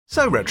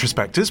So,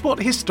 retrospectors, what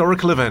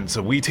historical events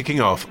are we ticking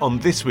off on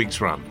this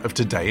week's run of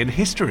Today in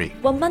History?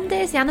 Well,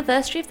 Monday is the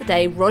anniversary of the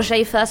day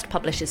Roger first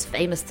published his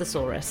famous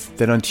thesaurus.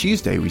 Then on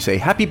Tuesday we say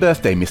happy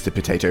birthday, Mr.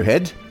 Potato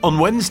Head. On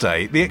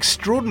Wednesday, the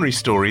extraordinary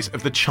stories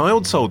of the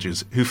child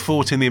soldiers who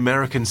fought in the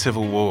American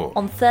Civil War.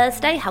 On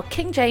Thursday, how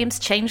King James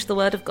changed the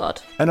word of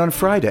God. And on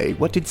Friday,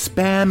 what did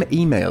spam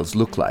emails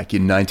look like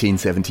in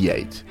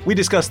 1978? We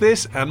discuss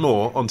this and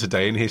more on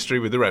Today in History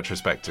with the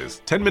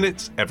retrospectors. 10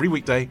 minutes every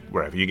weekday,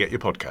 wherever you get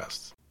your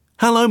podcasts.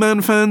 Hello Man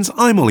fans,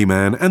 I'm Ollie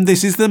Mann and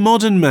this is The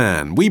Modern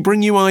Man. We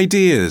bring you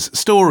ideas,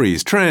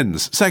 stories,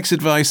 trends, sex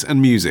advice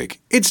and music.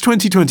 It's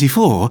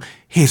 2024,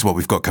 here's what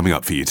we've got coming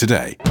up for you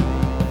today.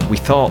 We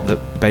thought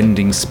that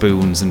bending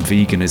spoons and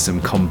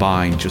veganism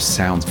combined just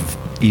sounds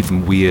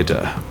even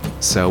weirder,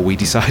 so we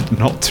decided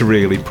not to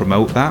really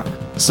promote that.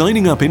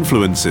 Signing up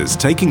influencers,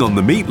 taking on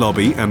the meat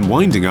lobby and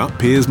winding up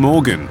Piers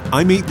Morgan.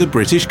 I meet the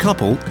British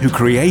couple who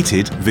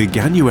created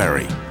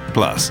Veganuary.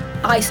 Plus,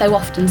 I so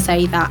often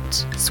say that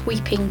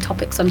sweeping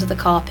topics under the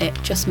carpet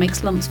just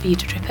makes lumps for you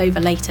to trip over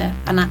later,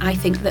 and I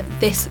think that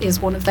this is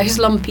one of those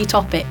lumpy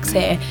topics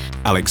here.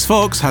 Alex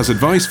Fox has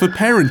advice for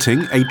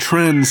parenting a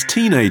trans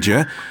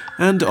teenager,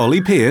 and Ollie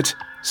Peart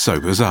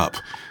sobers up.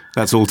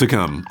 That's all to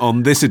come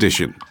on this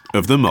edition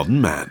of The Modern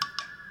Man.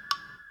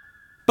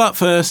 But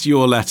first,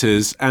 your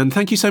letters, and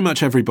thank you so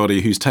much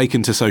everybody who's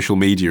taken to social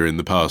media in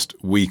the past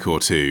week or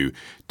two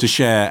to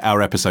share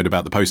our episode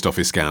about the post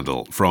office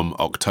scandal from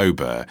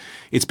October.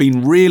 It's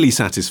been really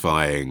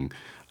satisfying.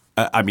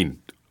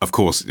 Of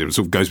course, it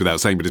sort of goes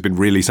without saying, but it's been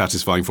really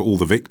satisfying for all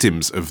the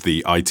victims of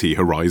the IT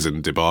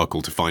Horizon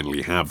debacle to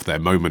finally have their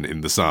moment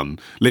in the sun,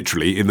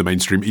 literally in the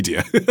mainstream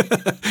media,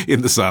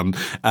 in the sun,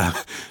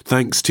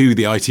 thanks to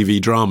the ITV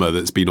drama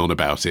that's been on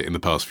about it in the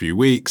past few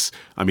weeks.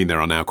 I mean,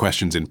 there are now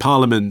questions in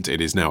Parliament.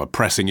 It is now a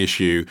pressing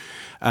issue.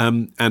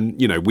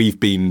 We've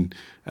been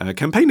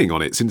campaigning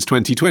on it since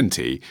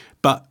 2020.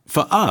 But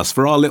for us,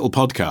 for our little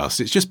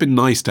podcast, it's just been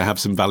nice to have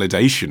some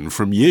validation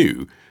from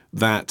you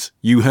that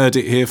you heard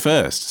it here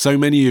first. So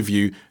many of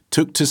you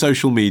took to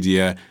social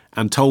media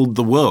and told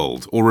the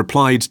world, or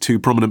replied to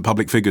prominent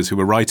public figures who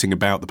were writing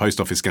about the post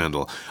office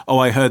scandal. Oh,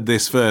 I heard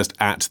this first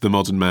at The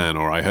Modern Man,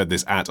 or I heard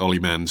this at Ollie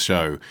Mann's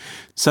show.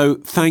 So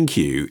thank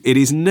you. It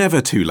is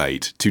never too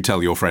late to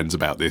tell your friends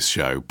about this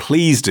show.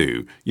 Please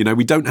do. You know,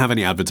 we don't have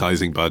any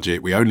advertising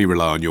budget. We only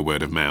rely on your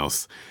word of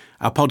mouth.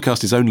 Our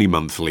podcast is only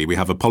monthly. We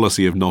have a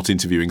policy of not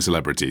interviewing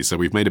celebrities, so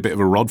we've made a bit of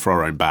a rod for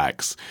our own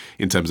backs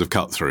in terms of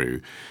cut through.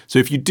 So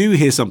if you do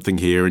hear something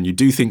here and you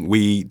do think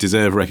we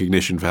deserve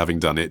recognition for having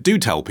done it, do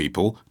tell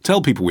people.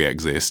 Tell people we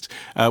exist.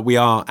 We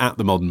are at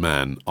The Modern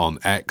Man on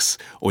X,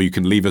 or you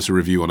can leave us a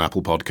review on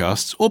Apple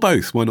Podcasts, or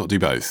both. Why not do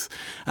both?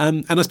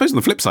 And I suppose on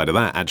the flip side of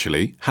that,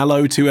 actually,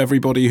 hello to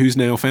everybody who's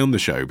now found the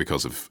show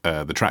because of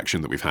the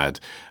traction that we've had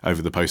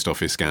over the post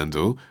office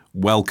scandal.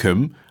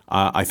 Welcome.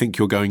 I think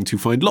you're going to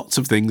find lots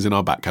of things in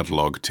our back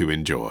catalogue to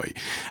enjoy.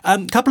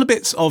 Couple of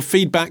bits of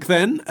feedback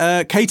then.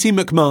 Katie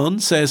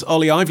McMahon says,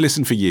 Ollie, I've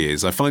listened for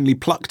years. I finally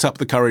plucked up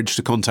the courage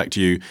to contact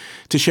you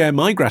to share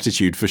my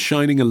gratitude for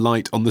shining a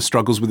light on the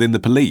struggles within the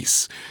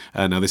police.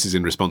 Now, this is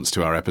in response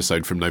to our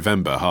episode from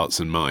November, Hearts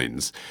and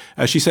Minds.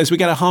 She says, we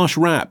get a harsh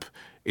rap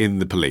in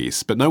the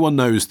police, but no one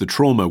knows the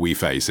trauma we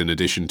face in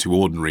addition to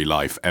ordinary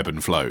life ebb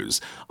and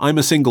flows. I'm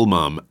a single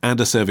mum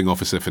and a serving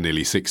officer for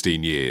nearly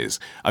 16 years.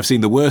 I've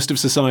seen the worst of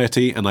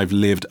society and I've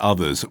lived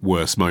others'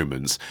 worst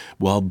moments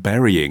while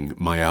burying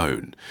my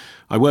own.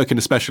 I work in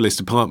a specialist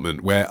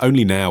department where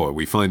only now are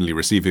we finally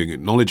receiving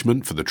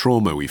acknowledgement for the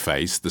trauma we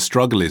face. The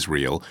struggle is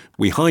real.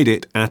 We hide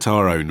it at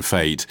our own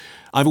fate.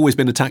 I've always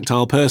been a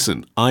tactile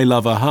person. I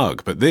love a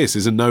hug, but this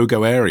is a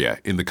no-go area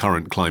in the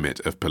current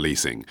climate of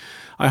policing.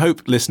 I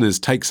hope listeners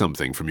take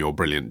something from your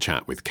brilliant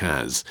chat with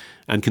Kaz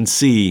and can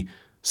see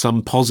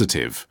some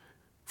positive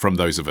from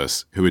those of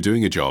us who are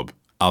doing a job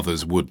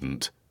others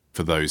wouldn't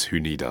for those who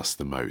need us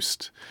the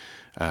most.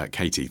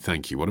 Katie,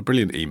 thank you. What a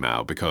brilliant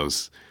email,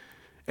 because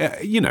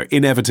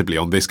inevitably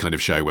on this kind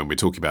of show, when we're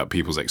talking about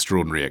people's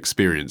extraordinary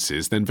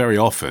experiences, then very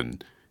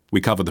often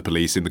we cover the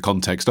police in the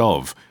context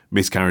of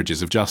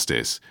miscarriages of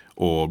justice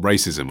or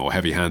racism or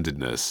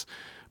heavy-handedness.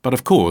 But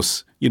of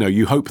course,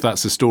 you hope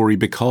that's a story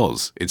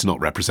because it's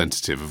not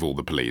representative of all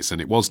the police.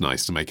 And it was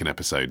nice to make an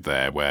episode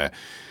there where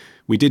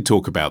we did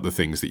talk about the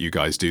things that you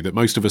guys do that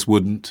most of us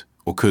wouldn't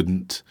or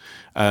couldn't.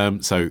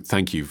 So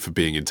thank you for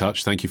being in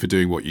touch. Thank you for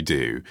doing what you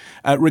do.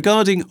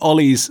 Regarding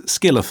Ollie's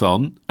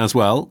Skillathon as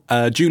well,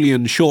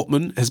 Julian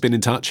Shortman has been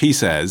in touch. He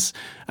says,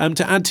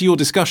 to add to your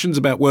discussions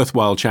about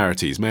worthwhile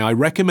charities, may I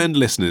recommend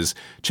listeners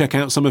check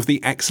out some of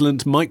the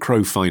excellent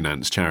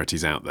microfinance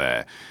charities out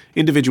there.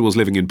 Individuals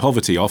living in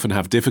poverty often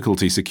have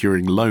difficulty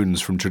securing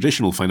loans from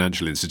traditional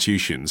financial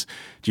institutions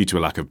due to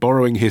a lack of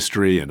borrowing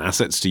history and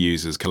assets to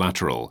use as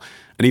collateral.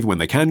 And even when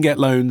they can get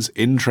loans,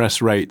 interest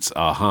rates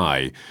are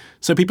high.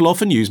 So people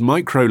often use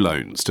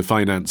microloans to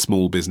finance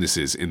small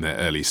businesses in their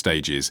early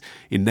stages,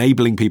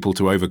 enabling people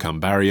to overcome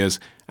barriers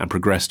and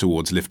progress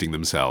towards lifting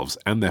themselves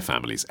and their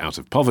families out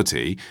of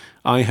poverty,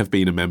 I have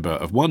been a member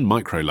of one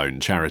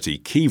microloan charity,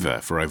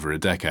 Kiva, for over a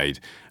decade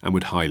and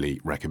would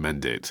highly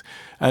recommend it.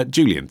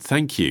 Julian,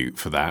 thank you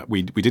for that.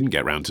 We didn't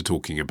get round to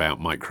talking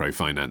about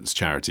microfinance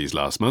charities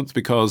last month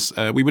because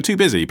we were too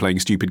busy playing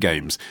stupid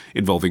games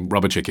involving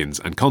rubber chickens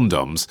and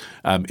condoms,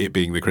 it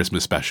being the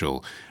Christmas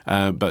special.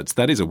 But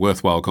that is a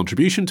worthwhile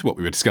contribution to what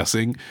we were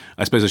discussing.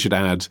 I suppose I should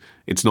add,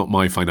 it's not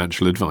my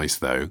financial advice,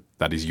 though.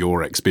 That is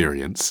your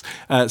experience.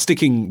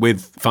 Sticking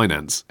with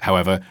finance,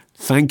 however,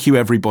 thank you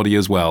everybody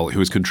as well who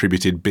has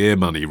contributed beer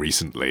money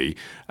recently.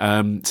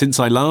 Since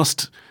I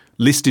last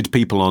listed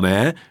people on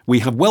air, we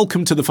have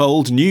welcomed to the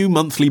fold new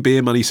monthly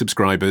beer money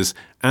subscribers,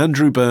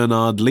 Andrew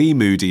Bernard, Lee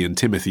Moody and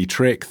Timothy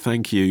Trick,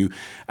 thank you.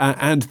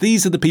 And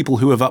these are the people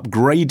who have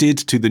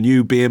upgraded to the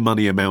new beer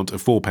money amount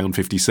of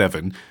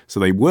 £4.57. So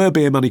they were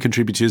beer money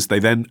contributors. They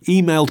then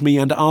emailed me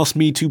and asked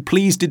me to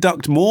please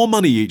deduct more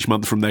money each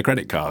month from their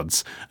credit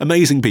cards.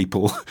 Amazing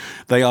people.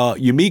 They are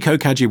Yumiko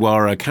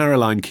Kajiwara,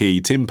 Caroline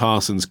Key, Tim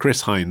Parsons,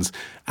 Chris Hines,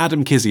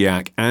 Adam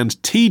Kiziak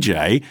and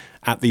TJ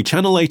at the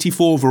Channel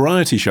 84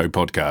 Variety Show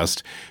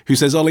podcast, who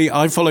says, Ollie,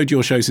 I've followed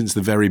your show since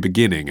the very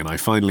beginning and I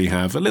finally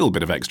have a little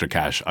bit of extra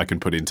cash I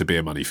can put into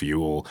beer money for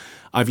you all.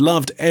 I've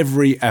loved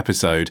every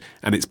episode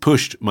and it's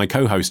pushed my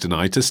co-host and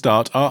I to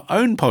start our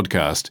own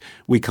podcast.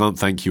 We can't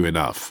thank you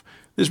enough.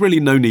 There's really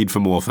no need for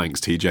more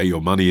thanks, TJ.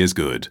 Your money is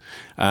good.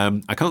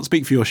 I can't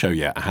speak for your show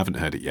yet. I haven't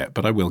heard it yet,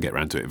 but I will get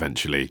round to it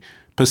eventually.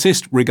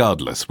 Persist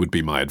regardless would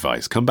be my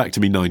advice. Come back to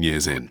me 9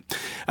 years in.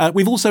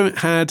 We've also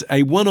had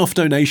a one-off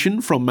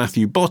donation from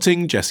Matthew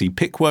Botting, Jesse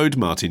Pickwoad,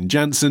 Martin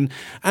Jansen,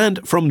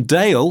 and from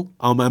Dale,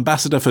 our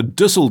ambassador for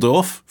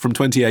Dusseldorf from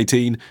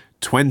 2018,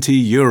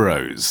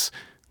 €20.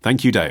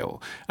 Thank you,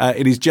 Dale.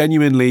 It is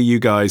genuinely you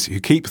guys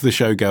who keep the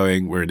show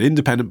going. We're an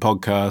independent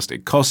podcast.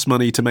 It costs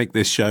money to make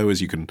this show,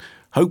 as you can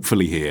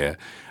hopefully hear.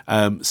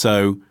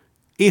 So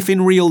if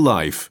in real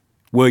life,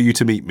 were you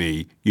to meet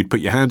me, you'd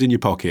put your hand in your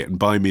pocket and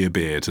buy me a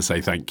beer to say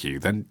thank you,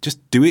 then just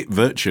do it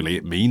virtually.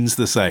 It means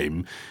the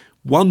same.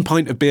 1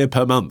 pint of beer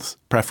per month,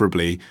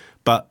 preferably.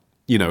 But,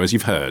 you know, as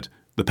you've heard,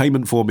 the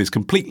payment form is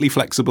completely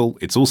flexible.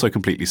 It's also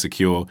completely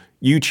secure.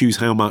 You choose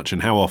how much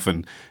and how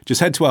often.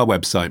 Just head to our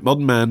website,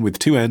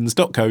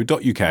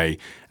 modernman.co.uk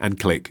and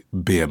click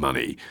Beer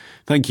Money.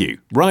 Thank you.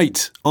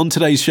 Right, on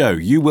today's show,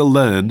 you will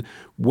learn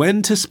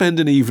when to spend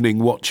an evening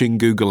watching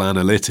Google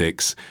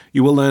Analytics.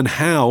 You will learn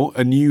how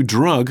a new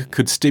drug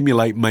could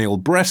stimulate male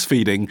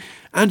breastfeeding.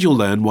 And you'll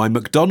learn why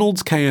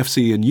McDonald's,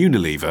 KFC and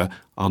Unilever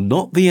are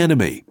not the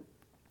enemy.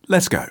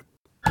 Let's go.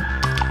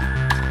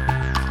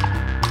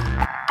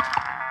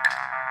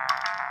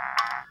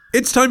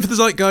 It's time for the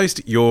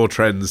Zeitgeist, your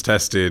trends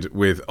tested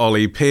with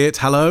Ollie Peart.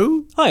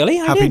 Hello. Hi, Ollie.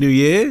 How Happy New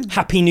Year.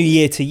 Happy New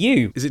Year to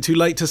you. Is it too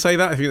late to say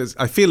that?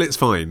 I feel it's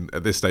fine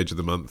at this stage of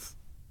the month.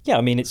 Yeah,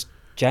 I mean, it's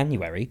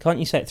January. Can't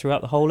you say it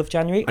throughout the whole of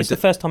January? It's the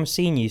first time I've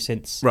seen you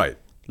since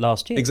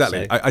last year.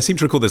 Exactly. So. I seem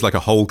to recall there's like a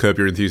whole Curb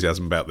Your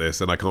Enthusiasm about this,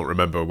 and I can't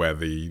remember where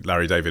the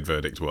Larry David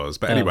verdict was.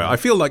 But anyway, I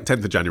feel like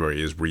 10th of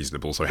January is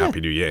reasonable, so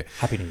Happy New Year.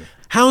 Happy New Year.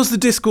 How's the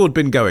Discord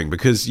been going?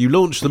 Because you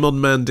launched the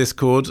Modern Man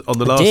Discord on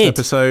the last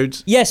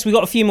episode. Yes, we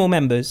got a few more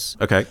members.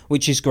 Okay.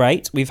 Which is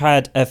great. We've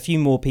had a few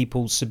more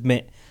people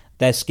submit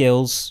their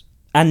skills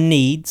and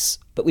needs,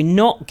 but we're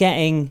not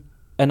getting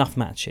enough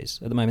matches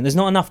at the moment. There's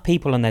not enough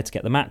people on there to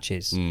get the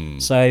matches.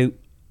 So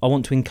I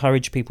want to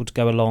encourage people to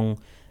go along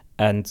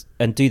and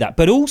do that.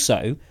 But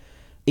also,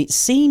 it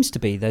seems to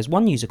be there's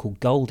one user called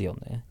Goldie on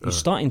there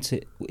who's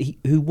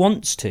who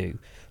wants to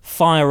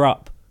fire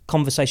up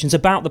conversations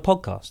about the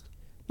podcast.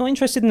 Not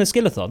interested in the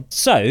Skillathon.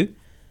 So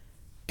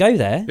go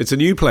there. It's a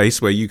new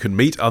place where you can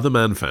meet other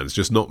Man fans,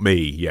 just not me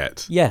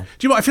yet. Yeah.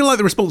 Do you know what? I feel like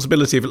the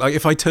responsibility of it, like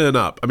if I turn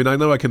up, I mean, I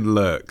know I can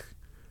lurk.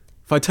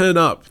 If I turn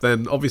up,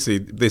 then obviously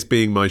this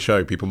being my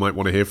show, people might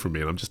want to hear from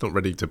me, and I'm just not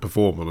ready to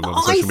perform on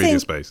another social media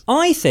space.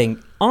 I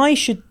think I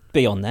should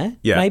be on there.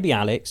 Yeah. Maybe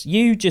Alex.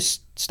 You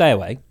just stay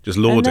away. Just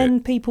laud it. And then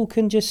people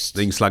can just...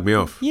 Then you can slag me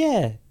off.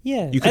 Yeah,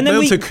 yeah. You could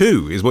mount a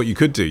coup, is what you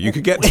could do. You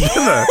could get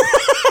together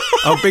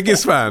our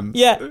biggest fan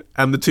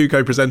and the two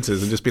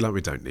co-presenters and just be like,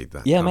 we don't need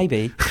that. Yeah,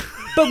 maybe.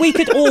 But we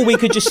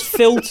could just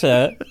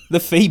filter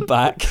the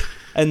feedback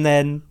and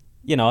then...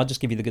 You know, I'll just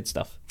give you the good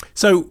stuff.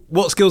 So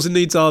what skills and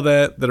needs are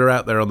there that are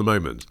out there on the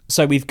moment?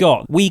 So we've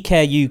got We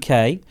Care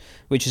UK,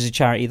 which is a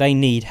charity. They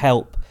need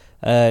help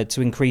to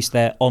increase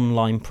their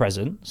online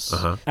presence.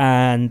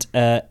 And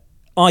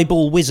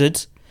Eyeball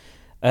Wizard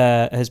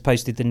has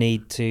posted the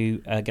need to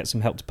get some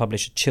help to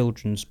publish a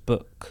children's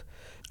book.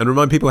 And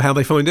remind people how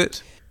they find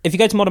it. If you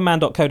go to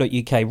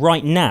modernman.co.uk,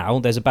 right now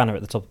there's a banner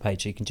at the top of the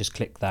page, so you can just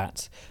click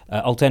that.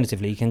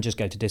 Alternatively, you can just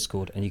go to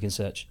Discord and you can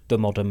search The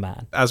Modern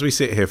Man. As we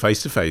sit here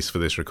face to face for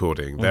this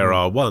recording, there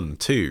are 1,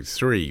 2,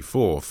 3,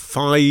 4,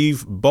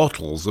 5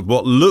 bottles of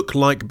what look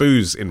like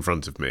booze in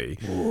front of me.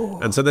 Ooh.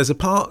 And so there's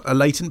a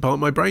latent part of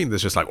my brain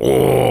that's just like,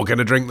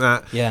 gonna drink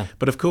that. Yeah.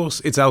 But of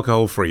course, it's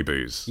alcohol-free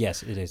booze.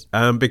 Yes, it is.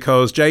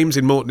 Because James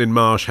in Morton in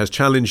Marsh has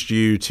challenged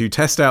you to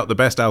test out the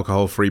best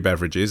alcohol-free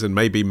beverages and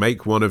maybe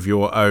make one of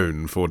your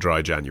own for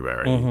Dry January.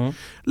 Veganuary.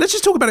 Let's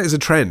just talk about it as a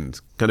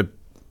trend, kind of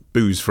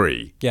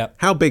booze-free. Yeah.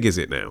 How big is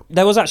it now?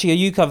 There was actually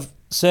a UCOV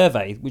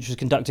survey which was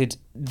conducted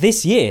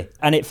this year,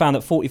 and it found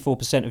that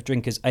 44% of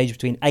drinkers aged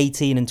between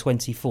 18 and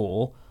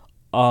 24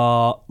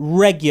 are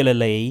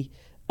regularly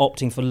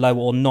opting for low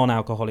or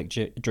non-alcoholic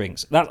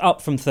drinks. That's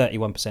up from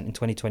 31% in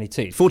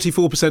 2022.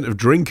 44% of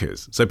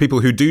drinkers. So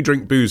people who do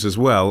drink booze as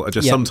well are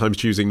just sometimes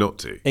choosing not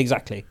to.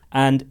 Exactly.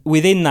 And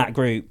within that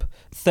group,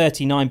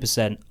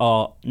 39%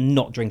 are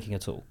not drinking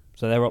at all.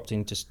 So they're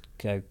opting just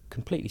go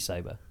completely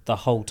sober the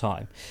whole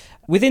time.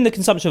 Within the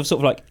consumption of sort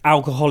of like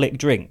alcoholic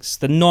drinks,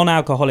 the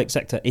non-alcoholic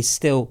sector is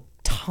still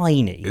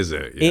tiny. Is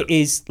it? Yeah. It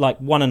is like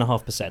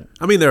 1.5%.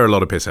 I mean, there are a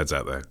lot of pissheads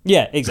out there.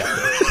 Yeah,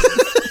 exactly.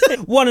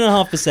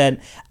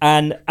 1.5%,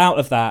 and out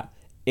of that,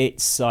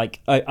 it's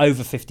like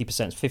over 50%,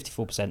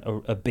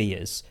 54% are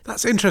beers.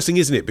 That's interesting,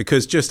 isn't it?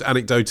 Because just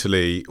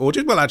anecdotally, or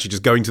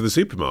just going to the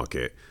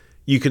supermarket,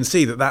 you can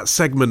see that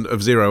segment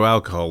of zero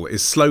alcohol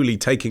is slowly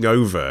taking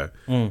over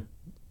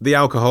the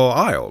alcohol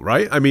aisle,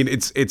 right? I mean,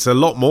 it's a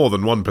lot more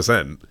than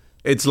 1%.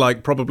 It's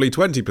like probably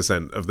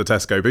 20% of the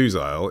Tesco booze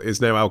aisle is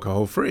now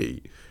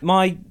alcohol-free.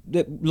 My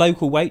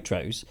local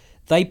Waitrose,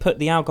 they put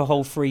the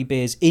alcohol-free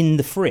beers in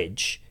the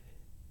fridge,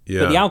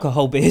 but the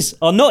alcohol beers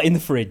are not in the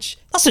fridge.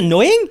 That's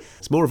annoying.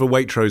 It's more of a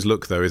Waitrose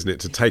look, though, isn't it?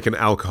 To take an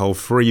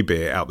alcohol-free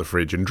beer out the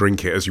fridge and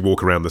drink it as you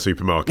walk around the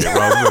supermarket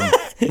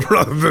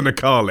rather than a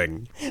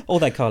Carling. All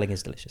their Carling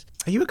is delicious.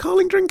 Are you a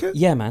Carling drinker?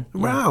 Yeah, man.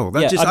 Wow.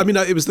 Yeah. I mean,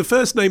 it was the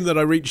first name that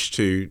I reached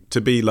to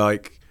be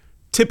like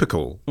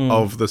typical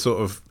of the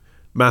sort of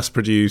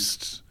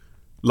mass-produced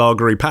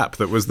lagery pap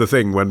that was the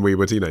thing when we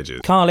were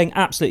teenagers. Carling,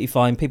 absolutely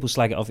fine. People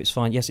slag it off. It's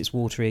fine. Yes, it's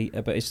watery,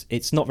 but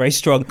it's not very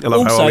strong. I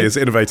love how Ollie has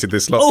innovated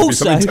this slot to be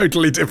something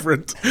totally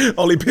different.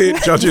 Ollie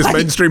Peart judges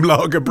mainstream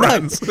lager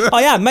brands. No,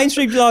 I am.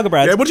 Mainstream lager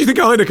brands. Yeah, what do you think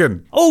of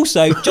Heineken?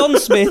 Also, John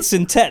Smith's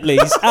and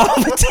Tetley's out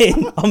of a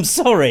tin. I'm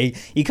sorry.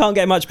 You can't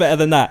get much better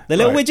than that. The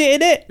little widget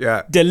in it?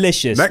 Yeah.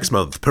 Delicious. Next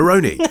month,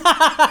 Peroni.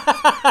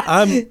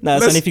 No,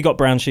 it's only if you've got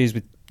brown shoes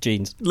with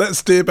jeans. Let's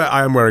steer back.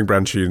 I am wearing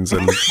brown shoes,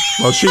 and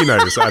well, she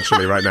knows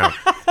actually right now.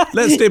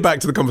 Let's steer back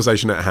to the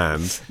conversation at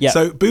hand. Yep.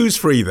 So booze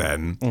free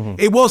then.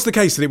 It was the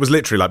case that it was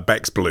literally like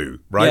Beck's Blue,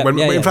 right?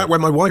 In fact,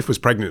 when my wife was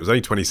pregnant, it was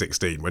only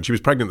 2016. When she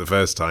was pregnant the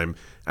first time,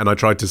 and I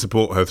tried to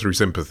support her through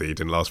sympathy. It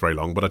didn't last very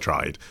long, but I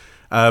tried.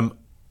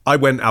 I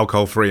went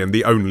alcohol free, and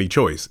the only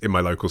choice in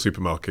my local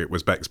supermarket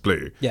was Beck's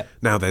Blue. Yeah.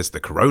 Now there's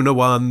the Corona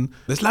one.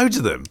 There's loads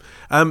of them.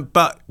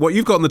 But what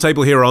you've got on the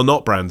table here are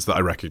not brands that I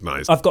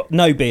recognise. I've got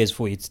no beers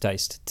for you to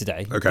taste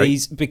today. Okay.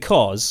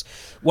 Because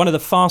one of the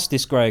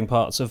fastest growing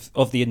parts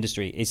of the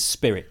industry is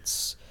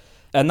spirits.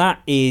 And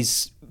that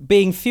is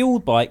being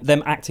fueled by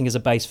them acting as a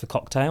base for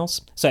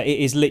cocktails. So it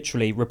is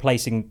literally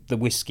replacing the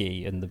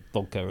whiskey and the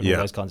vodka and all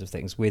those kinds of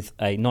things with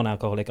a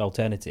non-alcoholic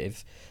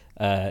alternative.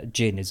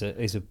 Gin is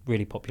a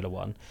really popular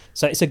one.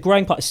 So it's a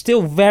growing part. It's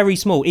still very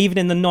small. Even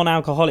in the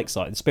non-alcoholic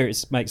side, the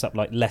spirits makes up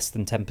like less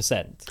than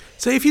 10%.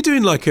 So if you're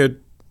doing like a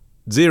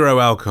zero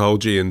alcohol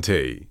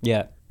G&T,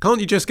 yeah, can't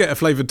you just get a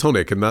flavoured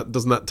tonic and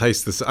doesn't that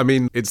taste the? I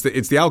mean, it's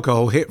the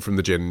alcohol hit from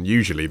the gin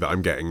usually that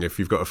I'm getting if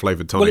you've got a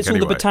flavoured tonic. Well, it's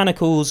anyway. all the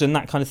botanicals and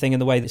that kind of thing,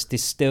 and the way that's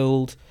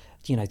distilled.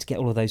 You know, to get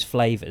all of those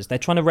flavours, they're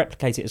trying to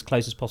replicate it as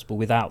close as possible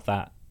without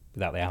the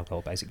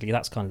alcohol, basically.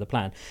 That's kind of the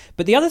plan.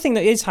 But the other thing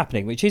that is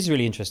happening, which is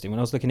really interesting when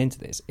I was looking into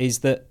this, is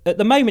that at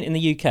the moment in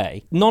the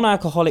UK,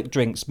 non-alcoholic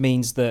drinks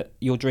means that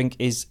your drink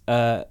is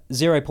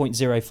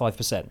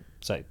 0.05%.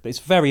 So it's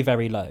very,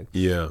 very low.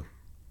 Yeah.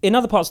 In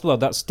other parts of the world,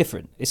 that's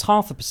different. It's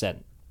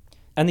 0.5%.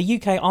 And the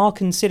UK are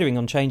considering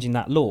on changing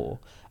that law.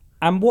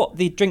 And what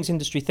the drinks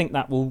industry think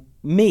that will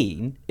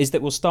mean is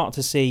that we'll start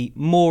to see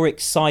more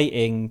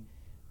exciting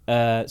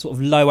sort of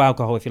low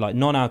alcohol, if you like,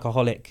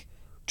 non-alcoholic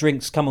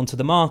drinks come onto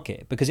the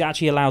market, because it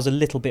actually allows a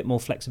little bit more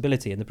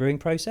flexibility in the brewing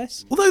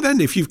process. Although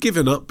then if you've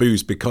given up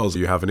booze because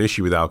you have an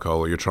issue with alcohol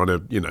or you're trying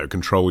to,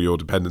 control your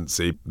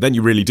dependency, then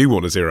you really do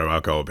want a zero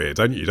alcohol beer,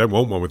 don't you? You don't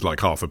want one with like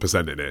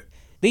 0.5% in it.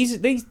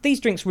 These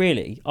drinks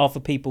really are for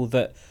people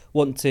that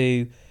want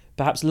to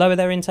perhaps lower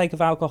their intake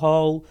of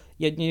alcohol,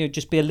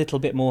 just be a little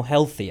bit more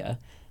healthier.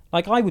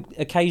 Like I would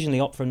occasionally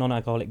opt for a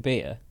non-alcoholic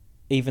beer,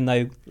 even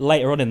though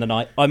later on in the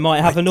night I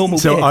might have a normal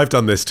beer. So I've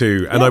done this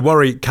too, and I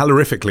worry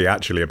calorifically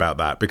actually about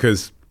that,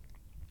 because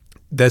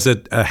there's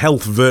a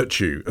health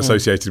virtue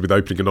associated with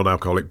opening a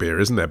non-alcoholic beer,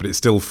 isn't there? But it's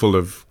still full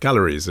of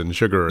calories and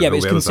sugar and all the other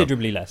stuff. Yeah, but it's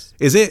considerably less.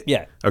 Is it?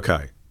 Yeah.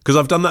 Okay. Because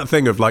I've done that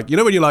thing of like,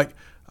 when you're like,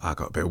 I've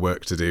got a bit of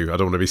work to do, I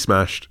don't want to be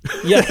smashed.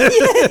 Yeah.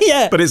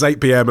 Yeah. But it's 8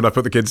 p.m. and I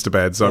put the kids to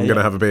bed, so I'm going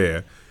to have a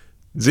beer.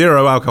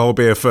 Zero alcohol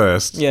beer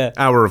first,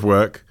 hour of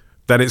work,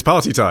 then it's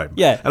party time.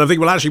 Yeah. And I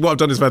think, well, actually what I've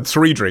done is I've had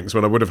 3 drinks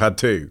when I would have had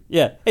 2.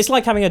 Yeah. It's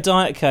like having a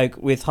Diet Coke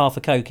with half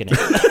a Coke in it.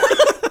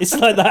 It's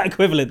like that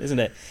equivalent, isn't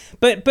it?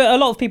 But a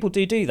lot of people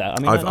do that.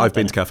 I mean, I've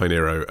been to Cafe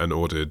Nero and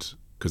ordered,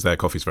 because their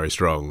coffee's very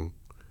strong,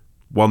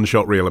 1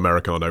 shot real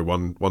Americano,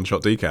 one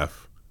shot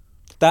decaf.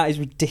 That is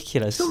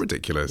ridiculous. It's not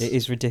ridiculous. It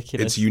is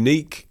ridiculous. It's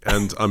unique,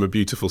 and I'm a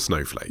beautiful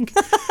snowflake.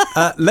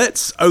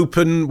 Let's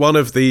open one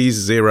of these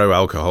zero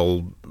alcohol,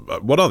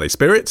 what are they,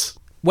 spirits?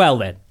 Well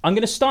then, I'm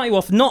going to start you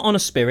off not on a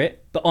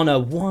spirit, but on a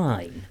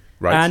wine.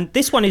 Right. And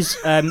this one is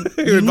You're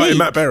inviting unique.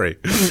 Matt Berry.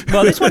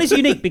 Well, this one is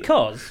unique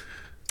because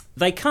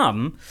they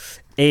come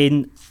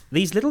in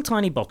these little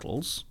tiny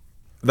bottles.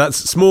 That's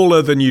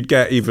smaller than you'd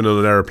get even on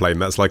an aeroplane.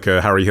 That's like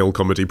a Harry Hill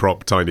comedy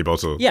prop tiny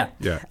bottle. Yeah.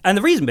 And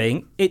the reason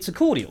being, it's a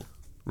cordial.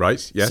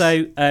 Right, yes. So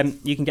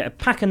you can get a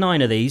pack of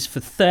 9 of these for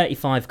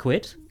 35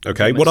 quid.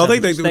 Okay, what are they?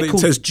 They're It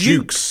called says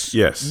Dukes.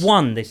 Yes.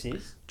 One, this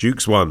is.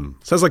 Dukes 1.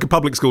 Sounds like a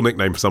public school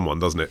nickname for someone,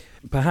 doesn't it?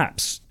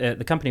 Perhaps.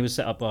 The company was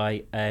set up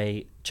by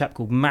a chap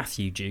called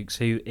Matthew Dukes,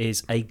 who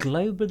is a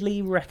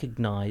globally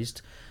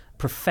recognised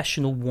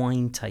professional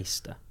wine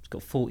taster. He's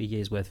got 40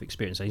 years' worth of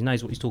experience, so he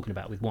knows what he's talking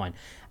about with wine.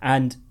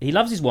 And he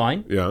loves his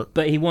wine,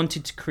 but he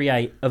wanted to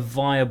create a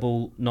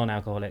viable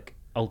non-alcoholic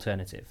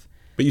alternative.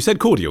 But you said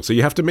cordial, so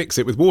you have to mix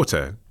it with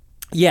water.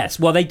 Yes,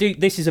 well, they do.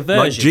 This is a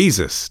version. Like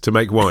Jesus to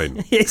make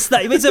wine. It's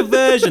a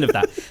version of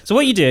that. So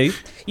what you do,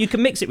 you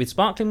can mix it with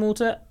sparkling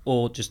water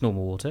or just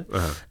normal water.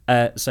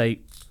 So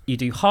you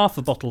do half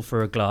a bottle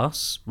for a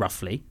glass,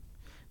 roughly,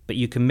 but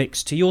you can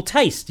mix to your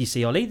taste. You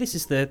see, Ollie, this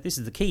is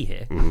the key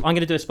here. Mm-hmm. I'm going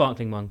to do a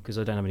sparkling one because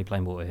I don't have any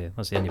plain water here.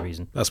 That's the only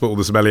reason. That's what all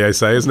the sommeliers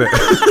say, isn't it?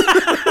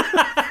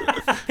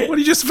 Why don't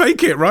you just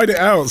fake it? Write it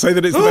out. Say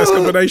that it's the best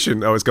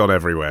combination. Oh, it's gone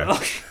everywhere.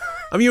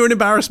 I mean, you're an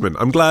embarrassment.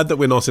 I'm glad that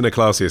we're not in a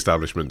classy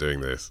establishment doing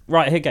this.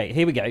 Right,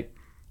 here we go.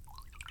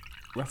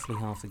 Roughly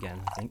half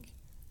again, I think.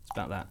 It's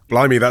about that.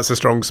 Blimey, that's a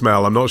strong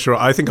smell. I'm not sure.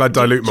 I think I'd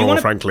dilute more,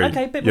 frankly.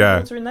 Okay, a bit more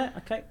water in there.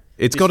 Okay.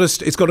 It's got a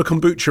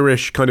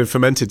kombucha-ish kind of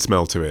fermented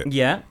smell to it.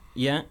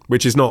 Yeah.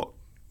 Which is not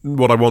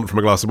what I want from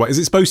a glass of wine. Is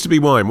it supposed to be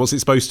wine? What's it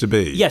supposed to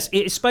be? Yes,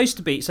 it is supposed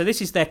to be. So this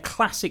is their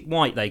classic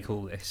white, they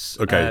call this.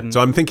 Okay,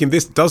 so I'm thinking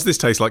does this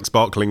taste like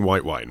sparkling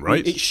white wine,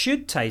 right? It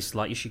should taste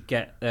like, you should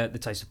get the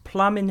taste of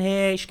plum in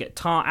here, you should get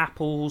tart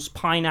apples,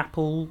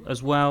 pineapple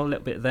as well, a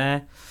little bit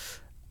there.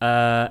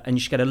 And you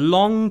should get a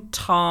long,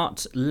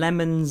 tart,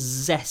 lemon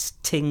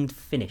zest tinged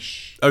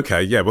finish.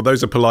 Okay, yeah, well,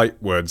 those are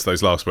polite words,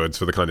 those last words,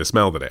 for the kind of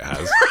smell that it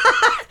has.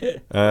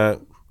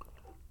 I'm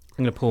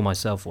going to pour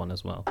myself one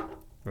as well.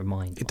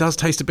 It does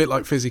taste a bit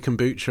like fizzy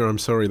kombucha. I'm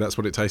sorry, that's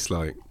what it tastes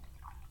like.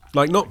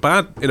 Like, not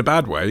bad in a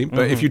bad way,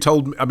 but if you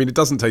told me, I mean, it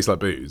doesn't taste like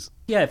booze.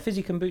 Yeah,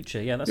 fizzy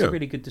kombucha. Yeah, that's a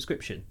really good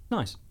description.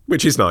 Nice.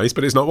 Which is nice,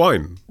 but it's not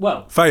wine.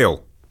 Well.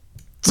 Fail.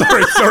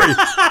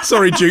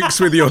 Sorry, Dukes,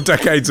 with your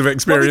decades of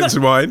experience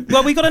in wine.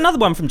 Well, we got another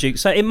one from Duke,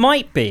 so it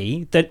might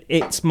be that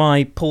it's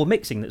my poor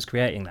mixing that's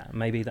creating that.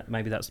 Maybe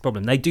that's the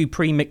problem. They do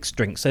pre-mixed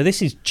drinks, so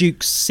this is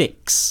Duke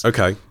 6.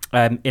 Okay.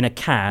 In a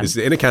can. This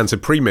is in a can, so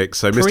pre-mixed.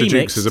 So Mr.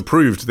 Dukes has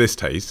approved this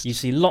taste. You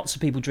see lots of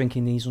people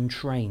drinking these on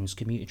trains,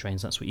 commuter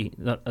trains. That's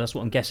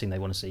what I'm guessing they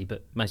want to see,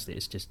 but mostly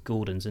it's just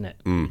Gordon's, isn't it?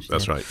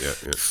 That's right.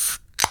 Yeah.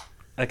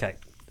 Okay,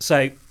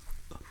 so.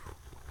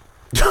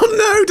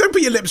 Oh no! Don't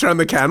put your lips around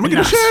the can. We're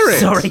going to share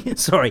it.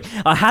 Sorry.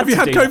 Have you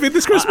had COVID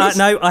this Christmas?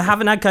 No, I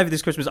haven't had COVID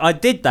this Christmas. I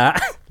did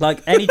that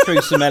like any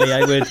true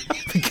sommelier would,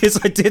 because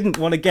I didn't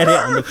want to get it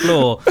on the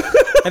floor.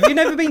 Have you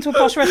never been to a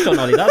posh restaurant,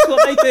 Ollie? That's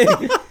what they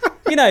do.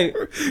 You know,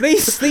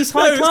 these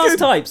high class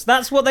types,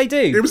 that's what they do.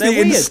 It was the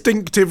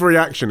instinctive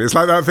reaction. It's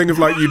like that thing of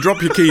like you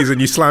drop your keys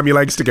and you slam your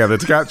legs together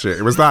to catch it.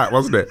 It was that,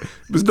 wasn't it?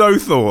 It was no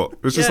thought.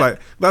 It was just like,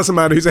 that's a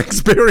man who's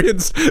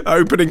experienced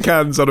opening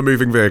cans on a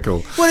moving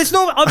vehicle. Well, it's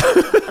not,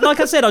 like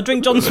I said, I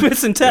drink John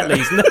Smiths and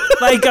Tetleys and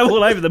they go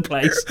all over the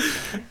place.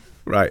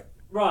 Right.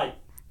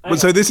 Well,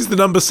 so this is the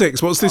number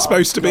 6. What's this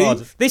supposed to be?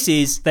 This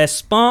is their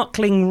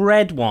sparkling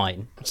red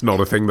wine. It's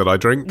not a thing that I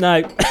drink. No,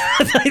 I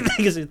don't think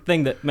it's a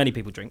thing that many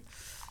people drink.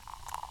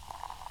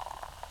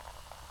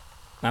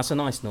 That's a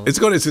nice noise. It's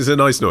a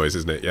nice noise,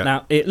 isn't it? Yeah.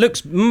 Now, it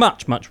looks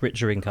much, much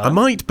richer in colour. I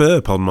might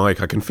burp on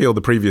mic. I can feel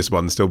the previous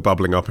one still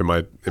bubbling up in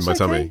my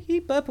tummy.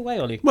 You burp away,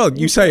 Ollie. Well,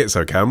 you say it's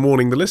okay. I'm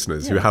warning the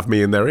listeners who have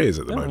me in their ears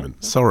at the moment.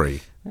 Right.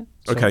 Sorry. Yeah,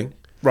 okay.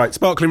 Right,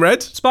 sparkling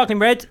red. Sparkling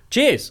red.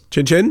 Cheers.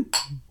 Chin chin.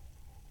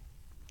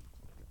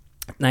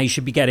 Now, you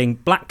should be getting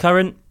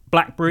blackcurrant,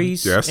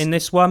 blackberries in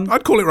this one.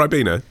 I'd call it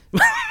Ribena.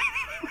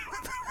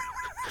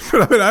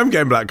 I mean, I'm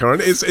getting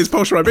blackcurrant. It's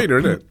posh Ribena,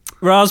 isn't it?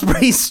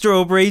 Raspberries,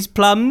 strawberries,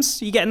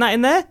 plums. You getting that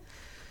in there?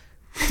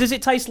 Does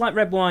it taste like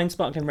red wine,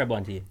 sparkling red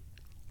wine to you?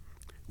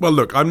 Well,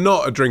 look, I'm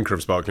not a drinker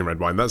of sparkling red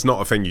wine. That's not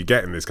a thing you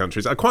get in this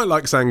country. I quite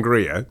like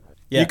sangria.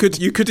 Yeah.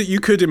 You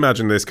could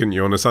imagine this, couldn't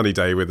you, on a sunny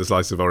day with a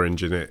slice of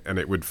orange in it, and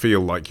it would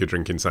feel like you're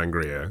drinking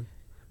sangria.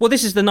 Well,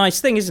 this is the nice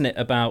thing, isn't it,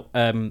 about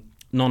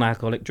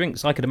non-alcoholic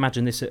drinks? I could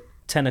imagine this at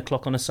 10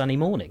 o'clock on a sunny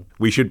morning.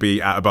 We should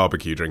be at a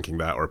barbecue drinking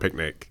that, or a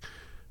picnic.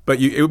 But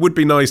it would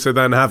be nicer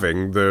than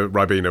having the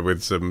Ribena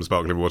with some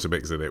sparkling water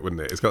mix in it, wouldn't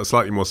it? It's got a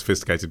slightly more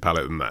sophisticated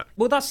palate than that.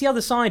 Well, that's the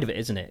other side of it,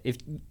 isn't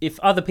it? If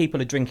other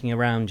people are drinking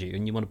around you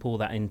and you want to pour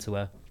that into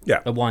a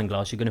wine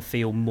glass, you're going to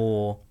feel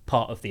more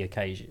part of the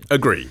occasion.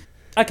 Agree.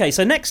 Okay,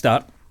 so next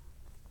up,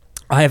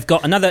 I have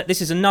got another.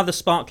 This is another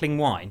sparkling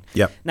wine.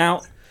 Yep.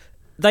 Now,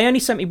 they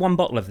only sent me one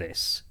bottle of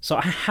this, so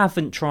I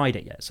haven't tried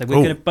it yet. So we're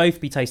going to both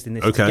be tasting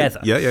this together.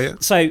 Yeah.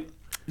 So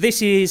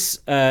this is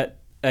a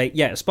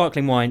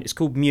sparkling wine. It's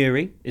called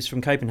Muri. It's from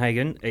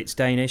Copenhagen. It's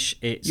Danish.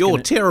 You're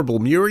terrible,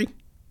 Muri.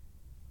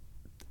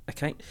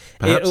 Okay.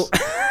 Perhaps.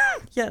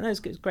 Yeah, no, it's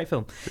a great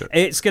film. Yeah.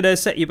 It's going to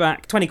set you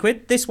back 20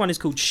 quid. This one is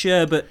called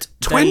Sherbet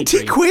 20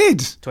 Daydream.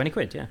 quid? 20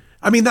 quid, yeah.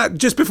 I mean, that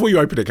just before you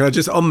open it, can I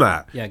just on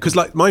that? Yeah. Because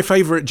like my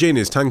favourite gin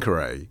is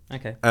Tanqueray.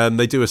 Okay. And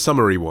they do a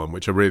summery one,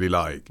 which I really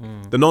like.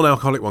 The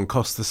non-alcoholic one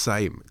costs the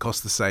same.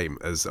 Costs the same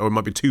as, or it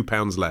might be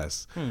 £2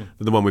 less than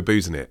the one with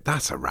booze in it.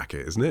 That's a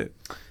racket, isn't it?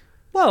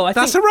 Well,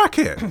 That's a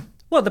racket.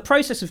 Well, the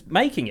process of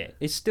making it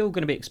is still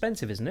going to be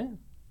expensive, isn't it?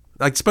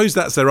 I suppose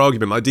that's their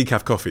argument. Like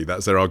decaf coffee,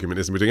 that's their argument,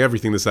 isn't it? We're doing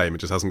everything the same, it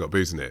just hasn't got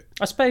booze in it.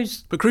 I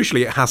suppose. But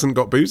crucially, it hasn't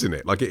got booze in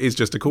it. Like, it is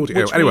just a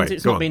cordial. Which Anyway, means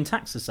it's go not on. being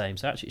taxed the same,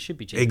 so actually it should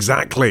be cheap.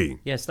 Exactly.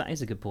 Yes, that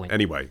is a good point.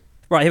 Anyway.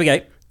 Right, here we go.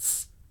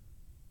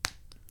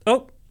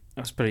 Oh,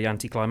 that's pretty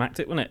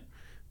anticlimactic, wasn't it?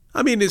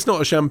 I mean, it's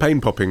not a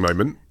champagne popping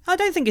moment. I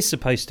don't think it's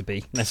supposed to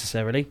be,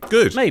 necessarily.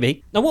 Good.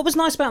 Maybe. Now, what was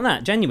nice about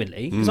that,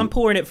 genuinely, because I'm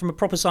pouring it from a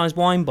proper-sized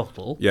wine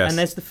bottle, Yes. and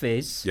there's the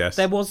fizz. Yes.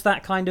 There was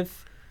that kind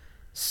of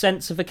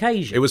sense of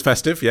occasion. It was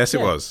festive, yes,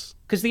 it was.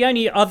 Because the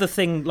only other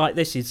thing like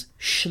this is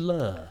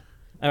schlur.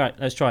 All right,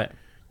 let's try it.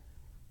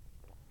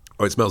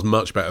 Oh, it smells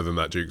much better than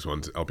that Duke's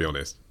one, I'll be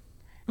honest.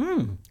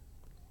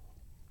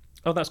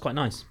 Oh, that's quite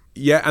nice.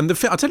 Yeah, and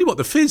I'll tell you what,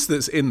 the fizz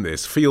that's in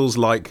this feels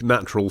like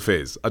natural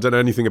fizz. I don't know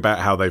anything about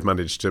how they've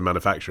managed to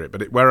manufacture it,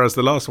 but whereas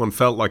the last one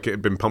felt like it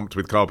had been pumped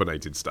with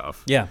carbonated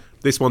stuff, Yeah.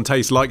 this one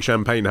tastes like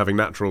champagne having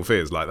natural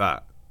fizz like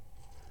that.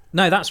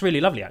 No, that's really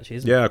lovely, actually,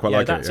 isn't it? Yeah, I quite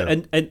like it,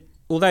 yeah. And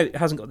although it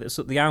hasn't got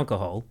the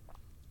alcohol,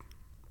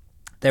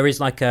 there is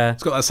like a...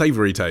 It's got that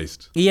savoury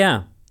taste.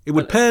 Yeah. It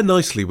would pair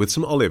nicely with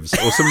some olives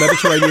or some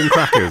Mediterranean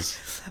crackers.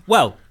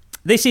 Well,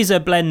 this is a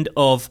blend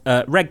of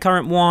red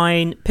currant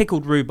wine,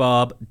 pickled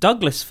rhubarb,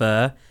 Douglas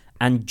fir,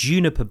 and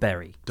juniper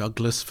berry.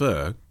 Douglas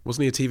fir?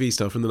 Wasn't he a TV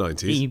star from the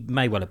 90s? He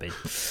may well have been.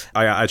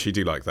 I actually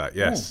do like that,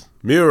 yes.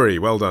 Muri,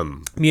 well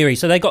done. Muri.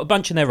 So they got a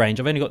bunch in their range.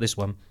 I've only got this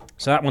one.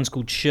 So that one's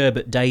called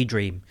Sherbet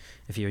Daydream,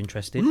 if you're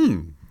interested.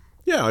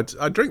 Yeah,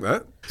 I'd drink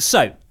that.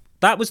 So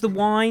that was the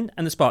wine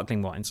and the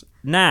sparkling wines.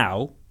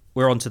 Now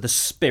we're on to the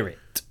spirit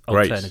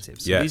Great.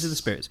 alternatives. So Yes. these are the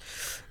spirits.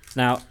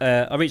 Now,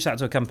 I reached out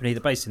to a company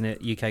that's based in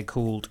the UK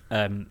called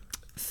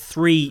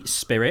Three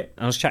Spirit.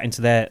 I was chatting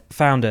to their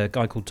founder, a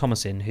guy called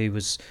Thomasin, who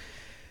was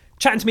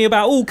chatting to me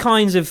about all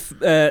kinds of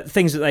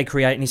things that they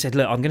create. And he said,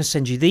 look, I'm going to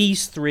send you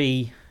these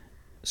 3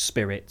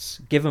 spirits.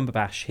 Give them a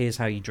bash. Here's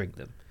how you drink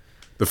them.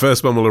 The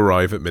first one will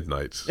arrive at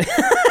midnight.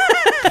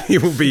 He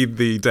will be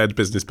the dead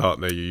business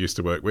partner you used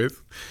to work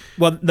with.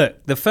 Well,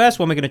 look, the first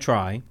one we're going to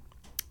try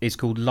is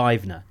called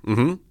Livener.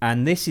 Mm-hmm.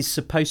 And this is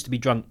supposed to be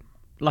drunk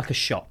like a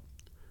shot.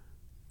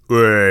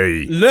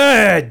 Way.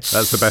 Let's!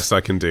 That's the best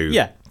I can do.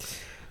 Yeah.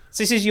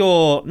 So this is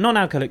your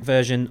non-alcoholic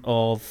version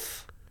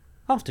of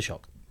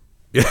Aftershock.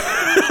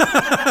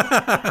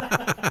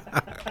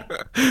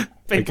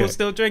 People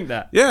still drink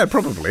that. Yeah,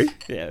 probably.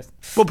 Yeah.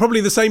 Well,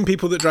 probably the same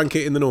people that drank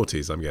it in the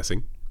noughties, I'm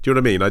guessing. Do you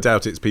know what I mean? I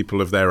doubt it's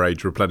people of their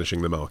age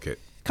replenishing the market.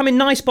 Come in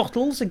nice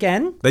bottles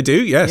again. They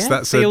do, yes. Yeah,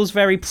 That's feels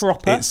very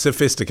proper. It's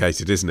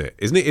sophisticated, isn't it?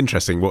 Isn't it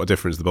interesting what a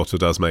difference the bottle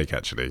does make,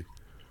 actually?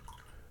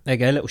 There you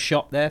go, a little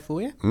shot there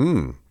for you.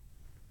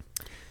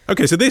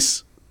 Okay, so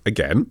this,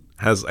 again,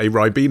 has a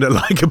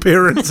Ribena-like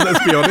appearance,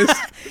 let's be honest.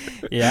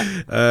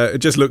 Yeah. It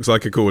just looks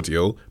like a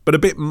cordial, but a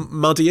bit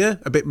muddier,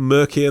 a bit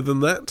murkier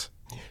than that.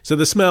 So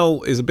the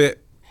smell is a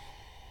bit...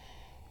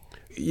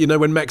 You know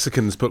when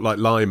Mexicans put like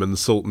lime and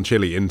salt and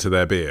chili into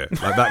their beer?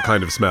 Like that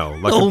kind of smell.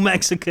 Like All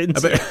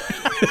Mexicans. a bit...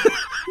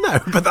 No,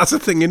 but that's a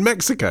thing in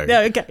Mexico. Yeah,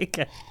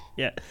 okay.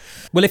 Yeah.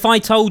 Well, if I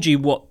told you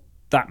what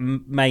that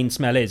main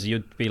smell is,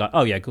 you'd be like,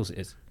 oh, yeah, of course it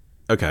is.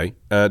 Okay,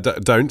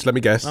 don't. Let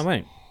me guess. I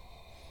won't.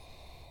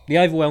 The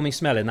overwhelming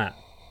smell in that.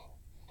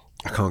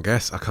 I can't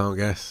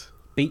guess.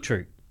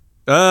 Beetroot.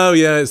 Oh,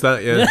 yeah, it's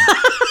that, yeah.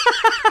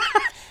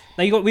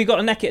 Now we've got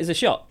to neck it as a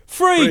shot.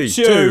 3,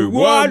 2,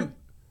 1.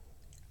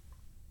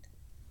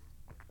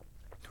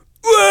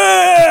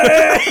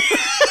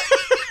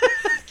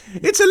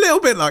 It's a little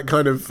bit like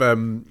kind of... Oh,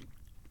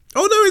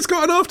 no, it's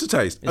got an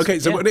aftertaste. Okay,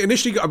 so when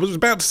initially I was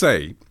about to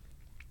say,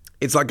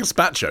 it's like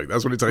gazpacho.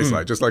 That's what it tastes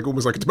like, just like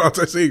almost like a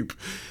tomato soup.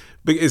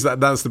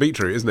 That's the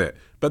beetroot, isn't it?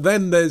 But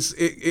then there's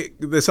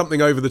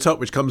something over the top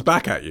which comes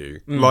back at you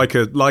like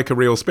a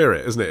real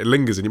spirit, isn't it? It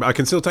lingers in you. I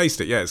can still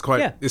taste it. Yeah,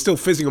 it's still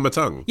fizzing on my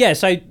tongue. Yeah.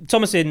 So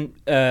Thomasin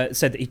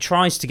said that he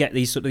tries to get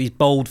these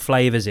bold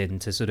flavours in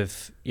to sort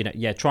of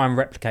try and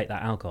replicate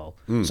that alcohol.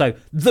 So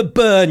the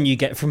burn you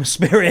get from a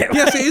spirit.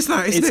 Yes, it is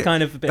that. Isn't it's it?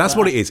 kind of a bit. That's like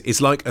what that. it is. It's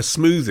like a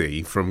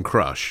smoothie from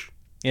Crush.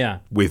 Yeah.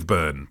 With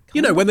burn.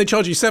 You know, when they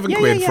charge you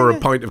 £7 for a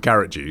pint of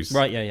carrot juice.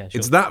 Right, yeah, sure.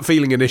 It's that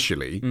feeling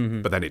initially,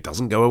 but then it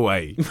doesn't go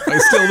away.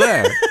 It's still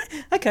there.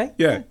 Okay.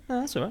 Yeah. No,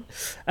 that's all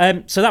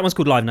right. So that one's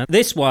called Livener.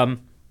 This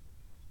one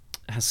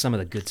has some of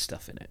the good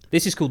stuff in it.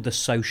 This is called The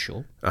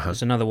Social.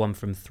 It's another one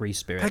from Three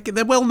Spirit. Heck,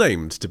 they're well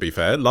named, to be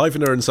fair.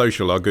 Livener and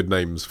Social are good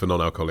names for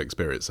non-alcoholic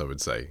spirits, I would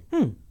say.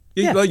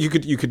 Yeah. Like you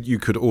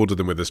could order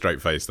them with a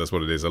straight face. That's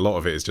what it is. A lot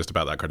of it is just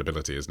about that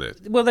credibility, isn't it?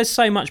 Well, there's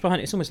so much behind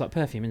it. It's almost like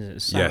perfume, isn't it?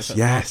 There's so Yes, much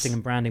yes. marketing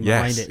and branding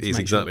behind it. to It's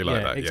make exactly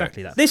like that, yeah.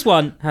 Exactly that. This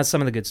one has some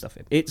of the good stuff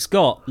in it. It's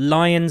got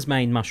lion's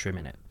mane mushroom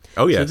in it.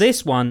 Oh, yes. So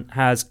this one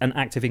has an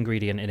active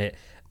ingredient in it,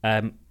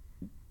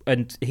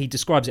 and he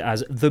describes it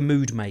as the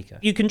mood maker.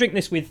 You can drink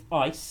this with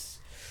ice.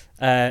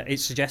 He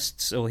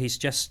suggests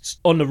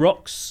on the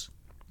rocks.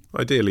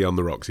 Ideally on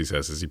the rocks, he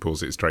says, as he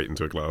pours it straight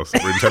into a glass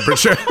at room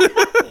temperature.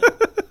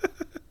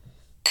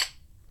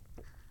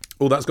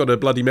 Oh, that's got a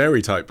Bloody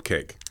Mary type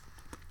kick.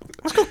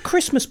 It's got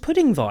Christmas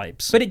pudding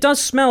vibes, but it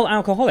does smell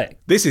alcoholic.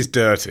 This is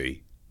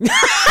dirty.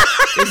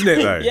 Isn't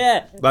it, though?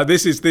 Yeah. Like,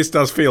 this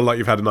does feel like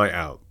you've had a night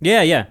out.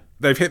 Yeah.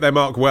 They've hit their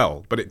mark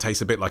well, but it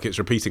tastes a bit like it's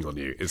repeating on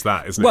you. It's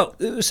that, isn't it?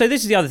 Well, so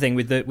this is the other thing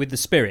with the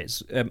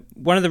spirits.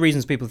 One of the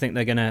reasons people think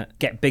they're going to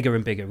get bigger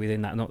and bigger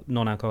within that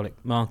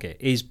non-alcoholic market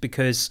is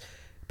because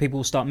people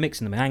will start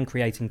mixing them and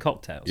creating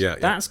cocktails. Yeah.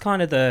 That's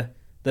kind of the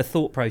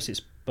thought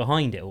process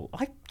behind it all.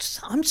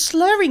 I'm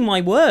slurring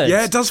my words.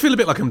 Yeah, it does feel a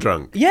bit like I'm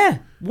drunk. Yeah.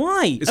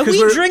 Why? It's Are 'cause we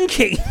we're-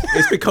 drinking?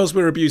 It's because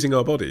we're abusing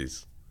our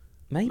bodies.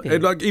 Maybe.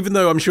 Like, even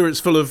though I'm sure it's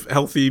full of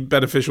healthy,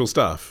 beneficial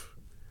stuff.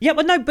 Yeah,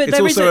 but no, but It's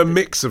there also is a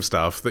mix of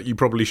stuff that you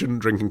probably shouldn't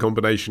drink in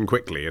combination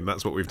quickly, and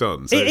that's what we've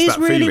done. So It it's is that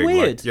really feeling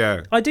weird. Like,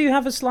 yeah. I do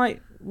have a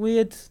slight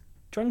weird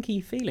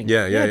drunky feeling.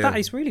 Yeah. That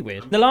is really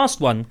weird. The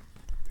last one,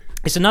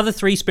 it's another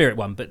 3-spirit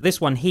one, but this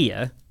one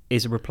here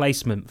is a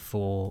replacement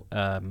for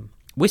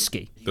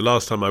whiskey. The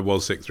last time I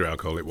was sick through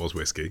alcohol, it was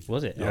whiskey.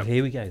 Was it? Yeah. Oh,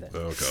 here we go then.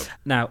 Oh, God.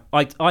 Now,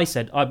 I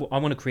said I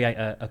want to create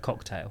a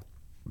cocktail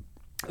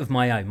of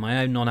my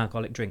own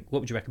non-alcoholic drink.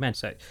 What would you recommend?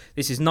 So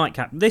this is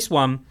Nightcap. This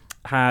one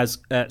has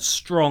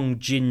strong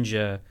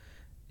ginger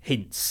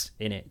hints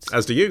in it.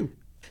 As do you.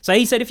 So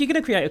he said if you're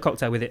going to create a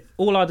cocktail with it,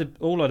 all I'd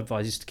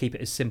advise is to keep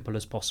it as simple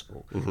as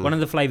possible. Mm-hmm. One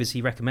of the flavours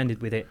he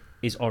recommended with it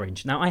is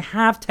orange. Now, I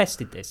have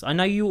tested this. I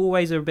know you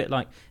always are a bit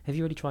like, have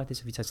you already tried this?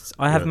 Have you tested this?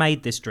 I have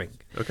made this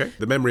drink. Okay.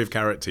 The memory of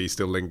carrot tea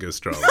still lingers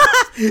strong.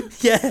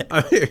 Yeah.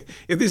 I mean,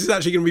 if this is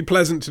actually going to be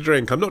pleasant to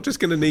drink, I'm not just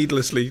going to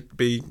needlessly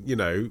be,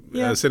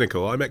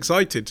 cynical. I'm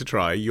excited to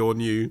try your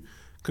new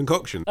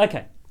concoction.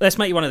 Okay, let's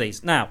make you one of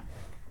these. Now,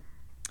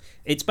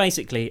 it's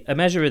basically a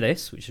measure of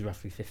this, which is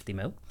roughly 50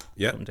 ml.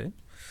 Yeah. That's what I'm doing.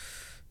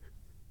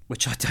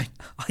 Which I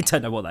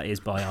don't know what that is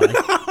by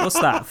eye. What's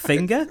that?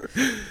 Finger?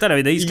 Don't know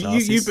in these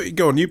glasses. You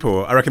go on, you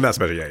pour. I reckon that's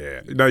better.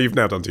 Yeah. No, you've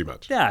now done too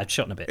much. Yeah, I've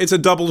shot in a bit. It's a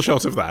double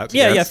shot of that.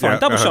 Yeah, yes, fine.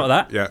 Double shot of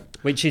that. Yeah.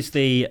 Which is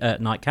the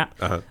Nightcap.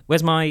 Uh-huh.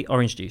 Where's my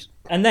orange juice?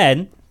 And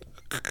then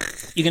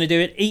you're going to do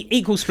it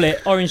equal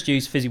split orange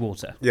juice, fizzy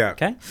water. Yeah.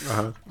 Okay.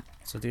 Uh-huh.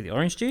 So I'll do the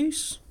orange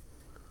juce.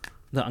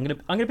 Look, I'm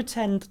gonna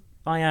pretend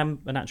I am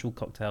an actual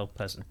cocktail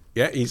person.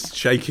 Yeah, he's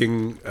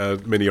shaking a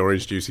mini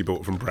orange juice he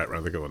bought from Pret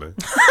round the corner.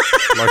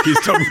 Like he's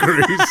Tom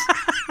Cruise.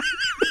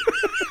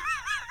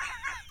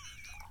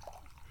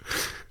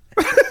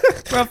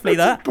 Roughly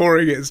that.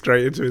 Pouring it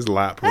straight into his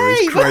lap while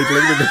he's cradling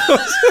the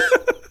glass.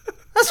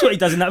 That's what he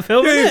does in that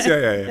film, It isn't is,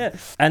 it? yeah.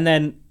 And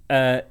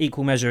then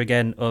equal measure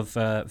again of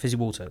fizzy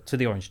water to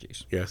the orange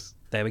juice. Yes.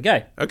 There we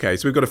go. Okay,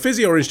 so we've got a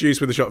fizzy orange juice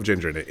with a shot of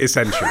ginger in it,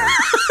 essentially.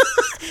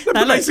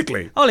 Now, look,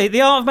 Basically. Ollie,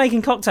 the art of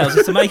making cocktails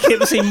is to make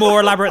it seem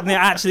more elaborate than it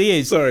actually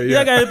is. Sorry, You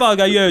yeah. don't go to the bar and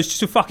go, yeah, it's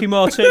just a fucking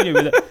martini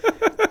with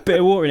a bit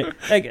of water in it.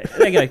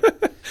 There you go.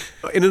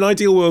 In an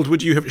ideal world,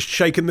 would you have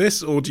shaken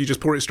this, or do you just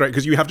pour it straight?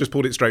 Because you have just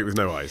poured it straight with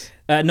no ice.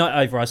 Not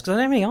over ice, because I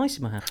don't have any ice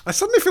in my hand. I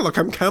suddenly feel like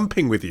I'm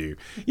camping with you.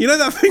 You know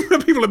that thing where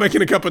people are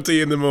making a cup of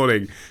tea in the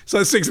morning? So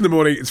at 6 a.m,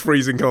 it's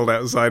freezing cold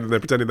outside, and they're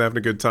pretending they're having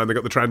a good time. They've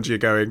got the trangia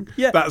going.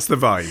 Yeah. That's the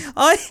vibe.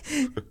 I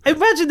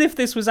imagine if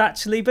this was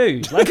actually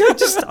booze. Like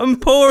I'm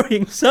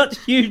pouring such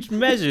huge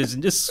measures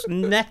and just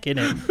necking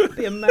it. It'd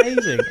be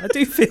amazing. I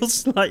do feel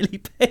slightly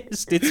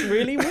pissed. It's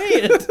really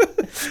weird.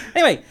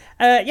 Anyway,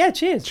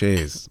 cheers.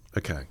 Cheers.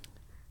 Okay.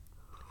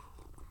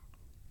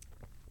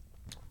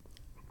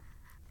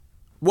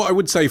 What I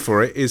would say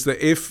for it is that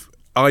if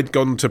I'd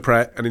gone to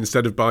Pret and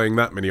instead of buying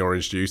that many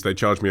orange juice, they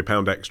charged me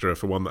 £1 extra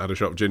for one that had a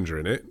shot of ginger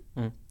in it,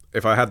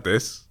 if I had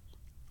this,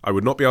 I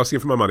would not be asking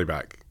for my money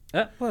back.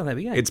 Well, there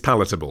we go. It's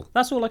palatable.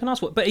 That's all I can ask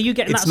for. But are you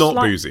getting It's that not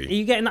slight, boozy. Are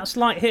you getting that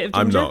slight hit of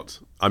ginger?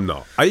 I'm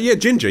not. Yeah,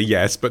 ginger,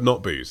 yes, but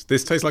not booze.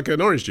 This tastes like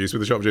an orange juice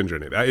with a shot of ginger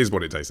in it. That is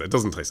what it tastes like. It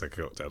doesn't taste like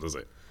a cocktail, does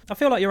it? I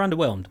feel like you're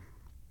underwhelmed.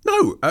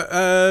 No.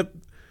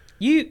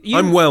 You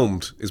I'm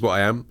whelmed, is what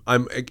I am.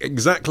 I'm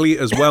exactly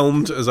as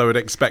whelmed as I would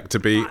expect to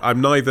be. I'm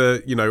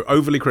neither,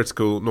 overly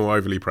critical nor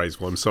overly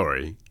praiseful. I'm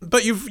sorry,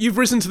 but you've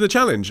risen to the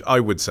challenge, I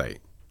would say.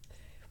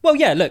 Well,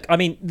 yeah. Look, I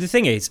mean, the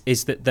thing is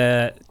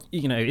that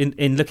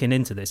in looking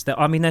into this,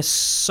 there's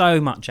so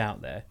much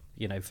out there,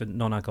 for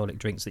non-alcoholic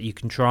drinks that you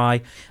can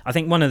try. I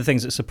think one of the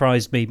things that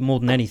surprised me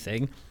more than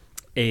anything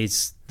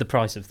is the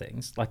price of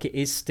things. Like, it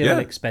is still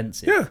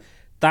expensive. Yeah.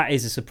 That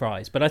is a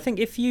surprise. But I think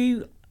if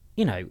you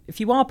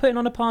are putting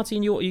on a party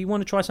and you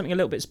want to try something a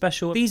little bit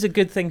special, these are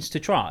good things to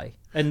try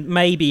and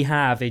maybe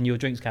have in your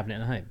drinks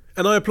cabinet at home.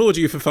 And I applaud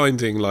you for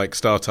finding like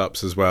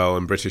startups as well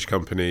and British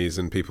companies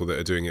and people that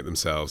are doing it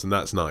themselves, and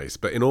that's nice.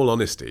 But in all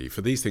honesty,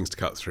 for these things to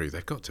cut through,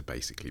 they've got to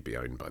basically be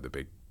owned by the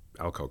big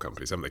alcohol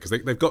companies, haven't they? Because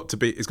they've got to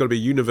be. It's got to be a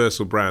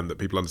universal brand that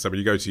people understand. When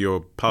you go to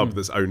your pub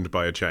that's owned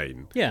by a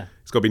chain,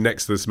 it's got to be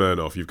next to the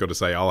Smirnoff. You've got to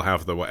say, "I'll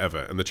have the whatever,"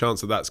 and the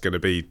chance that that's going to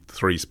be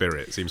 3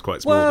 Spirit seems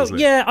quite small, doesn't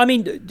it? Yeah. I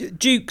mean,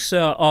 Duke's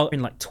are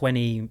in like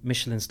 20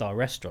 Michelin-star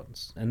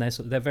restaurants, and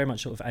they're very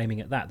much sort of aiming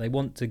at that. They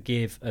want to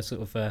give a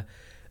sort of a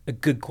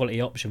good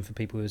quality option for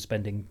people who are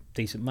spending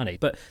decent money.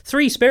 But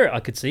 3 Spirit I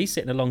could see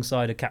sitting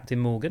alongside a Captain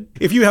Morgan.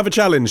 If you have a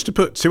challenge to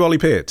put to Ollie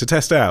Peart to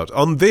test out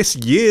on this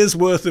year's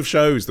worth of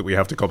shows that we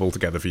have to cobble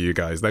together for you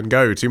guys, then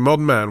go to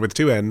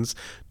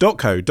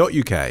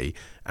modernman.co.uk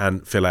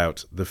and fill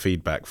out the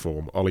feedback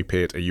form. Ollie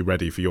Peart, are you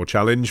ready for your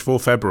challenge for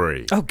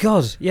February? Oh,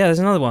 God. Yeah, there's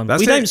another one.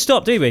 That's we don't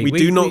stop, do we? We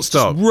do not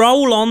stop. Just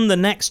roll on the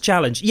next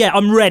challenge. Yeah,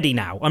 I'm ready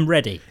now. I'm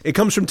ready. It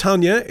comes from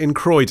Tanya in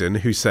Croydon,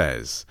 who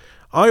says,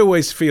 I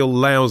always feel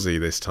lousy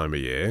this time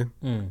of year.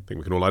 I think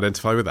we can all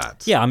identify with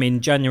that. Yeah, I mean,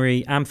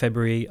 January and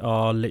February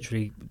are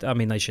literally, I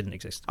mean, they shouldn't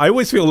exist. I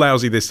always feel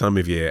lousy this time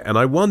of year, and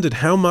I wondered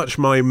how much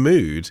my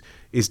mood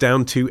is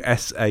down to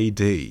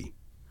SAD.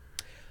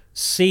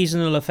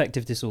 Seasonal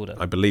affective disorder.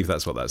 I believe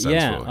that's what that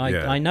stands for.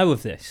 I know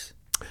of this.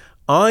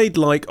 I'd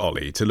like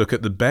Ollie to look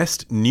at the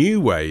best new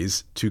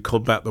ways to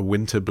combat the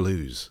winter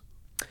blues.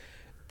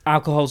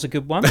 Alcohol's a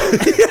good one.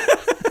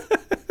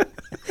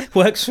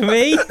 Works for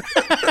me.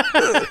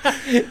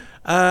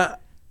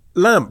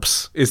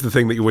 Lamps is the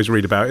thing that you always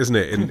read about, isn't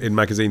it, in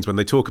magazines when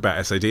they talk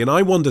about SAD. And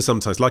I wonder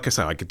sometimes, like I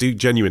say, I could do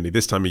genuinely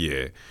this time of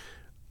year.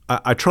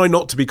 I try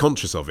not to be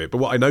conscious of it, but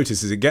what I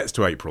notice is it gets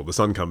to April, the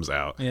sun comes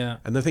out,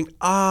 and I think,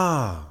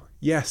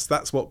 yes,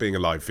 that's what being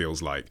alive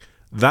feels like.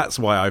 That's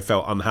why I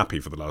felt unhappy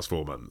for the last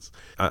 4 months.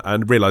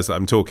 And realise that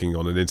I'm talking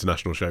on an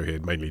international show here,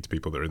 mainly to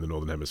people that are in the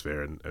Northern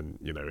Hemisphere and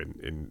you know,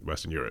 in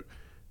Western Europe.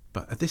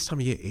 But at this time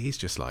of year, it is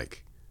just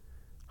like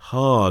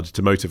hard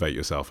to motivate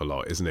yourself a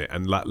lot, isn't it?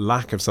 And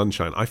lack of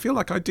sunshine. I feel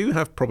like I do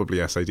have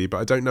probably SAD, but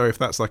I don't know if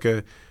that's like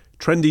a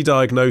trendy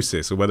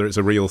diagnosis or whether it's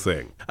a real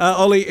thing.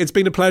 Ollie, it's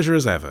been a pleasure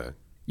as ever.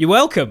 You're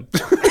welcome.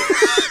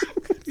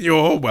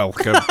 You're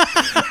welcome.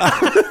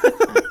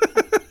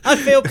 I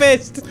feel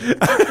pissed.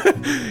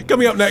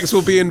 Coming up next,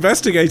 we'll be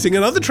investigating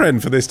another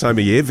trend for this time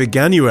of year,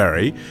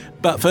 Veganuary.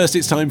 But first,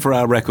 it's time for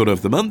our record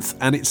of the month,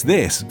 and it's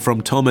this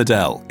from Tom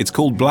Adele. It's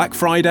called Black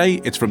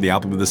Friday. It's from the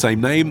album of the same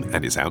name,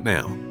 and it's out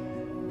now.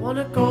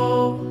 Wanna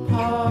go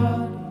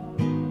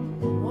party,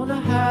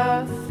 wanna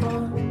have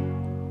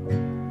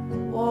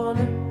fun,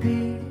 wanna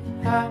be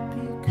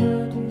happy,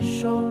 could you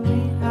show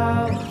me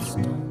how it's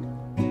done?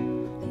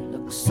 You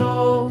look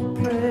so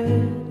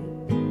pretty,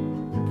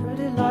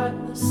 pretty like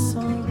the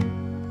sun.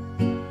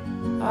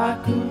 I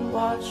could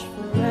watch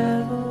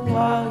forever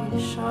while you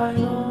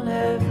shine on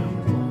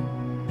everyone.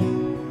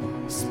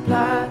 It's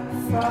Black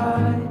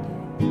Friday,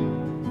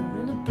 I'm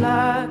in a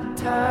black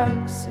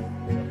taxi.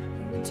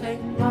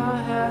 Take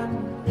my hand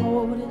and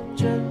hold it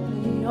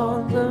gently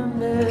on the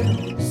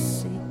middle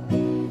seat.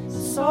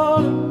 It's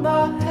all in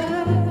my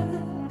head,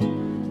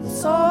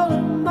 it's all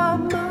in my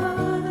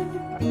mind.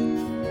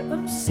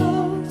 I'm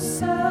so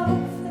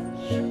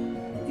selfish,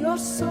 you're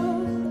so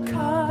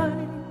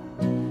kind.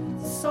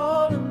 It's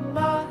all in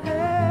my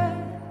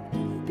head,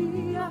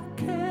 baby, I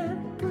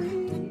can't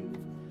breathe.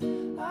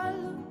 I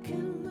look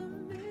in the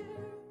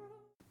mirror.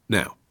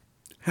 Now,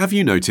 have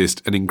you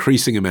noticed an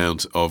increasing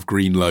amount of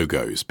green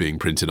logos being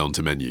printed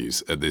onto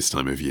menus at this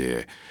time of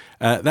year?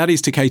 That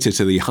is to cater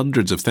to the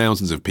hundreds of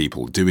thousands of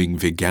people doing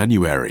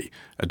Veganuary,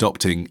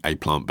 adopting a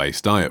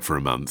plant-based diet for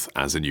a month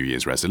as a New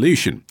Year's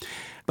resolution.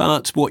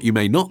 But what you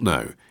may not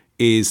know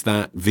is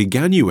that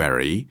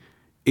Veganuary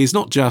is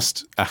not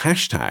just a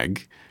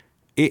hashtag,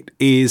 it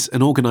is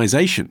an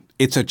organisation.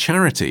 It's a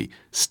charity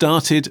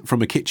started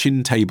from a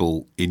kitchen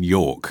table in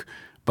York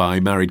by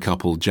married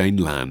couple Jane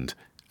Land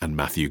and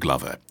Matthew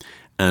Glover.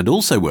 And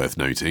also worth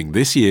noting,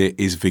 this year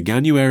is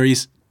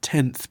Veganuary's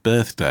 10th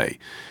birthday.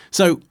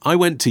 So I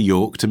went to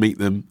York to meet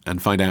them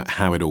and find out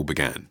how it all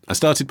began. I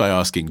started by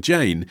asking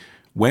Jane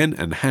when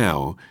and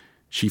how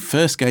she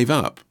first gave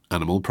up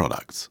animal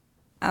products.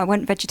 I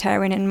went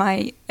vegetarian in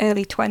my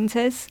early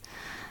 20s.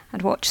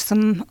 I'd watched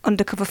some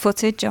undercover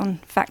footage on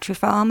factory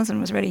farms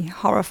and was really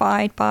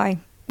horrified by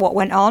what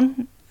went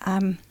on.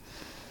 I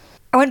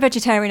went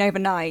vegetarian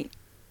overnight.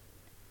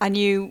 I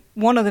knew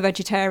one other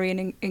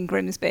vegetarian in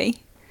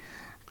Grimsby.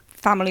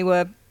 Family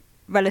were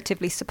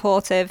relatively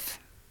supportive.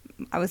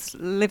 I was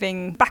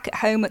living back at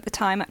home at the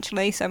time,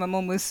 actually, so my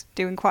mum was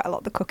doing quite a lot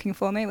of the cooking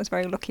for me. I was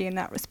very lucky in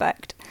that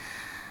respect.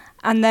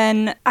 And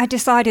then I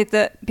decided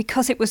that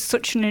because it was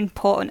such an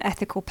important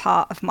ethical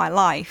part of my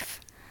life,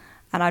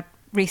 and I'd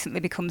recently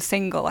become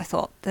single, I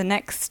thought the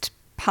next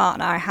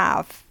partner I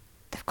have,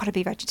 they've got to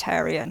be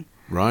vegetarian.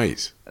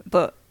 Right.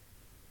 But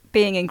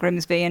being in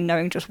Grimsby and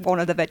knowing just one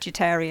other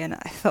vegetarian,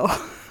 I thought...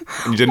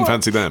 And you didn't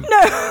fancy them?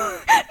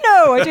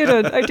 No, I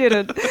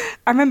didn't.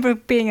 I remember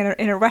being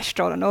in a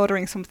restaurant and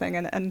ordering something,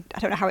 and I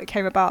don't know how it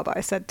came about, but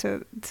I said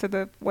to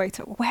the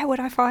waiter, where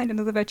would I find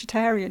another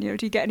vegetarian? You know,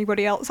 do you get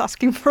anybody else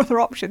asking for other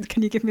options?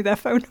 Can you give me their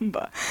phone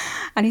number?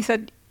 And he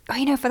said,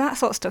 for that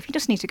sort of stuff, you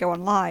just need to go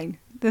online.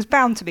 there's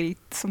bound to be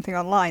something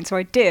online. So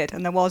I did,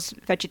 and there was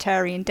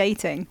vegetarian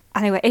dating.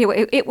 Anyway,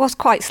 it was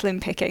quite slim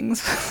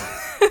pickings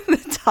at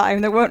the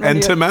time. There weren't really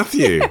Enter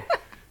Matthew.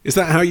 Is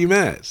that how you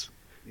met?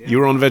 Yeah. You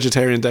were on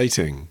vegetarian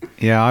dating?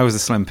 Yeah, I was a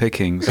slim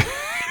pickings.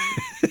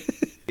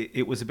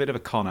 It was a bit of a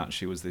con,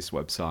 actually, was this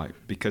website,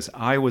 because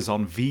I was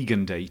on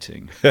vegan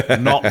dating,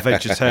 not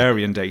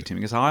vegetarian dating,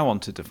 because I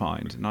wanted to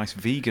find a nice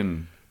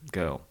vegan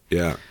girl.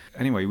 Yeah.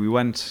 Anyway, we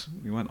went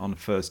on a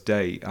first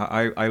date.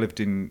 I lived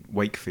in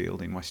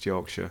Wakefield in West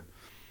Yorkshire.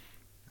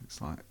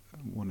 It's like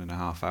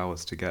 1.5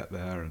 hours to get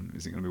there, and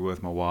is it going to be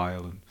worth my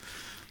while and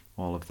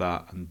all of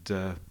that?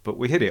 And but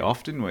we hit it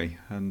off, didn't we?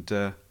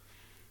 And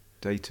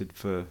dated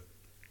for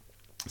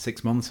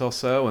 6 months or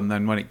so, and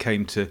then when it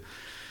came to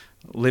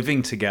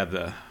living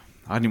together,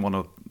 I didn't want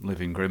to live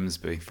in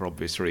Grimsby for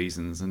obvious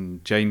reasons,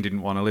 and Jane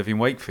didn't want to live in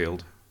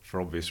Wakefield for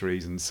obvious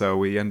reasons, so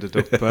we ended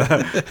up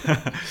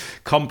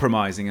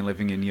compromising and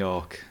living in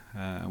York,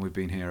 and we've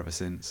been here ever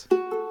since.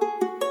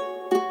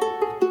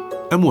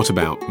 And what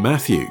about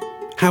Matthew?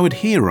 How had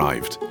he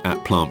arrived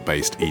at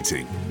plant-based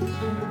eating?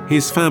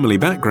 His family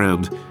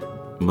background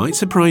might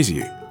surprise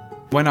you.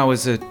 When I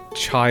was a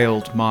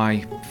child,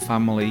 my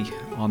family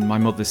on my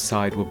mother's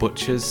side were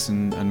butchers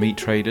and meat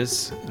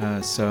traders,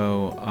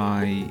 so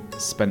I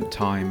spent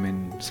time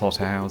in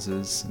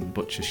slaughterhouses and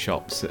butcher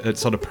shops at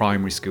sort of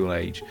primary school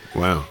age.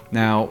 Wow.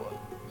 Now,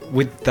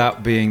 with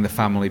that being the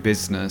family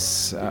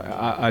business,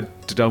 I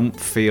don't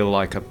feel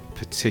like I'm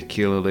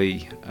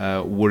particularly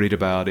worried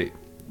about it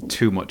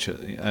too much,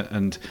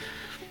 and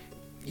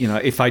you know,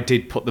 if I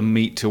did put the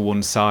meat to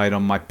one side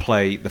on my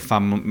plate, the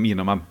family, you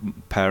know, my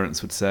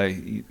parents would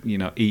say, you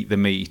know, eat the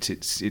meat.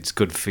 It's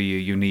good for you.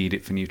 You need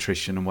it for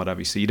nutrition and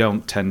whatever. So you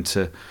don't tend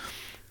to,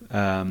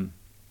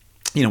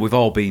 you know, we've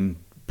all been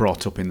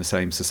brought up in the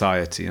same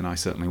society, and I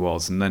certainly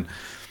was. And then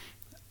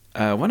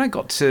when I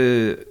got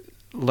to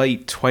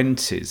late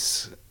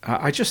 20s,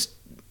 I just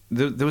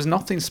there was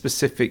nothing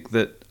specific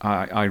that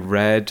I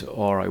read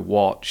or I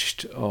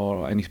watched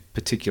or any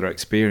particular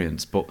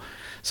experience, but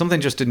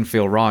something just didn't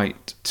feel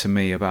right to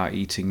me about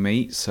eating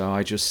meat, so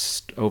I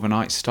just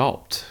overnight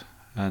stopped,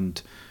 and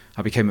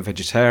I became a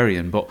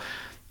vegetarian. But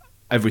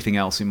everything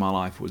else in my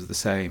life was the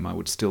same. I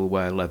would still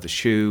wear leather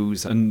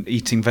shoes, and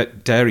eating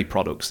dairy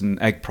products and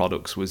egg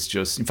products was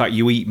just... In fact,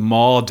 you eat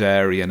more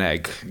dairy and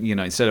egg. You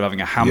know, instead of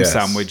having a ham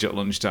sandwich at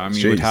lunchtime,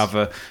 you would have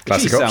a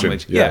cheese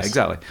sandwich. Yes. Yeah,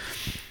 exactly.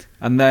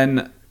 And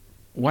then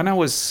when I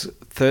was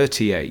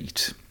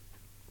 38,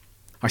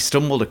 I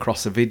stumbled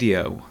across a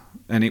video,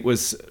 and it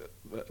was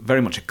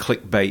very much a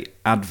clickbait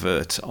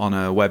advert on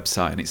a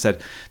website, and it said,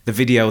 the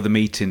video the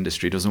meat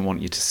industry doesn't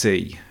want you to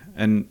see.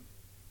 And,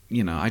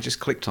 you know, I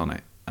just clicked on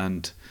it,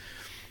 and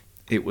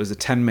it was a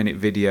 10-minute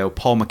video.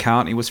 Paul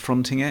McCartney was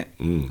fronting it.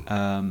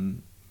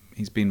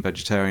 He's been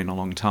vegetarian a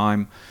long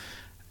time,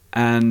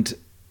 and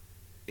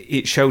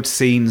it showed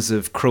scenes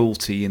of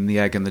cruelty in the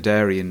egg and the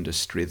dairy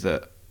industry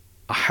that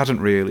I hadn't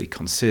really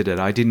considered.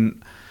 I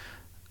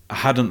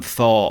hadn't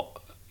thought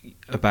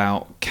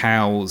about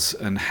cows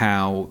and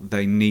how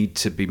they need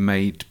to be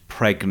made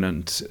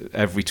pregnant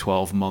every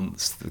 12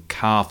 months. The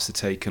calves are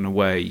taken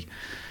away.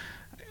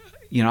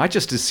 You know, I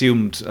just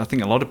assumed, I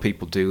think a lot of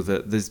people do,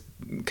 that there's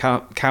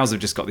cows have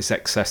just got this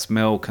excess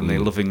milk and they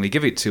lovingly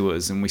give it to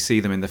us, and we see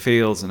them in the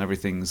fields and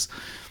everything's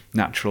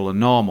natural and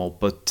normal.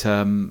 But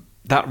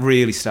that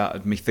really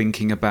started me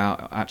thinking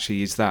about,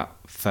 actually, is that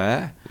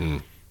fair?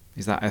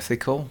 Is that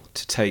ethical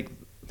to take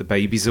the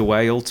babies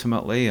away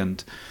ultimately?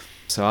 And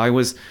so I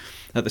was,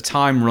 at the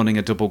time, running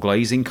a double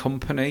glazing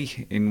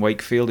company in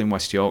Wakefield in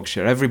West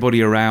Yorkshire.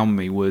 Everybody around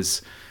me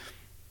was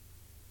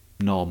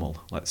normal,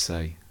 let's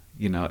say.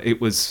 You know, it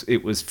was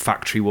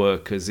factory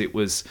workers, it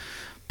was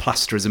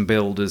plasterers and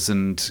builders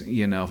and,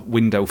 you know,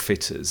 window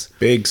fitters.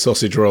 Big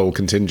sausage roll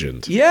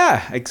contingent.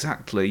 Yeah,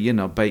 exactly. You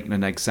know, bacon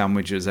and egg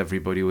sandwiches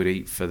everybody would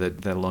eat for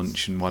their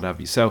lunch and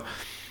whatever. So,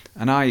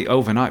 and I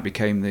overnight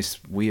became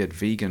this weird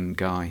vegan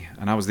guy,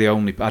 and I was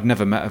I'd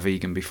never met a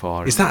vegan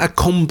before. Is that a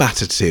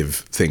combative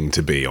thing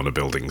to be on a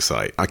building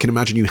site? I can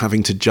imagine you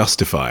having to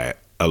justify it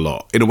a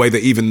lot, in a way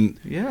that even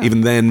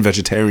then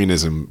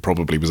vegetarianism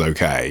probably was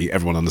okay.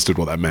 Everyone understood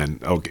what that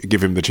meant. I'll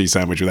give him the cheese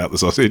sandwich without the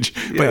sausage.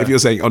 Yeah. But if you're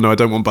saying, oh no, I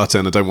don't want butter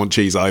and I don't want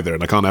cheese either,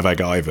 and I can't have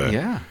egg either.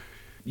 Yeah.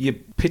 You're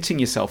pitting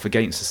yourself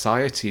against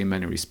society in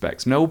many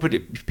respects.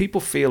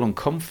 People feel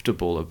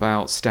uncomfortable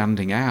about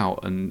standing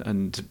out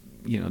and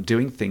you know,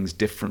 doing things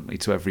differently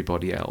to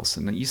everybody else,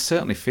 and you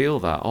certainly feel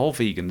that. All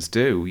vegans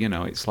do. You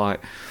know, it's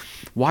like,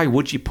 why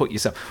would you put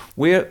yourself?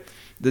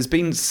 There's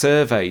been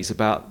surveys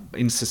about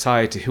in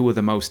society who are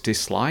the most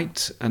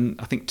disliked, and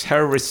I think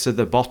terrorists are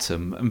the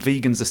bottom, and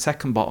vegans are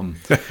second bottom.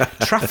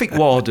 Traffic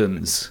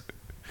wardens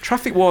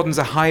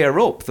are higher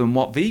up than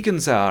what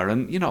vegans are,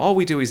 and you know, all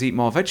we do is eat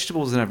more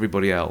vegetables than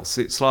everybody else.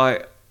 It's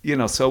like, you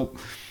know, so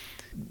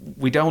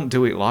we don't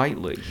do it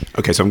lightly.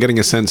 Okay, so I'm getting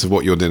a sense of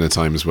what your dinner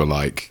times were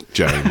like,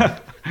 Jane,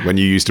 when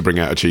you used to bring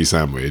out a cheese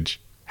sandwich.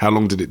 How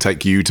long did it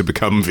take you to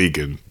become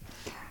vegan?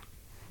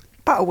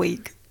 About a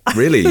week.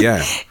 Really?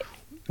 Yeah.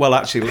 Well,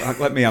 actually,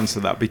 let me answer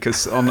that,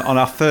 because on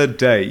our third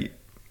date,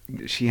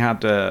 She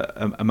had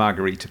a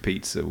margarita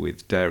pizza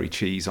with dairy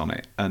cheese on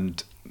it,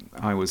 and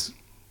I was,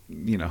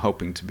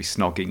 hoping to be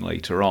snogging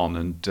later on,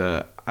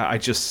 and I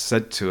just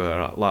said to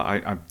her,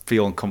 like, I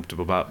feel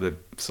uncomfortable about the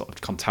sort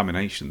of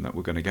contamination that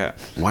we're going to get.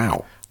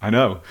 Wow. I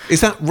know.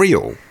 Is that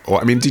real? Or,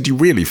 I mean, did you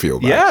really feel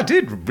that? Yeah, I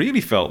did. Really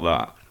felt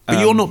that. But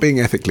you're not being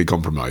ethically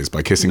compromised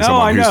by kissing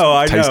someone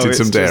who's tasted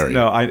some dairy.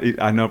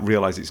 I don't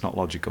realise it's not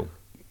logical.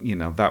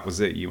 That was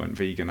it. You went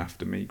vegan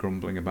after me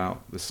grumbling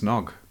about the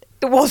snog.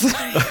 It wasn't.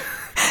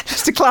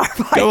 Just to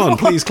clarify. Go on,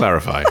 please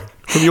clarify.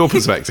 From your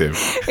perspective.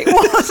 It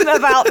wasn't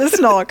about the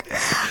snog.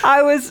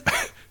 I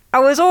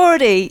was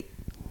already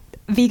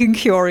vegan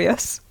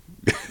curious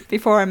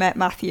before I met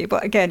Matthew,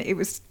 but again, it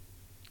was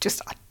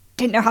just, I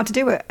didn't know how to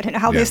do it. I didn't know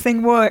how this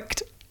thing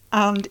worked,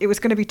 and it was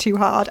going to be too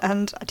hard,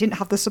 and I didn't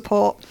have the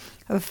support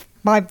of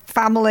my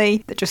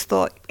family that just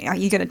thought,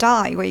 you're going to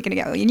die, where are you going to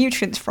get all your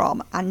nutrients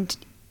from? And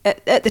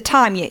at the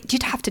time,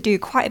 you'd have to do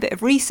quite a bit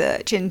of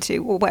research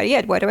into, well,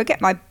 where do I get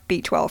my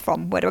B12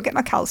 from? Where do I get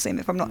my calcium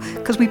if I'm not?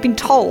 Because we've been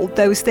told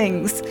those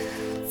things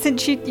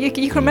since you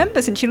can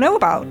remember, since you know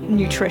about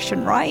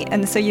nutrition, right?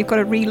 And so you've got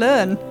to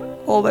relearn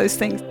all those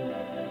things.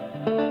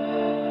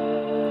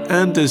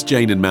 And as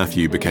Jane and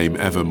Matthew became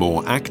ever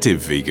more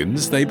active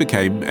vegans, they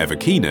became ever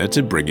keener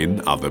to bring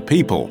in other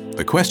people.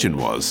 The question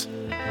was,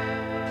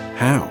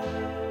 how?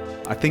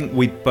 I think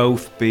we'd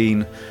both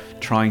been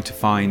trying to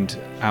find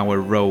our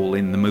role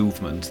in the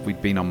movement.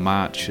 We'd been on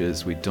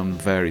marches, we'd done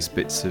various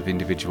bits of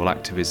individual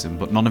activism,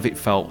 but none of it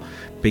felt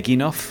big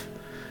enough,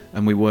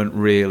 and we weren't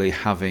really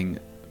having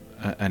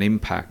an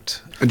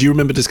impact. And do you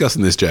remember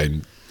discussing this,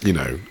 Jane,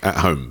 at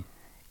home?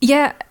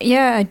 Yeah,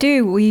 I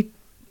do.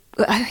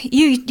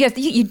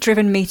 You'd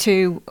driven me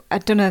to,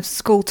 I'd done a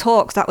school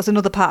talk. That was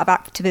another part of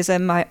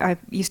activism. I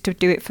used to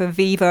do it for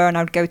Viva, and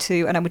I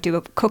would do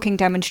a cooking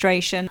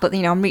demonstration. But,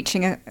 I'm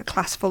reaching a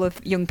class full of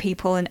young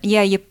people, and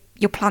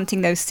you're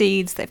planting those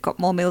seeds. They've got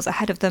more meals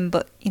ahead of them,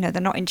 but, they're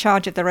not in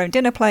charge of their own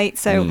dinner plate.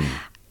 So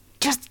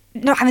just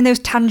not having those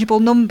tangible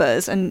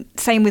numbers, and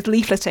same with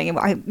leafleting.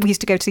 We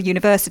used to go to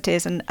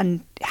universities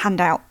and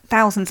hand out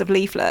thousands of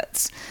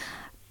leaflets,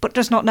 but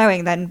just not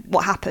knowing then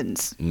what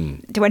happens.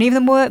 Do any of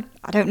them work?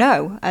 I don't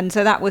know. And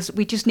so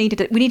we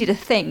needed a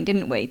thing,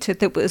 didn't we?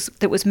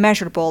 That was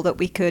measurable, that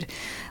we could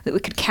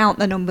count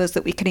the numbers,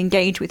 that we could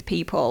engage with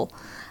people.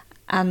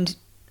 And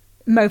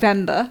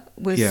Movember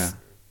was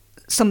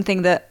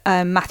something that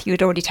Matthew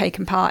had already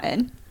taken part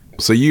in.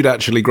 So you'd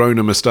actually grown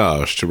a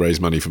moustache to raise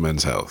money for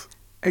men's health?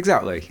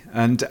 Exactly.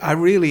 And I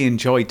really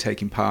enjoyed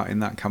taking part in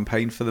that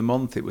campaign for the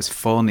month. It was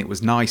fun. It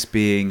was nice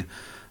being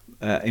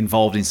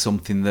involved in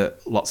something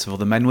that lots of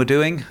other men were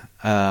doing,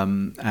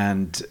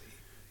 and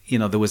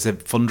there was a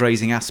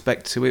fundraising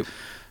aspect to it.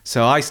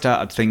 So I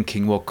started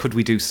thinking, well, could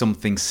we do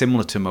something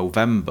similar to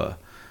Movember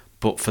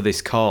but for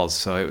this cause?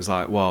 So it was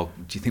like, well,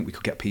 do you think we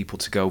could get people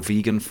to go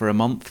vegan for a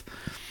month?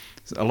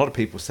 A lot of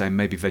people saying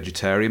maybe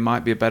vegetarian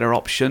might be a better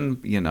option.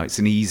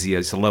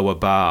 It's a lower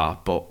bar,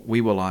 but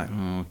we were like,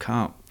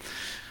 can't.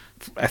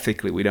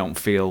 Ethically, we don't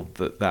feel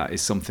that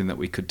is something that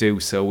we could do.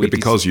 So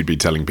because you'd be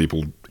telling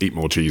people eat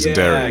more cheese and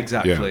dairy.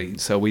 Exactly. Yeah.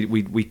 So we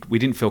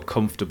didn't feel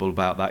comfortable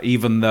about that,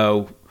 even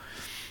though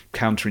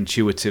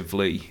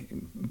counterintuitively,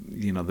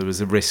 there was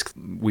a risk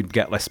we'd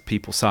get less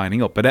people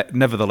signing up. But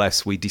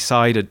nevertheless, we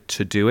decided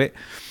to do it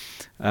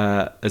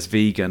as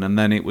vegan, and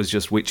then it was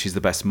just which is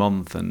the best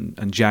month,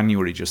 and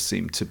January just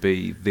seemed to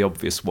be the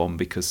obvious one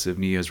because of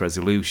New Year's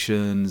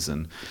resolutions.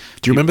 And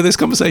do you remember this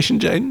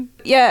conversation, Jane?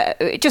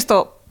 Yeah, just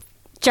thought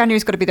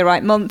January's got to be the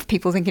right month.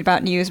 People thinking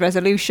about New Year's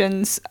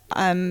resolutions,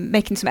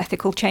 making some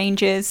ethical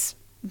changes.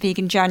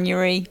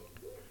 Veganuary,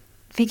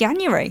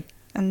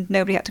 and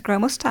nobody had to grow a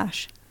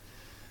moustache.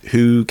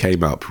 Who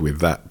came up with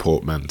that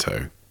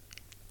portmanteau?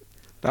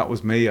 That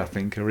was me, I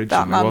think,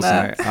 originally,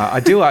 wasn't it?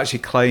 I do actually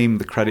claim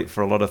the credit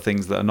for a lot of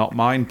things that are not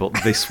mine, but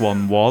this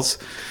one was.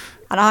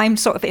 And I'm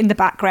sort of in the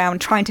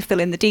background trying to fill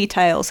in the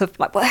details of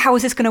like, well, how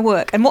is this going to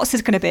work? And what's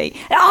this going to be?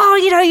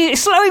 You're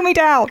slowing me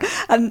down.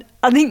 And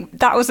I think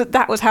that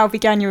was how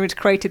Veganuary was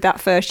created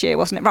that first year,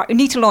 wasn't it? Right, we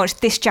need to launch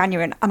this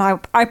January. And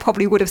I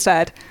probably would have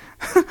said,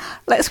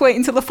 let's wait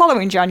until the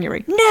following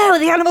January. No,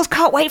 the animals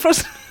can't wait for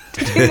us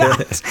to do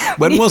that.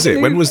 When was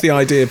it? When was the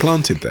idea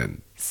planted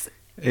then?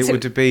 It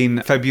would have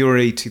been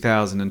February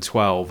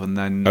 2012, and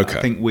then I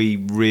think we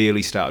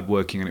really started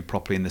working on it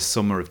properly in the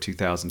summer of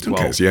 2012.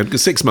 Okay, so you had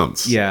 6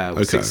 months. Yeah,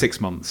 okay.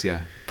 six months,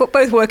 yeah. But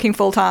both working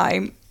full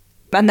time,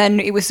 and then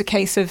it was a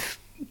case of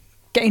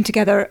getting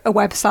together a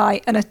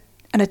website and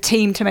a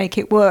team to make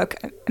it work.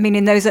 I mean,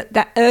 in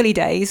that early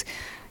days,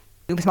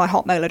 it was my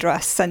Hotmail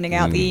address sending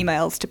out the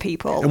emails to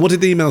people. And what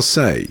did the emails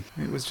say?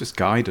 It was just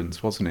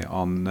guidance, wasn't it?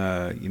 On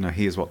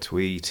here's what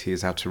to eat,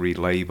 here's how to read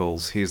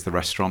labels, here's the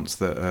restaurants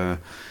that are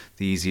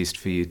the easiest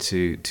for you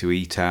to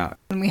eat at.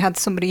 And we had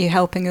somebody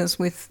helping us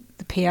with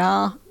the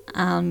PR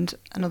and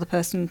another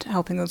person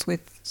helping us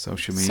with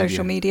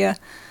social media.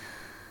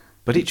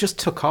 But it just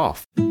took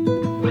off.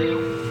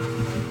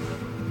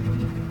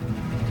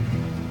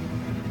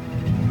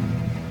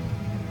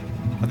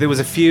 There was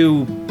a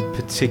few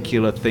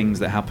particular things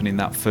that happened in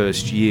that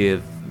first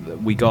year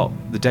we got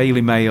the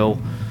Daily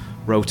Mail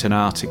wrote an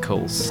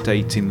article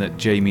stating that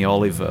Jamie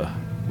Oliver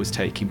was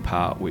taking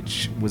part,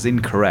 which was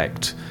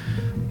incorrect,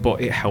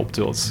 but it helped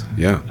us.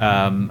 Yeah.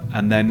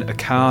 And then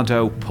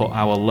Ocado put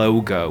our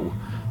logo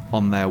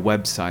on their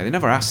website. They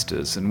never asked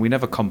us, and we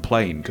never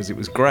complained because it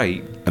was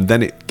great. And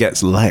then it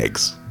gets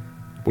legs.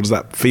 What does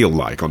that feel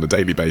like on a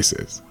daily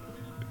basis?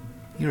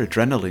 Your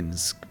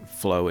adrenaline's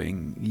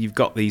flowing. You've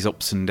got these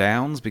ups and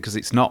downs because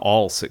it's not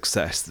all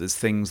success. There's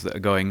things that are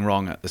going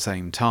wrong at the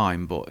same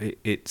time, but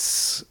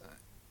it's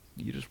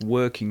you're just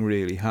working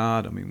really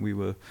hard. I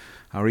mean,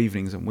 our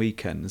evenings and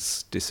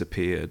weekends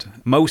disappeared.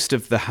 Most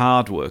of the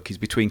hard work is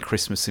between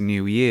Christmas and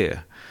New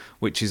Year,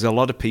 which is a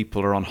lot of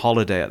people are on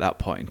holiday at that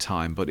point in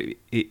time, but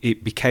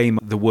it became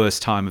the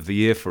worst time of the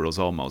year for us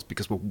almost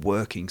because we're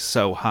working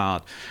so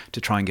hard to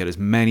try and get as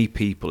many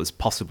people as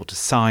possible to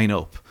sign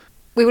up.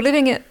 We were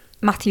living at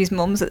Matthew's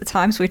mum's at the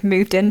time, so we'd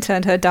moved in,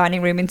 turned her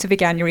dining room into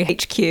Veganuary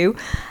HQ,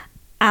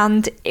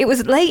 and it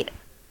was late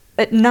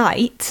at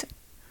night,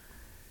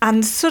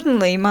 and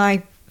suddenly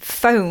my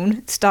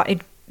phone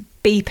started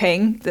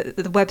beeping,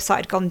 the website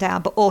had gone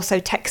down, but also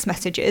text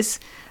messages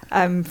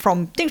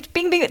from bing,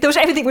 bing.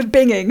 Everything was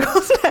binging,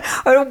 wasn't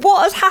it?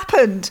 What has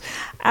happened?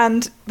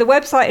 And the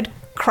website had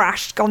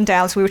crashed, gone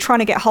down, so we were trying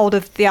to get hold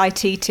of the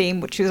IT team,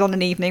 which was on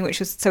an evening,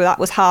 so that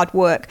was hard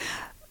work.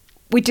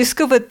 We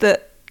discovered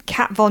that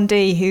Kat Von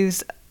D,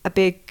 who's a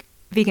big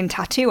vegan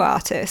tattoo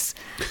artist.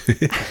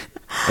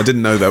 I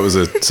didn't know that was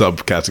a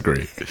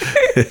subcategory.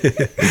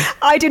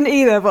 I didn't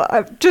either, but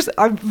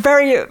I'm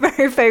very,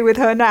 very fair with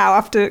her now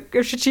after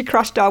she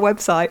crashed our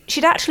website.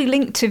 She'd actually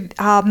linked to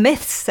our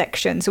myths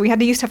section. So we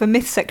used to have a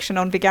myth section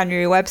on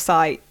Veganuary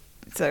website.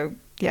 So,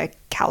 yeah,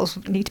 cows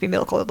need to be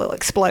milked or they'll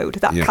explode,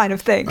 that kind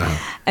of thing.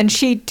 And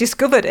she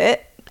discovered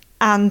it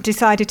and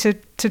decided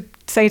to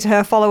say to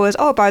her followers,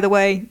 oh, by the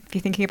way, if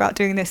you're thinking about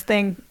doing this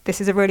thing, this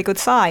is a really good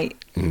site.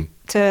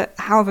 To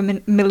however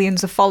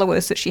millions of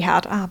followers that she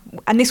had.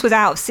 And this was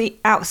out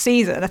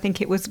season. I think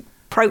it was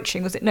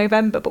approaching, was it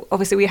November? But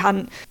obviously we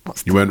hadn't...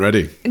 You weren't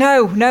ready?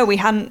 No, we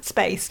hadn't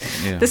space.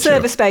 Yeah, the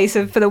server space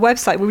for the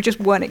website, we just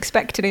weren't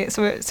expecting it,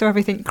 so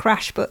everything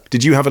crashed. But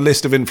did you have a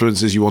list of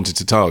influencers you wanted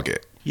to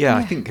target? Yeah,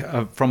 I think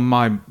from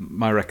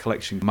my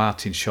recollection,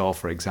 Martin Shaw,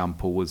 for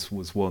example, was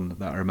one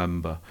that I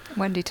remember.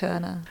 Wendy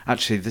Turner.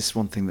 Actually, this is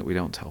one thing that we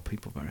don't tell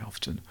people very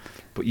often.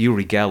 But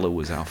Uri Geller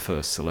was our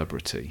first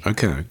celebrity.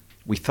 Okay.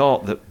 We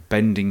thought that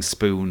bending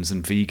spoons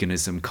and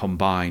veganism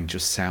combined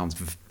just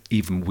sounds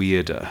even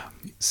weirder.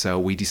 So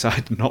we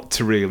decided not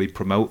to really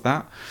promote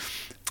that.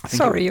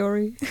 Sorry,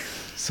 Uri.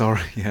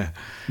 Sorry, yeah.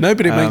 No,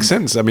 but it makes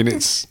sense. I mean,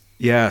 it's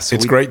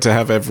great to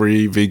have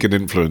every vegan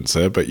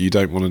influencer, but you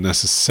don't want to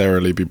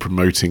necessarily be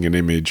promoting an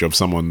image of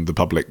someone the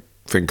public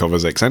think of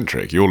as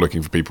eccentric. You're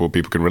looking for people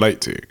can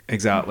relate to.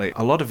 Exactly.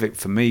 A lot of it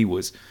for me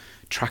was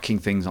tracking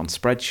things on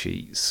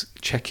spreadsheets,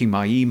 checking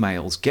my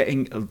emails,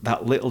 getting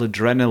that little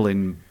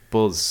adrenaline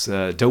buzz,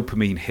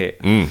 dopamine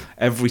hit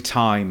every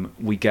time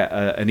we get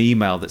an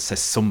email that says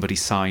somebody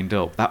signed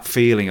up. That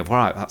feeling of, all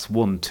right, that's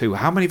 1, 2.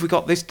 How many have we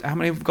got How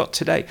many have we got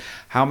today?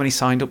 How many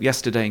signed up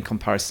yesterday in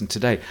comparison to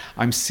today?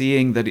 I'm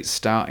seeing that it's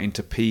starting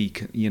to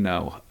peak,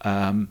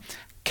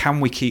 can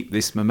we keep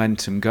this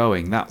momentum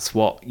going? That's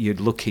what you're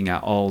looking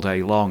at all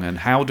day long. And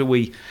how do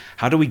we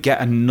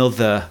get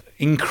another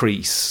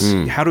increase?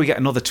 How do we get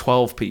another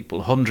 12 people,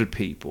 100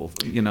 people,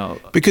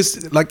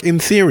 Because, in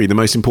theory, the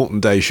most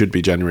important day should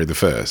be January the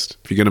 1st.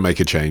 If you're going to make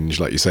a change,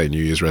 like you say,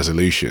 New Year's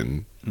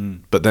resolution.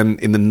 But then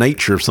in the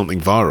nature of something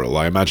viral,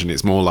 I imagine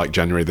it's more like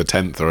January the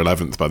 10th or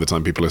 11th by the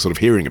time people are sort of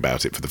hearing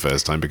about it for the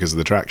first time because of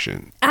the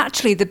traction.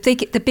 Actually,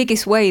 the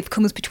biggest wave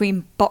comes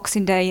between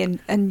Boxing Day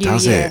and New Year.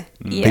 Does it?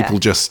 Yeah. People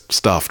just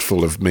stuffed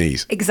full of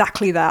meat.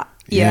 Exactly that.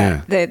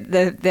 Yeah.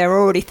 They're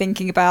already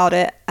thinking about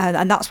it,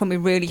 and that's when we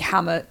really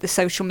hammer the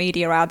social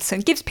media ads,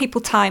 and gives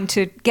people time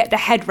to get their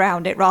head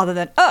round it rather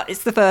than,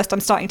 it's the first, I'm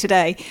starting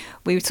today.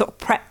 We sort of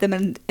prep them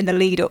in the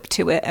lead up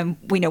to it, and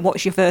we know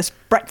what's your first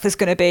breakfast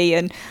going to be,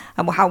 and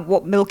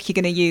what milk you're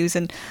going to use,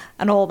 and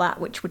all that,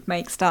 which would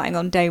make starting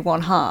on day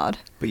one hard.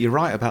 But you're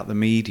right about the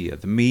media.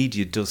 The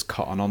media does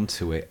cotton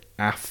onto it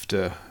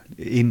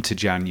into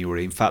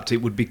January. In fact, it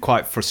would be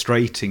quite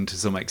frustrating to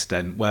some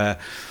extent where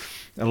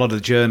a lot of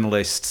the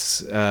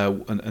journalists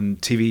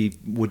and TV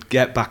would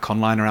get back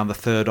online around the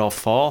 3rd or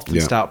 4th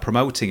and start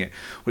promoting it.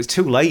 Well, it's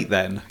too late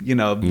then,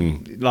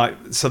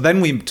 So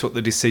then we took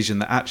the decision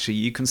that actually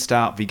you can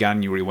start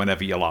Veganuary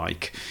whenever you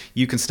like.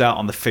 You can start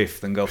on the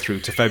 5th and go through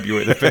to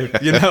February the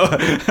 5th,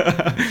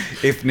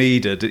 if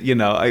needed.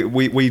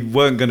 We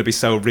weren't going to be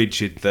so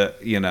rigid that,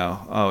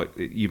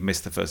 you've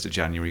missed the 1st of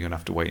January, you're going to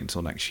have to wait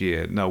until next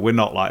year. No, we're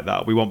not like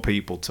that. We want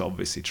people to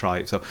obviously try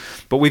it.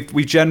 But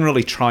we've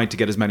generally tried to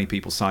get as many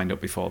people signed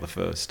up before the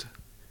 1st.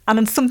 And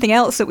then something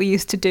else that we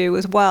used to do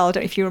as well, I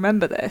don't know if you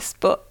remember this,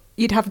 but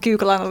you'd have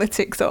Google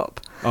Analytics up.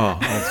 Oh, all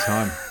the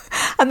time.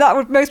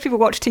 And most people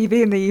watch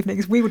TV in the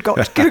evenings. We would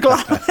watch Google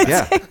Analytics.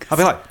 Yeah. I'd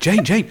be like,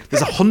 Jane,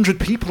 there's 100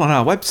 people on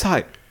our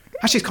website.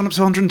 Actually, it's gone up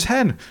to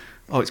 110.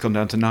 Oh, it's gone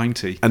down to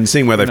 90. And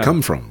seeing where they've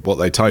come from, what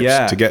they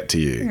typed to get to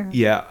you.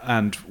 Yeah,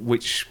 and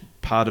which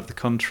part of the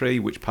country,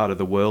 which part of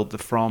the world they're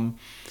from.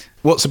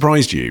 What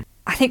surprised you?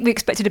 I think we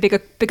expected a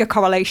bigger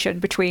correlation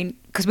between,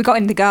 because we got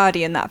in The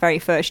Guardian that very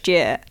first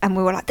year and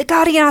we were like, The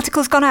Guardian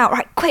article's gone out,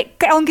 right, quick,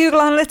 get on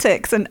Google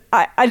Analytics. And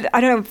I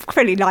don't know,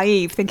 fairly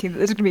naive, thinking that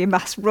there's going to be a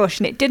mass rush.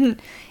 And it didn't,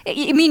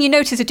 I mean, you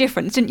noticed a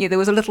difference, didn't you? There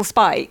was a little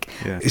spike.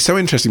 Yeah. It's so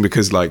interesting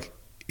because, like,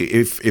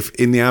 if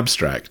in the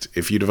abstract,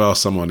 if you'd have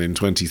asked someone in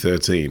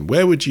 2013,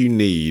 where would you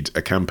need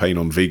a campaign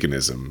on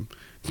veganism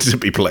to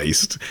be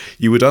placed,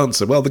 you would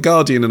answer, well, The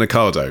Guardian and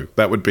Ocado,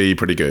 that would be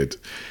pretty good.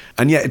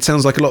 And yet it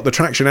sounds like a lot of the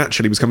traction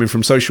actually was coming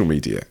from social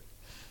media.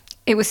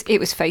 It was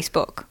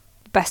Facebook.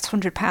 Best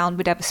 £100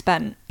 we'd ever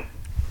spent.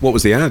 What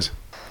was the ad?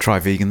 Try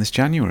vegan this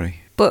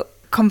January. But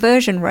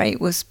conversion rate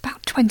was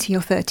about 20 or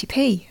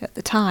 30p at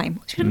the time,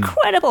 which is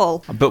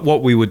incredible. But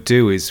what we would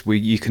do is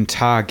you can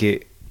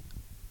target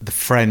the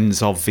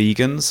friends of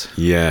vegans.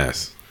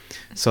 Yes.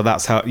 So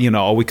that's how,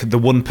 or we could, the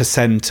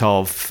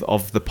 1%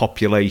 of the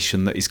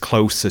population that is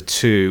closer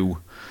to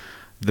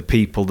the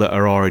people that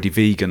are already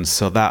vegans.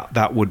 So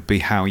that would be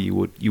how you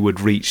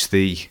would reach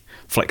the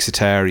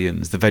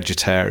flexitarians, the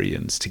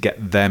vegetarians, to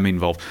get them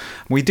involved.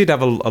 We did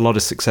have a lot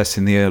of success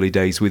in the early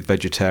days with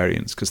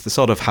vegetarians because they're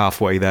sort of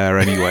halfway there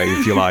anyway,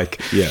 if you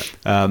like.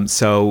 Yeah.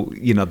 So,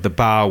 the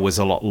bar was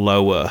a lot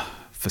lower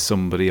for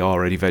somebody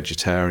already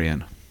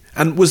vegetarian.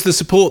 And was the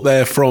support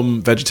there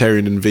from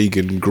vegetarian and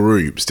vegan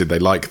groups? Did they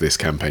like this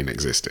campaign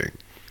existing?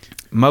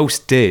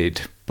 Most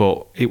did,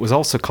 but it was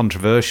also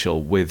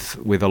controversial with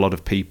a lot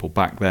of people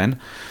back then.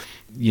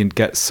 You'd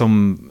get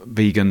some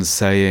vegans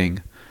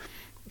saying,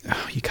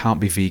 you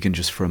can't be vegan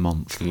just for a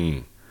month.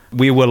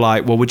 We were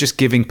like, well, we're just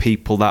giving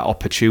people that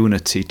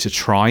opportunity to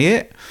try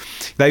it.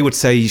 They would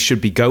say you should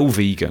be go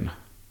vegan.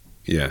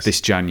 Yes. This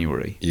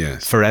January.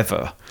 Yes.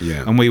 Forever.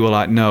 Yeah. And we were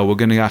like, no, we're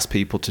going to ask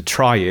people to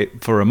try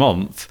it for a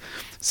month,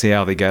 see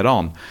how they get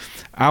on.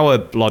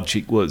 Our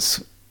logic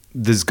was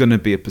there's going to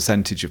be a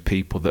percentage of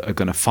people that are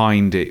going to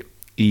find it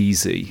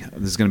easy.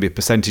 There's going to be a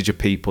percentage of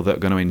people that are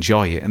going to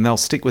enjoy it, and they'll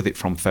stick with it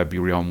from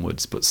February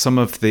onwards. But some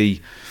of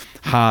the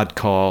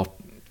hardcore,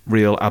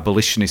 real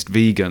abolitionist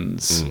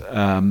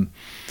vegans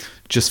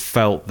just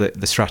felt that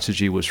the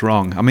strategy was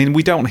wrong. I mean,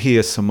 we don't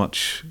hear so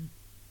much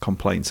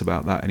complaints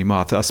about that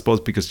anymore. I suppose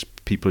because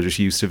people are just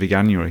used to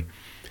Veganuary.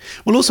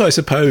 Well, also, I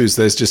suppose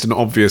there's just an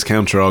obvious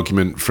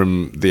counter-argument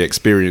from the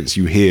experience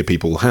you hear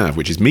people have,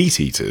 which is meat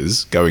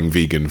eaters going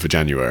vegan for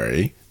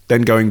January,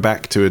 then going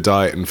back to a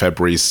diet in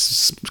February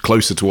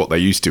closer to what they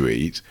used to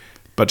eat,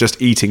 but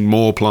just eating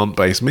more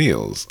plant-based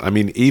meals. I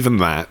mean, even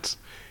that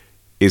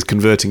is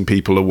converting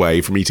people away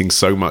from eating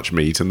so much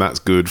meat, and that's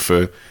good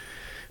for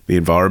the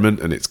environment,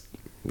 and it's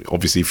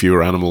obviously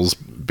fewer animals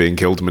being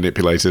killed and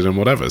manipulated and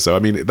whatever. So, I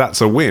mean, that's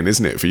a win,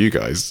 isn't it, for you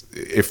guys?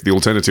 If the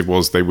alternative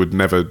was they would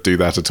never do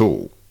that at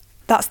all.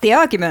 That's the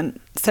argument.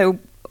 So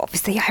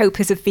obviously hope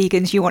is of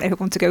vegans, you want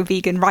everyone to go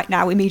vegan right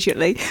now,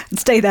 immediately, and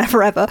stay there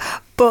forever.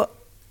 But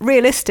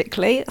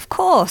realistically, of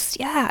course,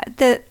 yeah,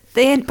 by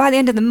the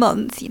end of the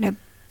month, it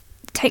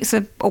takes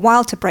a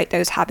while to break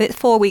those habits.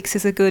 4 weeks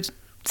is a good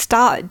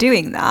start at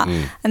doing that.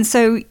 And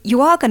so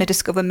you are going to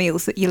discover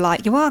meals that you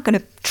like. You are going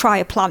to try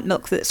a plant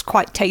milk that's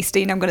quite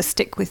tasty, and I'm going to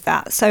stick with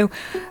that. So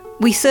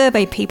we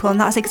survey people, and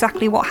that's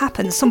exactly what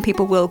happens. Some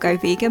people will go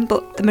vegan,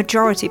 but the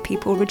majority of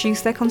people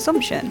reduce their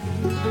consumption.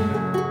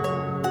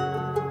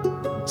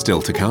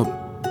 Still to come,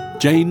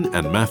 Jane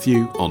and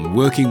Matthew on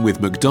working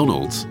with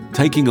McDonald's,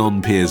 taking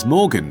on Piers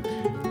Morgan,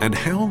 and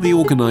how the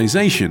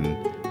organisation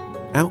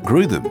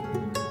outgrew them.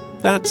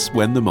 That's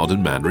when the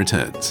modern man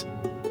returns.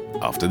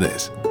 After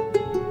this.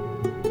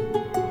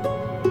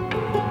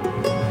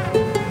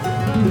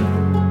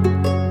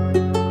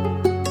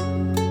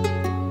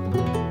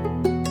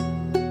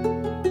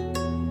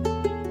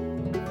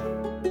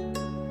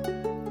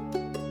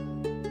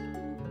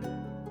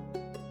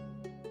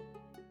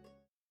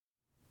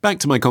 Back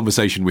to my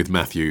conversation with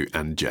Matthew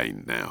and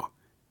Jane now.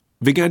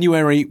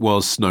 Veganuary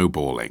was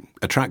snowballing,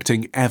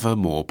 attracting ever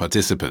more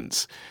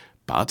participants.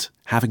 But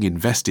having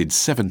invested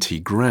 70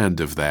 grand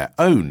of their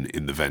own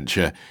in the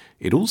venture,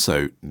 it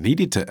also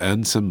needed to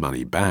earn some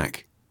money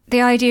back.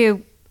 The idea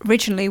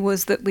originally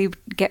was that we'd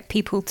get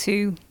people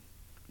to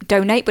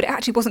donate, but it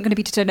actually wasn't going to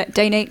be to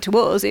donate to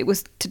us, it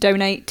was to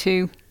donate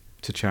to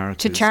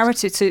charity.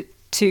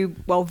 To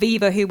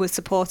Viva, who was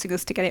supporting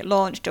us to get it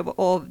launched,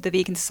 or the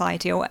Vegan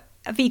Society, or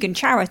a vegan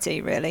charity,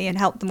 really, and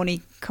help the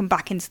money come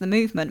back into the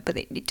movement. But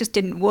it just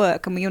didn't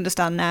work, and we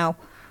understand now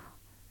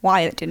why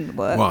it didn't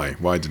work. Why?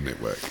 Why didn't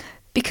it work?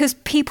 Because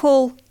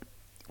people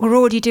were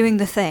already doing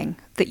the thing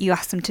that you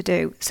asked them to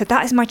do. So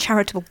that is my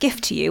charitable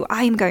gift to you.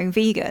 I am going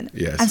vegan.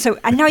 Yes.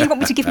 And now you want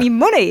me to give me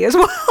money as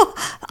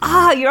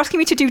well. You're asking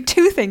me to do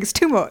two things,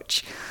 too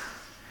much.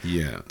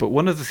 Yeah. But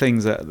one of the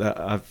things that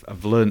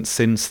I've learned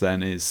since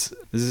then is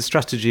there's a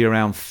strategy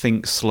around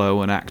think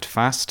slow and act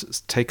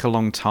fast. Take a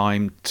long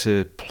time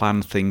to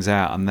plan things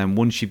out, and then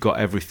once you've got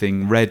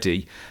everything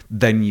ready,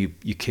 then you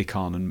kick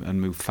on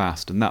and move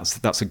fast. And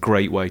that's a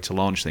great way to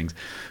launch things.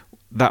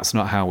 That's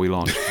not how we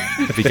launched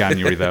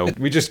Veganuary, though.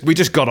 We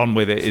just got on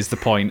with it, is the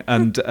point.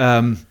 And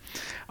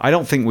I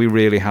don't think we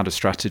really had a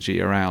strategy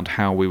around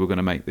how we were going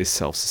to make this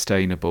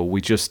self-sustainable. We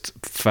just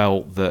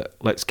felt that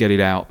let's get it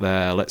out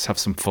there, let's have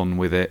some fun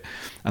with it,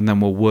 and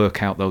then we'll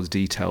work out those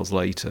details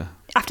later.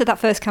 After that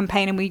first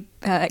campaign and we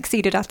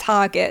exceeded our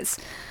targets,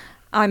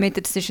 I made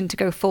the decision to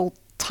go full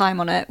time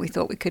on it. We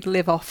thought we could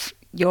live off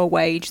your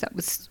wage. That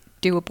was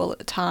doable at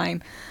the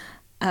time.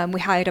 We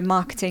hired a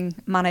marketing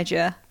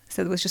manager,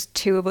 so there was just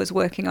 2 of us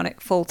working on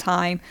it full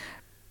time,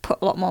 put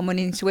a lot more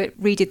money into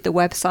it, redid the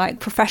website,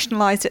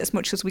 professionalised it as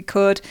much as we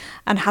could,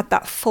 and had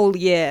that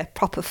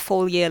proper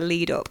full year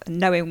lead up, and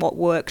knowing what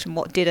worked and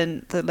what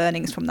didn't, the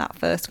learnings from that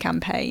first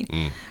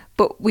campaign.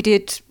 But we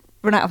did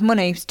run out of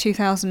money. It was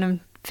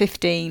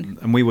 2015.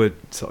 And we were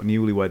sort of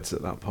newlyweds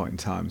at that point in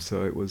time,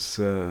 so it was,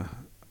 for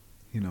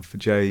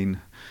Jane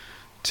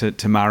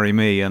to marry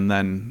me, and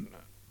then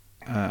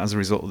as a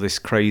result of this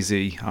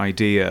crazy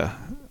idea,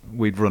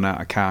 we'd run out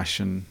of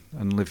cash and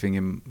living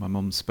in my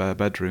mum's spare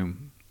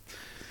bedroom.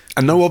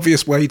 And no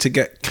obvious way to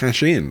get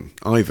cash in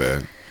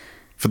either,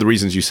 for the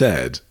reasons you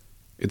said.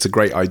 It's a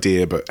great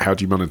idea, but how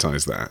do you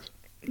monetize that?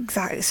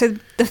 Exactly. So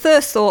the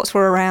first thoughts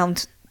were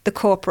around the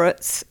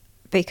corporates,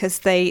 because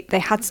they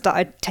had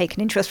started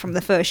taking interest from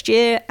the first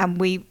year, and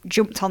we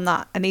jumped on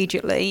that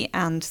immediately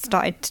and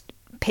started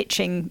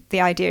pitching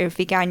the idea of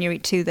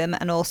Veganuary to them,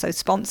 and also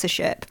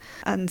sponsorship.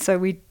 And so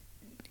we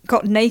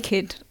got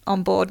Naked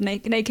on board,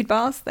 Naked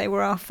Bars. They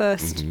were our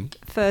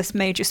first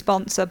major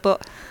sponsor,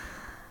 but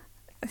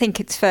I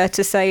think it's fair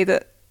to say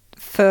that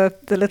for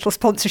the little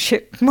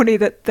sponsorship money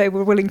that they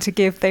were willing to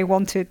give, they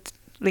wanted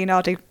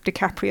Leonardo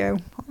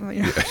DiCaprio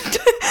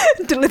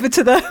delivered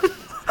to them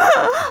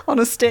on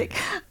a stick.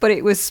 But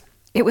it was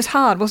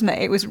hard, wasn't it?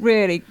 It was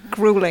really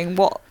grueling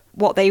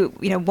what they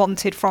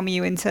wanted from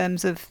you in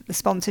terms of the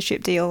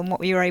sponsorship deal and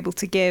what you were able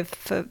to give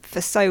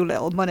for so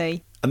little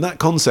money. And that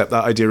concept,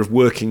 that idea of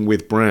working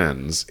with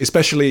brands,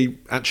 especially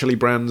actually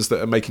brands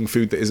that are making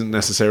food that isn't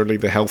necessarily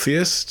the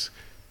healthiest,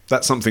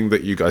 that's something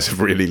that you guys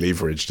have really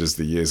leveraged as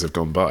the years have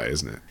gone by,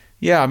 isn't it?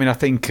 Yeah, I mean, I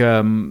think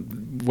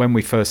when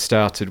we first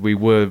started, we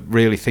were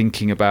really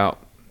thinking about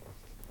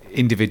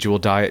individual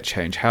diet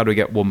change. How do we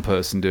get one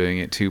person doing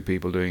it, 2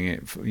 people doing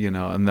it,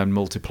 and then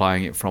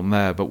multiplying it from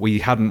there? But we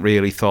hadn't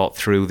really thought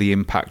through the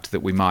impact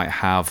that we might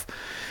have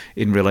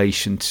in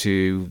relation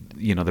to,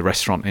 the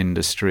restaurant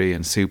industry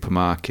and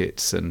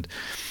supermarkets. And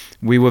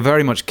we were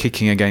very much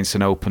kicking against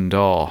an open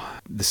door.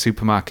 The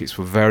supermarkets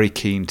were very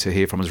keen to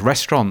hear from us.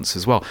 Restaurants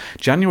as well.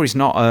 January's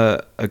not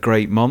a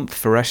great month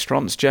for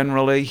restaurants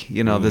generally.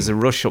 There's a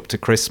rush up to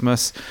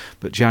Christmas,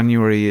 but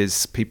January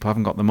is, people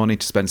haven't got the money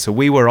to spend. So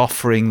we were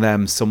offering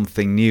them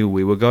something new.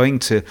 We were going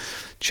to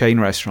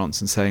chain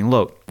restaurants and saying,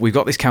 look, we've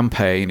got this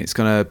campaign. It's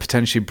going to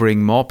potentially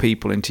bring more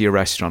people into your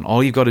restaurant.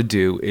 All you've got to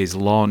do is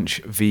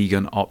launch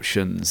vegan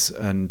options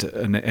and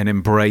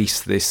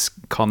embrace this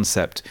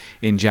concept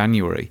in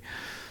January.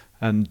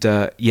 And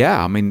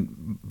I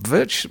mean,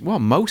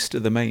 most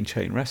of the main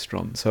chain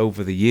restaurants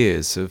over the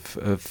years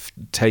have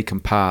taken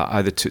part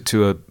either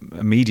to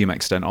a medium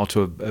extent or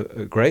to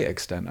a great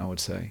extent, I would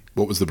say.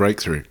 What was the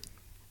breakthrough?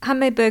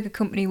 Handmade Burger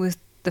Company was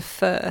the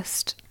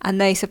first, and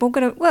they said, we're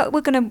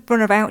gonna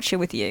run a voucher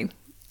with you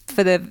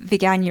for the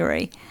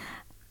Veganuary.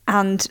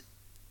 And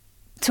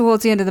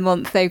towards the end of the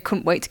month, they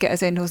couldn't wait to get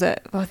us in.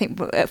 I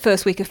think at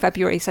first week of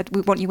February, said,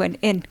 we want you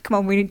in. Come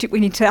on, we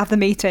need to have the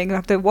meeting,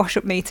 have the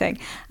wash-up meeting.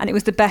 And it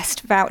was the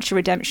best voucher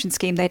redemption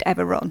scheme they'd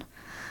ever run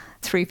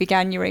through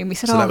Veganuary. And we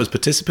said, so that was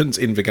participants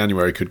in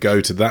Veganuary could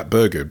go to that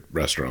burger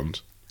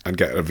restaurant and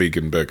get a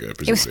vegan burger,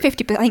 presumably. It was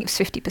 50%. I think it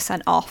was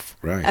 50% off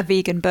right. A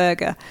vegan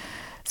burger.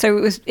 So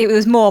it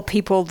was more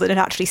people that had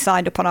actually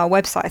signed up on our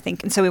website, I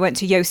think. And so we went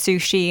to Yo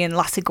Sushi and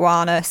Las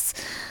Iguanas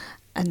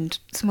and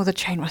some other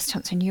chain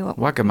restaurants in Europe.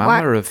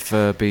 Wagamama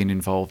have been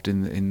involved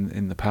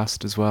in the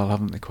past as well,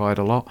 haven't they? Quite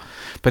a lot.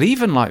 But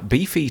even like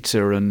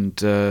Beefeater and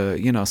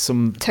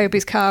some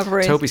Toby's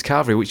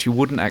Carvery, which you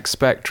wouldn't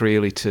expect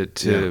really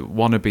to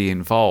want to be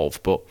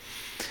involved. But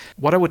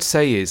what I would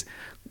say is,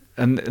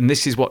 and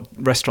this is what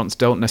restaurants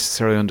don't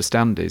necessarily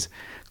understand, is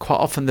quite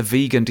often the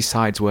vegan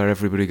decides where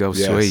everybody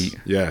goes to eat.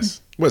 Yes.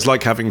 Well, it's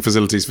like having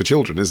facilities for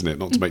children, isn't it?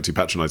 Not to make too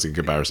patronising a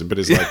comparison, but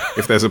it's like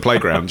if there's a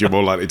playground, you're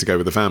more likely to go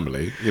with the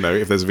family.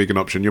 If there's a vegan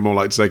option, you're more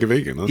likely to take a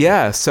vegan. Aren't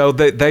you? So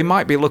they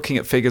might be looking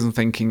at figures and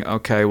thinking,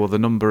 okay, well, the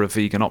number of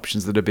vegan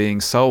options that are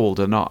being sold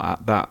are not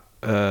at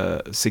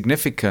that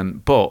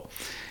significant. But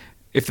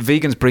if the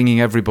vegan's bringing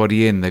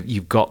everybody in,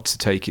 you've got to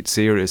take it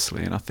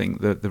seriously. And I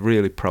think that the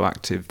really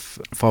proactive,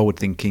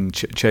 forward-thinking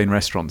chain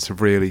restaurants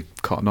have really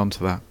cottoned on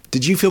to that.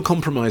 Did you feel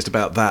compromised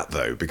about that,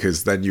 though?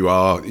 Because then you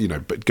are,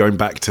 but going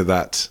back to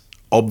that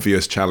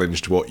obvious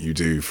challenge to what you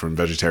do from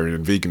vegetarian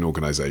and vegan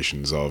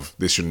organisations of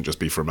this shouldn't just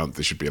be for a month,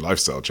 this should be a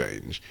lifestyle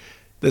change.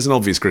 There's an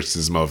obvious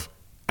criticism of,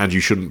 and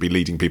you shouldn't be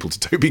leading people to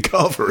Toby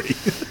Carvery.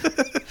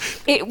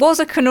 It was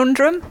a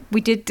conundrum.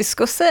 We did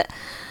discuss it.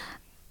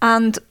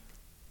 And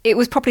it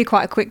was probably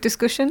quite a quick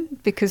discussion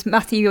because,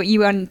 Matthew,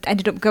 you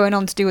ended up going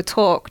on to do a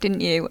talk,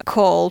 didn't you,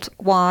 called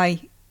Why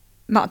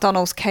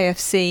McDonald's,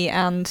 KFC,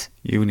 and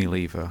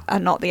Unilever are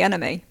not the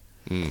enemy.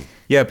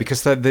 Yeah,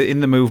 because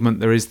in the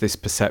movement there is this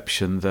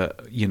perception that,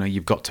 you know,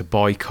 you've got to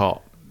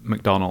boycott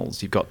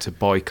McDonald's, you've got to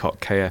boycott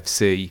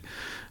KFC,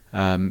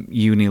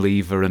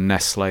 Unilever and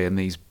Nestle and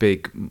these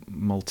big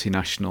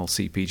multinational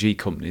CPG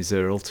companies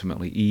are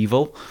ultimately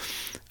evil.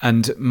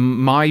 And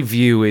my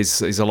view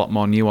is a lot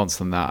more nuanced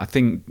than that. I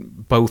think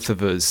both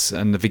of us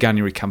and the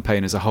Veganuary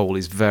campaign as a whole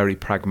is very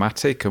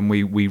pragmatic, and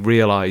we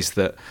realise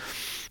that,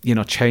 you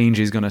know, change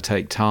is going to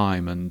take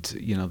time, and,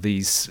 you know,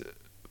 these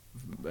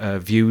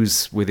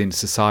views within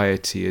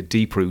society are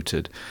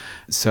deep-rooted.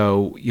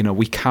 So, you know,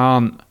 we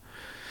can't,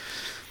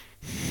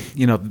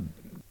 you know,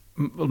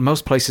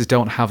 most places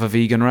don't have a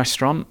vegan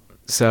restaurant.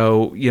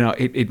 So, you know,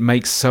 it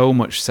makes so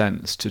much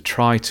sense to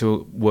try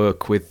to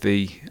work with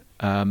the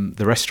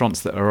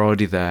restaurants that are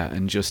already there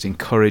and just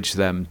encourage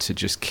them to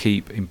just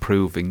keep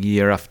improving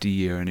year after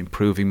year and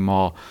improving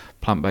more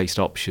plant-based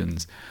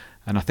options.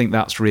 And I think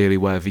that's really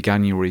where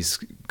Veganuary's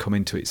come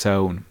into its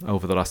own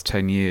over the last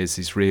 10 years,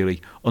 is really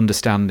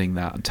understanding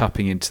that and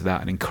tapping into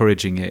that and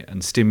encouraging it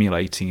and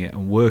stimulating it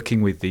and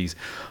working with these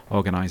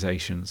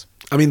organisations.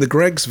 I mean, the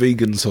Greggs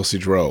vegan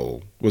sausage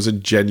roll was a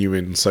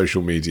genuine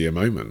social media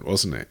moment,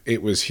 wasn't it?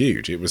 It was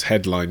huge. It was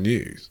headline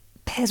news.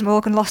 Piers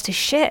Morgan lost his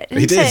shit,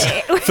 He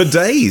did. For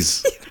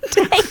days.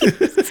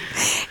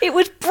 It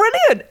was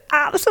brilliant.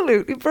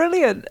 Absolutely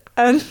brilliant.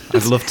 And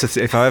I'd love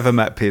to, if I ever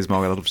met Piers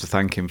Morgan, I'd love to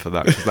thank him for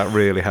that, because that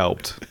really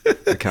helped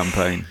the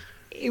campaign.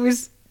 It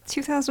was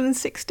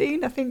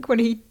 2016, I think, when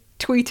he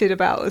tweeted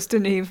about us,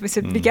 didn't he? He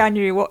said,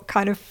 Veganuary, what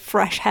kind of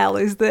fresh hell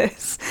is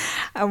this?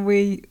 And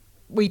we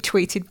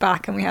tweeted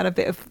back and we had a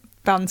bit of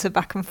banter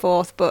back and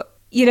forth. But,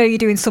 you know, you're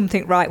doing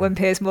something right when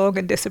Piers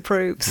Morgan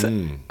disapproves.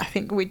 I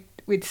think we'd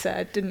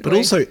said, didn't we? But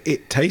also,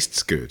 it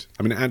tastes good.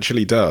 I mean, it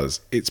actually does.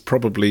 It's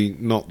probably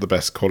not the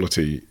best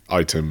quality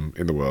item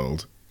in the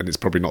world, and it's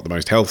probably not the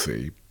most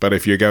healthy. But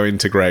if you go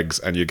into Greggs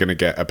and you're going to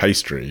get a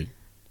pastry,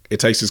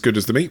 it tastes as good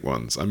as the meat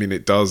ones. I mean,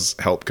 it does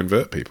help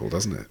convert people,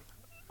 doesn't it?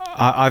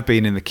 I've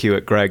been in the queue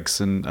at Greggs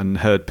and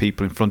heard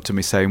people in front of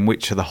me saying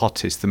which are the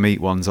hottest, the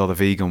meat ones or the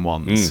vegan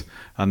ones,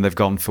 and they've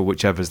gone for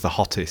whichever's the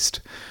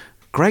hottest.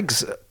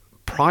 Greggs,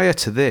 prior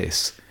to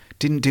this,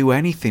 didn't do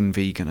anything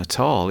vegan at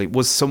all. It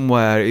was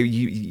somewhere,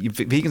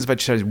 vegans and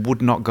vegetarians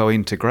would not go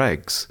into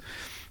Greggs.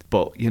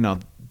 But, you know,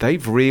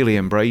 they've really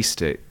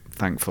embraced it,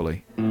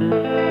 thankfully.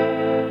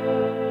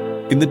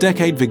 In the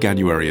decade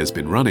Veganuary has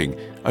been running,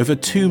 over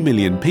 2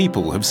 million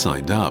people have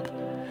signed up.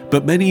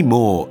 But many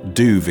more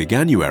do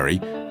Veganuary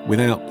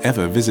without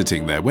ever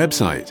visiting their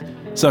website.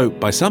 So,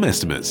 by some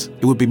estimates,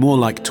 it would be more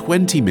like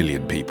 20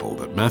 million people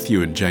that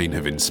Matthew and Jane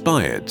have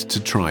inspired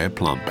to try a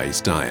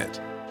plant-based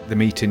diet. The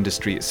meat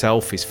industry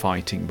itself is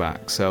fighting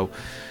back, so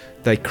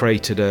they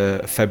created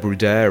a February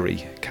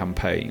Dairy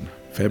campaign.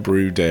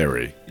 February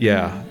Dairy.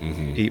 Yeah,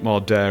 Eat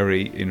more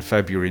dairy in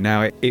February.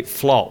 Now, it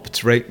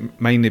flopped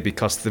mainly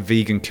because the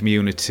vegan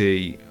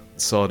community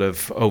sort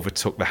of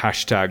overtook the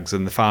hashtags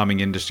and the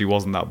farming industry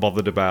wasn't that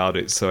bothered about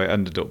it, so it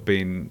ended up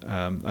being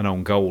an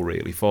own goal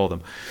really for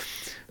them.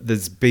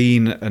 There's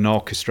been an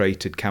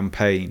orchestrated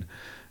campaign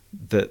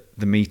that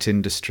the meat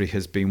industry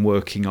has been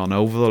working on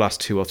over the last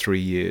 2 or 3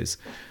 years.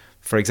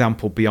 For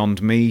example,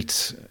 Beyond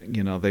Meat,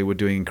 you know, they were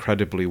doing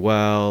incredibly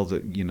well.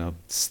 You know,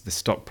 the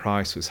stock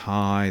price was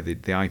high. They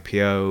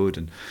IPO'd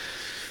and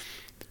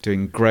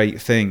doing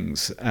great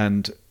things.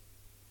 And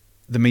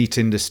the meat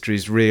industry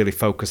is really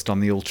focused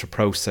on the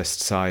ultra-processed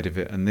side of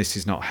it, and this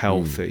is not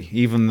healthy.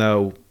 Even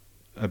though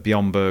a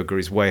Beyond Burger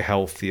is way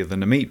healthier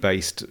than a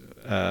meat-based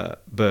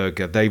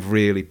burger, they've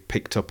really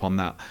picked up on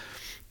that.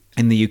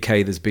 In the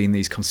UK, there's been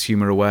these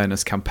consumer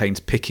awareness campaigns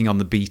picking on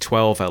the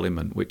B12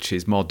 element, which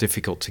is more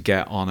difficult to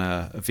get on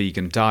a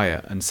vegan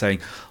diet, and saying,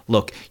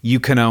 look, you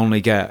can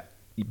only get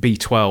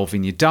B12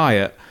 in your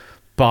diet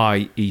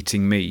by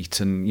eating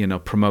meat and, you know,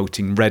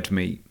 promoting red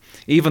meat.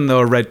 Even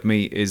though red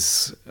meat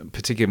is,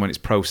 particularly when it's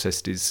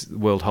processed, is the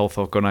World Health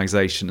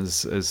Organization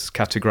has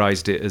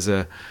categorized it as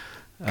a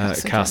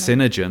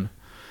carcinogen.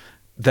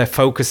 They're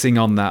focusing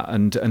on that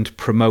and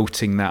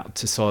promoting that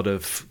to sort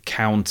of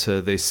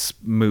counter this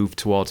move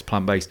towards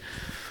plant-based.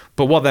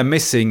 But what they're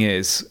missing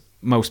is,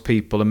 most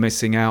people are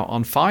missing out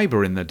on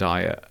fibre in their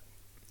diet.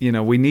 You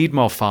know, we need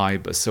more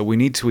fibre, so we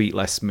need to eat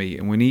less meat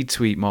and we need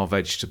to eat more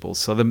vegetables.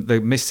 So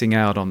they're missing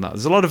out on that.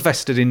 There's a lot of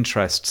vested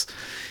interests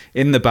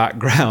in the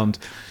background,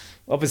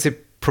 obviously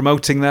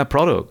promoting their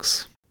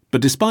products. But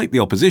despite the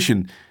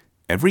opposition,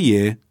 every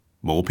year,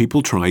 more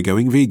people try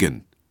going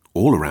vegan,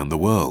 all around the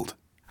world.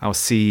 Our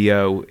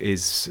CEO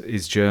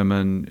is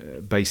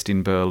German, based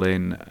in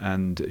Berlin,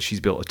 and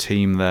she's built a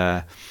team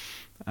there.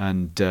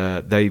 And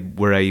they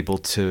were able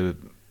to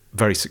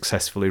very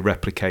successfully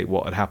replicate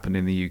what had happened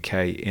in the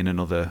UK in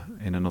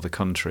another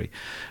country.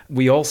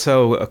 We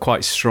also are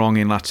quite strong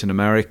in Latin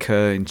America,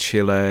 in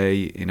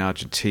Chile, in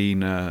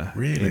Argentina,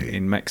 really?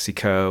 in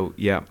Mexico.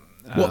 Yeah.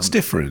 What's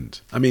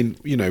different? I mean,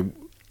 you know,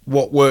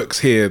 what works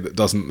here that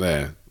doesn't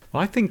there?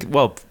 Well, I think,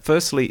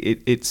 firstly,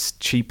 it's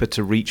cheaper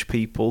to reach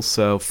people.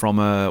 So from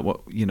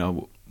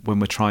when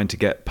we're trying to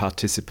get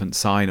participant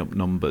sign-up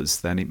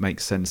numbers, then it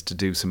makes sense to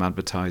do some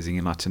advertising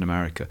in Latin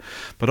America.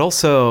 But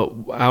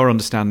also, our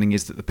understanding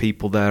is that the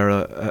people there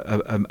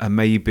are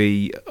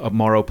maybe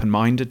more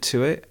open-minded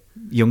to it.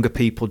 Younger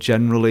people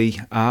generally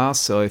are,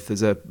 so if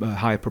there's a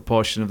higher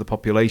proportion of the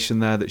population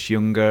there that's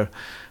younger,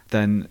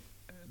 then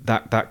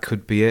that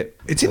could be it.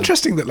 It's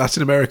interesting that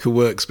Latin America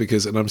works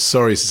because, and I'm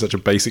sorry this is such a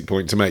basic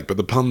point to make, but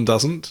the pun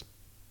doesn't.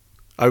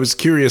 I was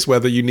curious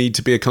whether you need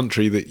to be a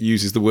country that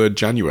uses the word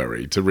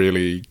January to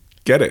really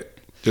get it,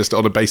 just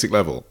on a basic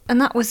level.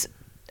 And that was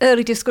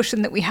early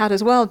discussion that we had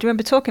as well. Do you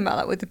remember talking about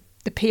that with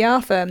the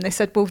PR firm? They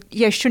said, well,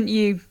 yeah, shouldn't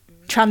you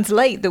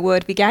translate the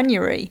word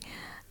Veganuary?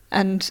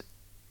 And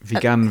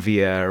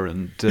Veganuary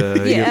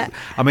and yeah.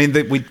 I mean,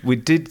 we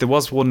did. There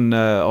was one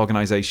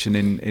organisation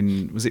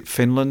in was it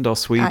Finland or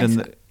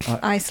Sweden?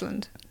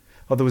 Iceland.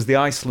 Oh, there was the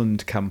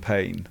Iceland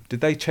campaign.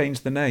 Did they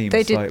change the name?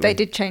 They slightly? did. They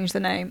did change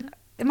the name.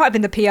 It might have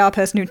been the PR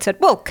person who said,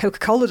 "Well,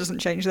 Coca-Cola doesn't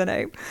change the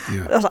name."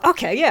 Yeah. I was like,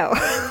 "Okay, yeah."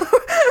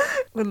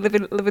 We're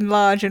living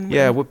large and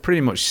we'll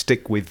pretty much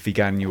stick with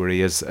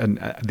Veganuary as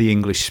the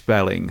English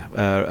spelling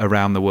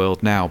around the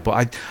world now.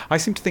 But I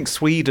seem to think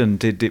Sweden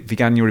did it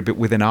Veganuary, but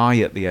with an I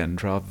at the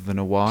end rather than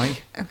a Y.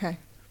 Okay.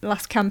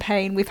 Last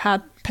campaign, we've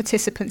had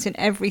participants in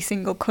every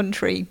single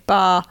country,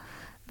 bar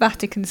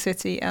Vatican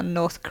City and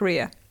North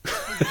Korea.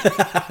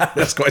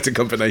 That's quite a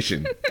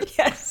combination.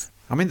 Yes.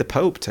 I mean, the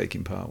Pope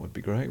taking part would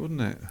be great,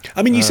 wouldn't it?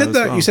 I mean, you said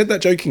that well. you said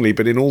that jokingly,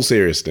 but in all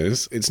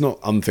seriousness, it's not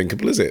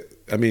unthinkable, is it?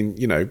 I mean,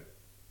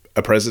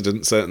 a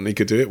president certainly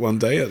could do it one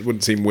day. It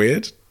wouldn't seem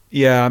weird.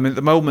 Yeah, I mean, at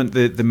the moment,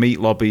 the meat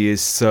lobby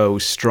is so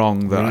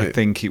strong that Right. I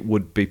think it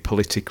would be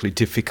politically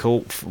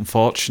difficult.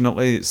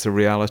 Unfortunately, it's the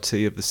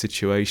reality of the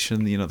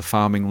situation. The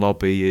farming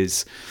lobby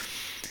is...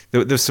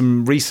 There's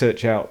some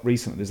research out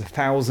recently. There's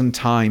 1,000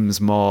 times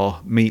more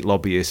meat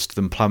lobbyists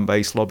than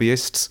plant-based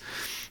lobbyists.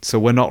 So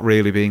we're not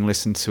really being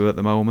listened to at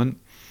the moment.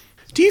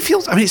 Do you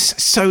feel... I mean,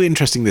 it's so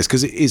interesting, this,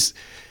 because it's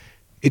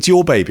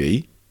your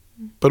baby,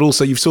 but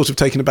also you've sort of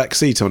taken a back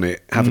seat on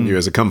it, haven't you,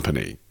 as a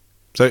company?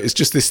 So it's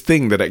just this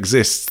thing that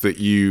exists that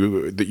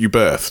you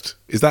birthed.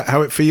 Is that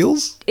how it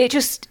feels? It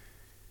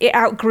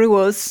outgrew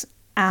us,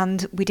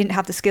 and we didn't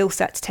have the skill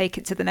set to take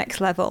it to the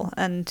next level.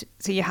 And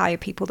so you hire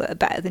people that are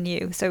better than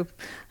you. So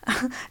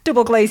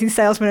double glazing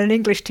salesman and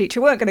English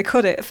teacher weren't going to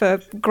cut it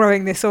for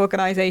growing this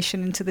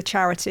organisation into the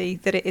charity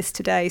that it is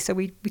today. So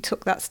we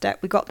took that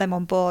step. We got them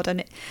on board,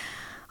 and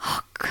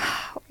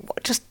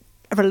just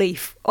a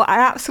relief, an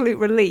absolute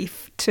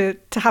relief to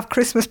have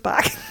Christmas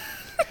back.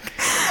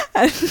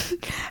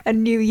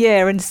 and New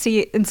Year and see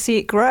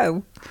it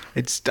grow.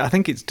 I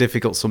think it's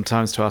difficult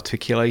sometimes to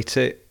articulate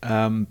it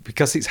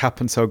because it's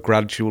happened so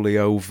gradually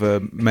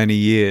over many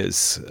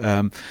years.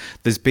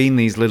 There's been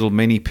these little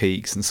mini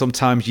peaks, and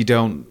sometimes you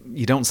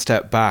don't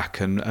step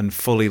back and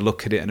fully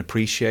look at it and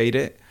appreciate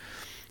it.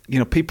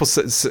 People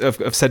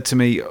have said to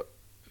me,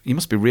 "You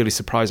must be really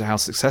surprised at how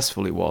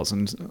successful it was,"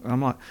 and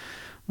I'm like,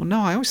 well,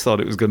 no, I always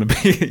thought it was going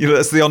to be,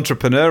 that's the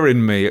entrepreneur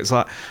in me. It's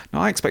like, no,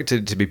 I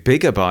expected it to be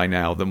bigger by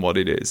now than what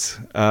it is,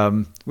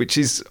 which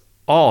is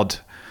odd.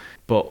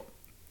 But,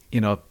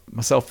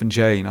 myself and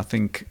Jane, I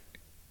think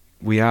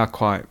we are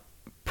quite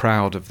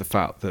proud of the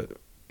fact that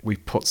we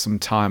put some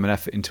time and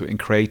effort into it and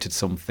created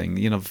something.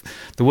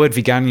 The word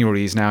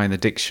Veganuary is now in the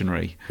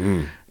dictionary.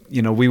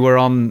 We were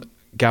on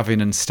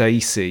Gavin and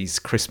Stacey's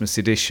Christmas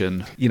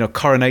edition.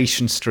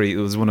 Coronation Street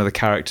was one of the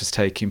characters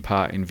taking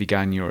part in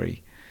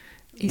Veganuary.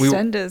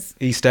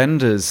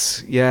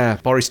 EastEnders, yeah.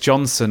 Boris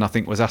Johnson, I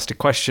think, was asked a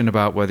question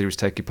about whether he was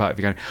taking part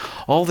in Veganuary.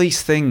 All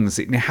these things,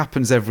 it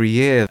happens every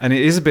year, and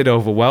it is a bit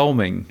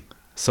overwhelming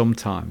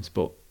sometimes,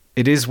 but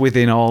it is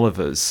within all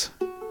of us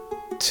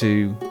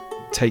to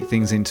take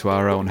things into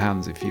our own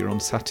hands. If you're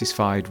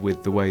unsatisfied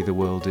with the way the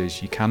world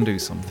is, you can do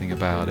something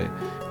about it,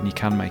 and you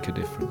can make a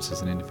difference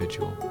as an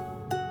individual.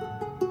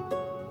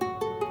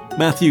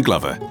 Matthew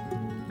Glover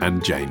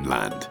and Jane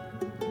Land.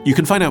 You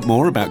can find out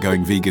more about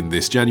going vegan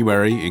this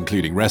January,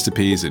 including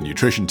recipes and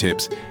nutrition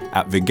tips,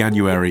 at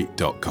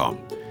veganuary.com.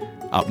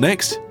 Up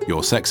next,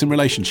 your sex and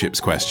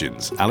relationships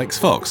questions. Alex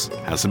Fox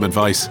has some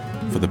advice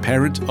for the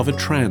parent of a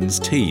trans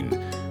teen.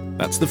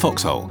 That's The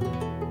Foxhole.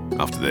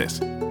 After this.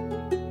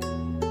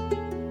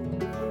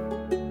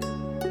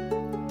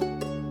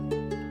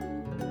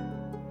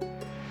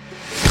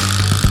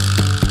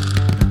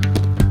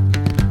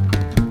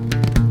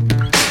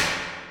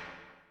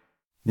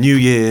 New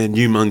year,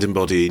 new mind and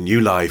body, new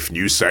life,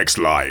 new sex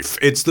life.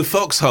 It's The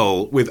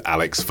Foxhole with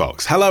Alex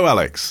Fox. Hello,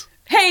 Alex.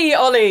 Hey,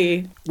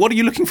 Ollie. What are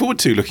you looking forward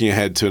to looking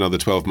ahead to another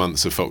 12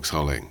 months of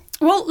foxholing?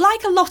 Well,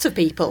 like a lot of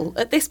people,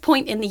 at this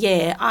point in the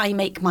year, I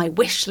make my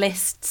wish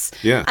lists.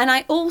 Yeah. And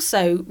I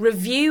also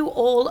review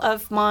all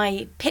of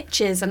my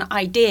pitches and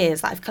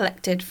ideas that I've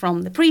collected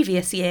from the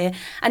previous year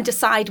and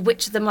decide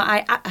which of them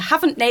I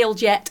haven't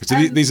nailed yet.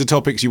 So these are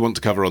topics you want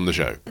to cover on the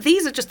show?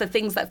 These are just the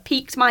things that have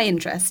piqued my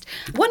interest.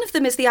 One of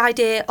them is the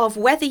idea of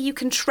whether you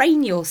can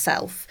train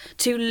yourself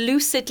to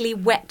lucidly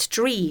wet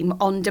dream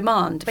on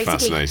demand.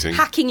 Basically, Fascinating.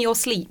 hacking your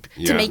sleep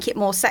to Yeah. make it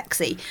more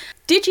sexy.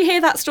 Did you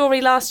hear that story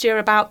last year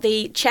about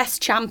the chess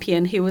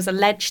champion who was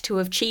alleged to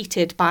have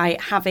cheated by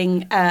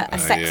having a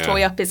sex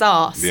toy up his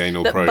arse? The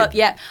anal probe. But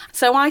yeah,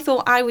 so I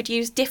thought I would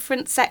use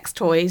different sex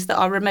toys that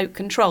are remote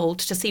controlled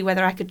to see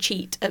whether I could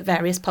cheat at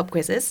various pub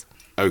quizzes.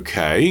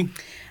 Okay.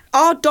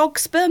 Are dog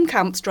sperm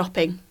counts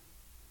dropping?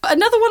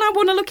 Another one I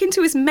want to look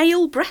into is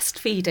male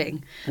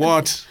breastfeeding.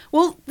 What?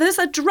 Well, there's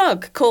a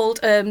drug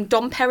called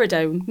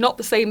domperidone, not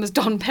the same as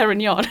Dom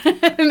Perignon.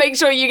 Make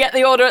sure you get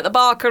the order at the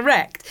bar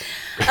correct.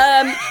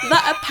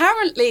 That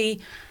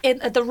apparently,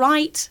 at the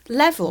right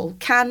level,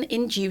 can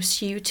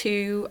induce you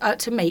to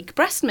make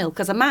breast milk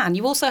as a man.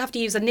 You also have to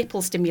use a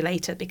nipple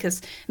stimulator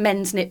because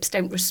men's nips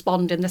don't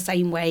respond in the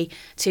same way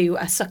to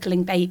a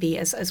suckling baby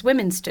as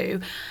women's do.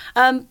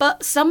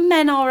 But some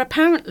men are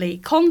apparently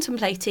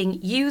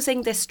contemplating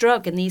using this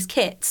drug in these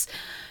kits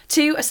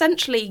to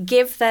essentially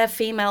give their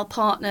female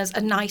partners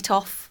a night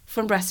off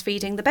from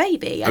breastfeeding the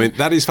baby. I mean,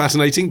 that is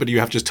fascinating, but you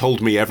have just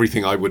told me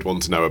everything I would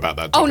want to know about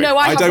that Oh, topic. no,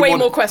 I have way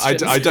more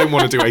questions. I don't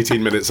want to do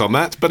 18 minutes on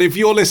that, but if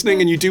you're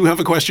listening and you do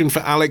have a question for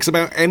Alex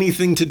about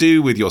anything to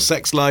do with your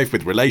sex life,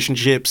 with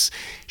relationships,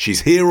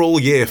 she's here all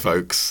year,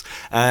 folks.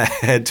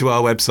 Head to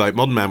our website,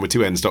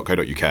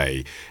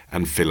 modernmanwith2ns.co.uk,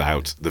 and fill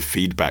out the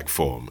feedback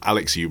form.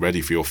 Alex, are you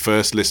ready for your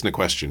first listener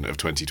question of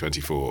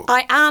 2024?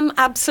 I am,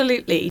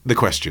 absolutely. The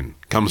question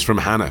comes from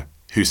Hannah,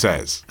 who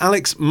says,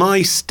 Alex,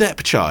 my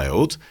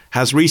stepchild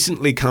has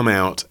recently come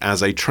out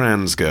as a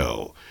trans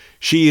girl.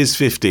 She is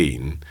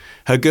 15.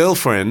 Her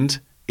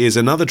girlfriend is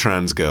another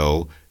trans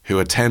girl who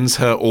attends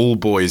her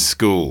all-boys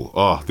school.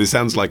 Oh, this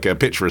sounds like a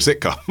pitch for a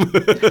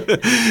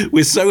sitcom.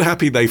 We're so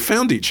happy they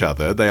found each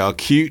other. They are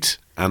cute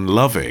and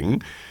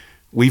loving.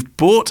 We've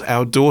bought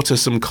our daughter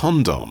some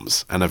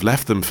condoms and have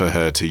left them for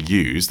her to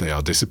use. They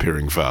are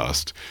disappearing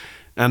fast.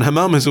 And her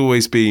mum has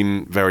always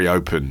been very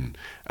open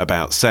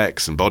about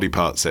sex and body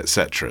parts,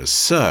 etc.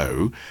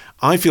 So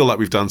I feel like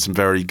we've done some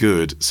very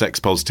good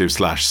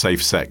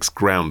sex-positive/safe sex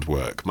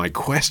groundwork. My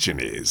question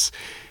is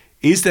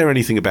there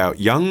anything about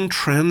young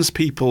trans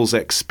people's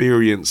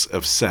experience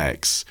of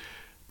sex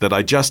that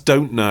I just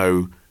don't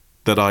know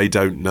that I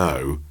don't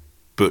know,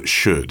 but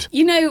should?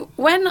 You know,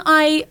 when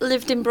I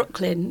lived in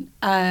Brooklyn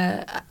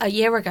a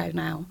year ago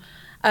now,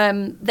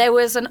 there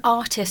was an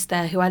artist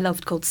there who I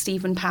loved called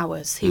Stephen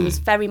Powers, who was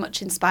very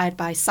much inspired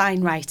by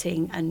sign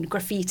writing and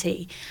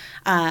graffiti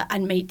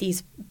and made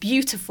these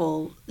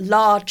beautiful,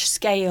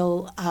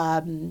 large-scale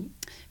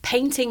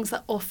paintings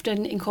that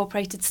often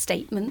incorporated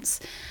statements.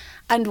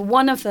 And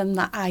one of them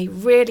that I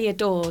really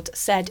adored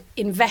said,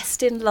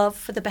 "Invest in love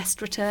for the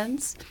best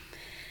returns."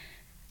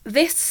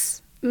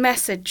 This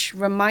message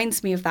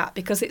reminds me of that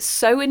because it's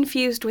so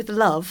infused with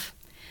love.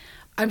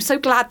 I'm so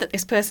glad that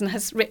this person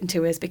has written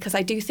to us because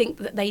I do think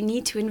that they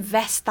need to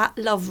invest that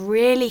love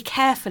really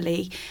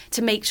carefully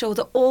to make sure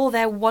that all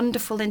their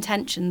wonderful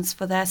intentions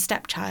for their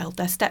stepchild,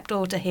 their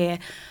stepdaughter here,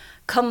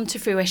 come to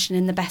fruition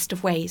in the best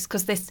of ways,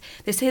 because this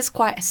is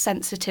quite a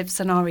sensitive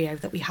scenario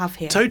that we have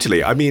here.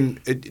 Totally. I mean,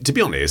 to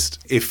be honest,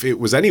 if it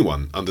was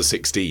anyone under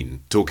 16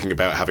 talking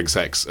about having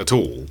sex at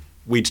all,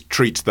 we'd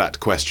treat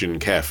that question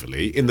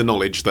carefully in the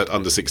knowledge that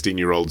under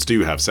 16-year-olds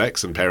do have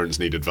sex and parents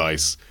need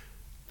advice,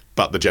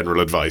 but the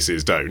general advice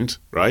is don't,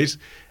 right?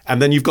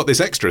 And then you've got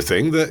this extra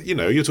thing that, you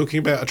know, you're talking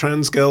about a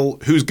trans girl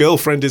whose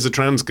girlfriend is a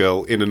trans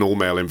girl in an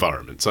all-male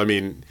environment. So, I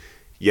mean,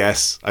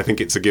 yes, I think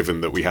it's a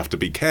given that we have to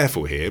be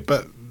careful here,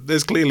 but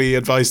there's clearly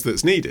advice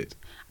that's needed.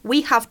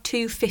 We have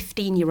two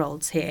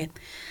 15-year-olds here.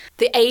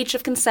 The age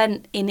of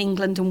consent in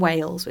England and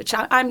Wales, which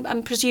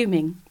I'm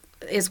presuming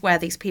is where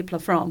these people are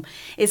from,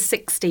 is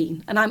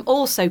 16. And I'm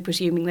also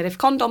presuming that if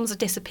condoms are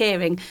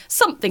disappearing,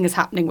 something is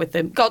happening with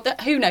them. God,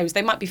 who knows?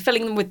 They might be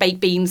filling them with baked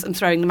beans and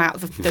throwing them out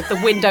of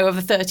the window of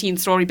a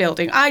 13-storey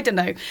building. I don't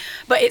know.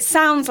 But it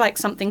sounds like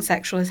something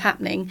sexual is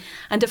happening.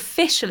 And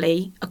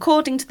officially,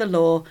 according to the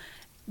law,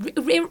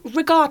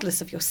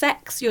 regardless of your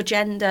sex, your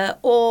gender,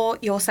 or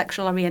your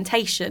sexual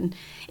orientation,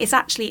 it's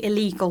actually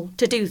illegal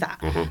to do that.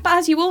 Mm-hmm. But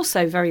as you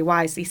also very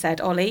wisely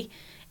said, Ollie,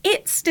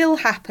 it still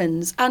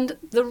happens, and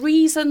the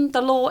reason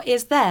the law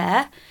is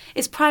there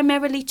is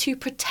primarily to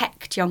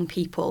protect young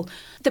people.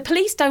 The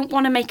police don't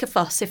want to make a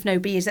fuss if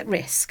nobody is at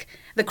risk.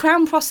 The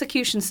Crown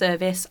Prosecution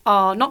Service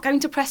are not going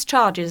to press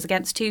charges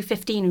against two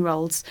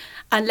 15-year-olds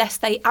unless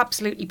they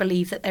absolutely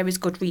believe that there is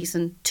good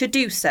reason to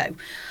do so.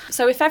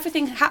 So if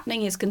everything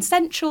happening is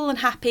consensual and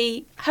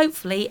happy,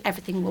 hopefully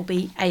everything will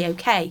be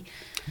A-OK.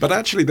 But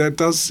actually that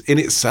does in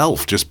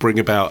itself just bring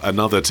about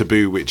another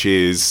taboo, which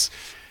is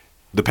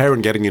the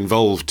parent getting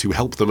involved to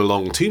help them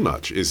along too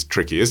much is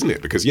tricky, isn't it?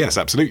 Because yes,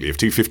 absolutely, if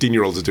two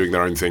 15-year-olds are doing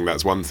their own thing,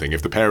 that's one thing.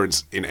 If the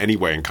parent's in any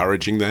way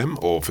encouraging them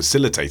or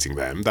facilitating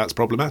them, that's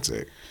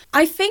problematic.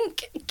 I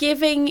think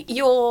giving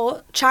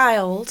your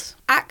child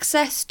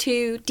access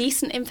to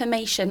decent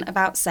information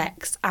about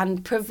sex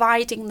and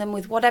providing them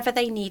with whatever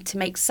they need to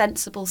make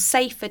sensible,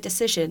 safer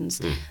decisions,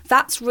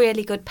 that's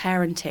really good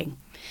parenting.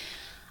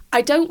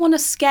 I don't want to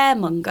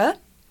scaremonger,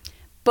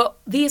 but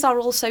these are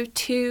also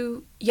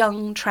two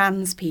young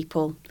trans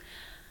people.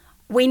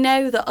 we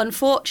know that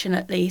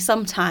unfortunately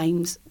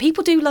sometimes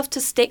people do love to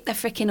stick their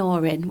frickin'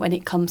 oar in when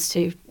it comes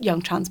to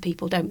young trans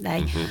people, don't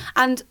they?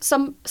 And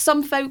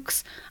some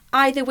folks,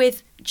 either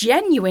with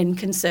genuine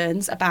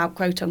concerns about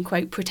quote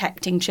unquote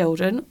protecting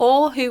children,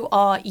 or who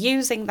are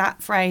using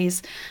that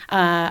phrase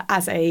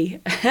as a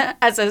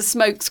as a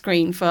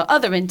smokescreen for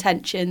other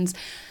intentions,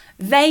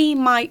 they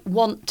might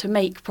want to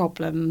make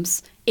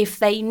problems if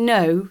they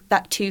know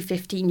that two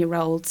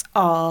 15-year-olds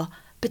are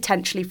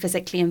potentially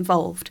physically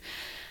involved.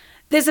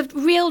 There's a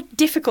real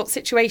difficult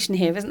situation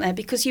here, isn't there?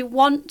 Because you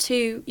want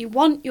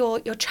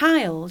your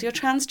child, your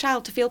trans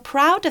child, to feel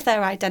proud of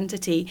their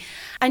identity,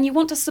 and you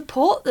want to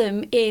support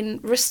them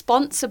in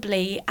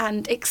responsibly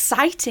and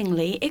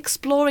excitingly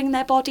exploring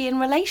their body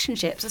in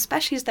relationships,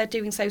 especially as they're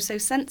doing so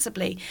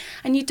sensibly.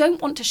 And you don't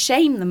want to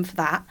shame them for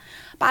that.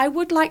 But I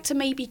would like to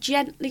maybe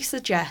gently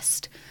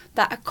suggest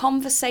that a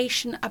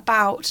conversation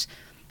about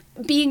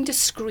being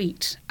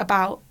discreet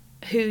about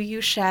who you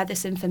share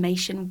this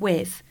information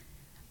with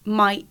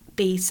might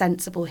be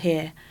sensible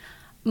here.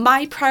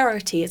 My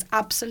priority is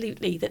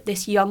absolutely that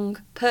this young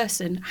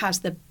person has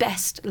the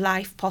best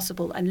life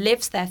possible and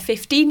lives their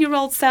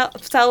 15-year-old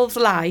self's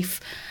life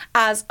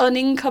as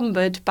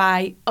unencumbered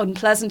by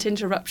unpleasant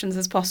interruptions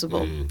as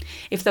possible.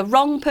 If the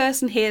wrong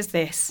person hears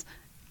this,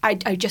 I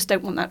just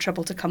don't want that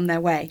trouble to come their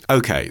way.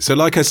 Okay, so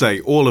like I say,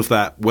 all of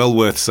that, well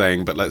worth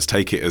saying, but let's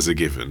take it as a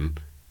given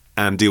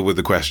and deal with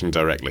the question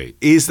directly.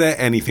 Is there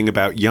anything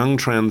about young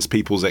trans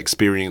people's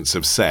experience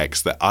of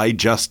sex that I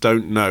just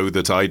don't know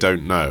that I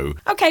don't know?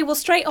 Okay, well,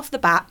 straight off the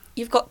bat,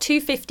 you've got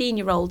two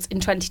 15-year-olds in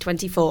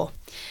 2024.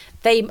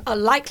 They are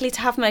likely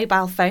to have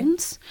mobile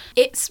phones.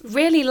 It's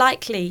really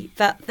likely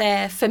that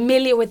they're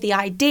familiar with the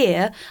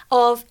idea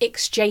of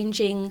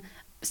exchanging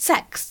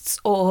sexts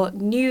or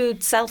nude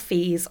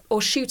selfies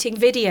or shooting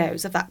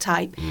videos of that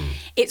type.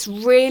 It's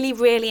really,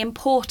 really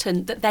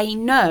important that they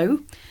know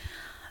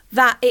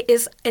that it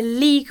is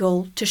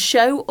illegal to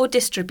show or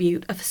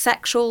distribute a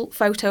sexual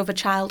photo of a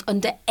child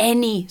under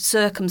any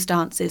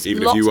circumstances.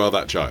 Even if you are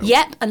that child?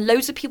 Yep, and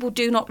loads of people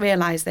do not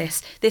realise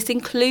this. This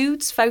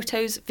includes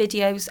photos,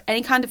 videos,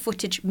 any kind of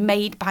footage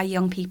made by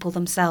young people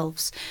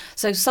themselves.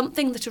 So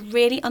something that to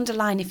really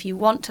underline if you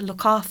want to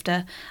look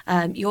after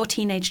your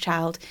teenage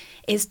child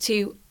is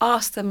to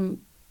ask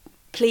them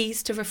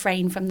please to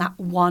refrain from that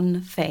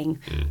one thing.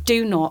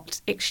 Do not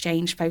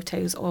exchange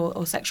photos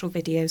or sexual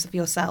videos of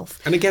yourself.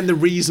 And again, the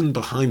reason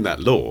behind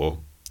that law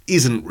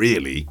isn't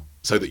really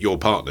so that your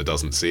partner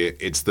doesn't see it.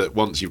 It's that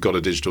once you've got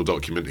a digital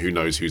document, who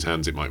knows whose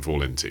hands it might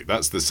fall into.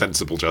 That's the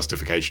sensible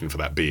justification for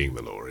that being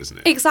the law, isn't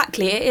it?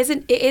 Exactly.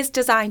 It is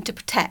designed to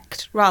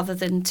protect rather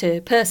than to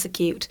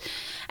persecute.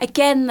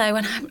 Again, though,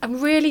 and I'm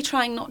really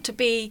trying not to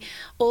be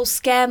all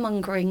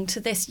scaremongering to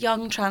this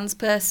young trans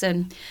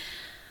person,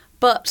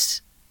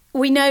 but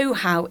we know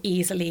how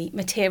easily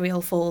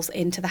material falls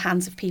into the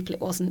hands of people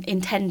it wasn't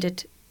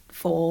intended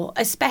for,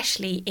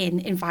 especially in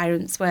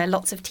environments where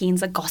lots of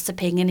teens are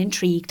gossiping and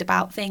intrigued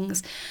about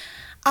things.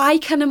 I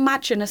can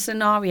imagine a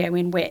scenario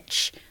in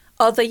which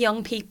other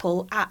young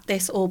people at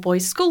this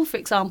all-boys school, for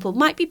example,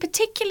 might be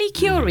particularly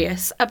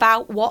curious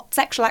about what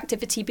sexual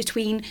activity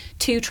between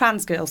two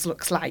trans girls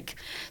looks like.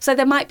 So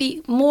there might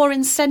be more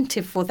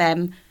incentive for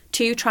them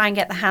to try and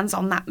get their hands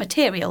on that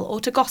material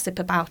or to gossip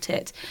about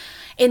it.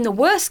 In the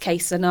worst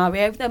case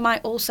scenario, there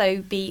might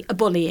also be a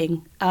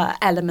bullying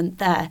element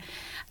there.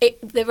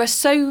 There are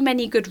so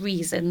many good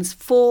reasons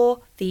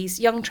for these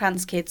young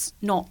trans kids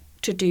not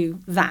to do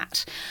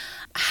that.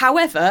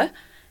 However,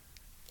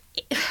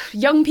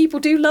 young people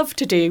do love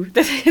to do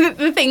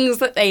the things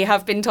that they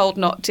have been told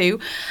not to.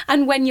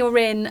 And when you're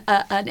in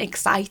an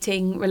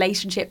exciting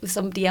relationship with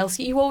somebody else,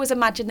 you always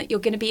imagine that you're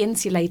going to be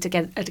insulated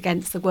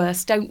against the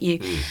worst, don't you?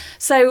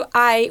 So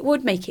I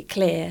would make it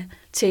clear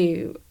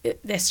to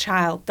this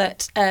child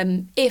that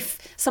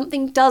if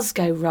something does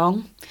go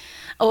wrong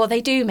or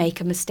they do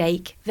make a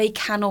mistake, they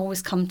can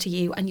always come to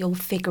you and you'll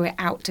figure it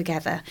out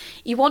together.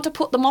 You want to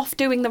put them off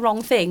doing the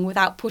wrong thing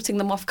without putting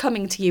them off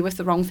coming to you if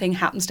the wrong thing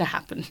happens to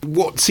happen.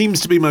 What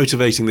seems to be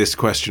motivating this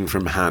question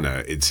from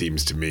Hannah, it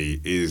seems to me,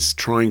 is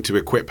trying to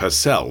equip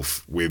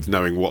herself with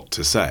knowing what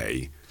to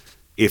say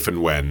if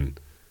and when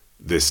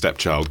this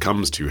stepchild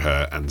comes to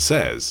her and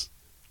says,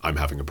 I'm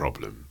having a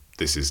problem,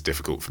 this is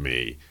difficult for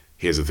me,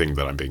 here's a thing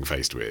that I'm being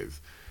faced with.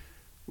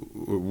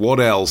 What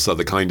else are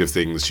the kind of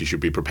things she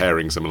should be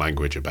preparing some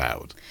language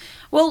about?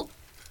 Well,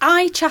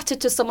 I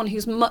chatted to someone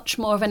who's much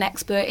more of an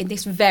expert in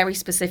this very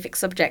specific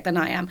subject than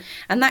I am,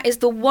 and that is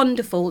the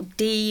wonderful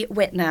Dee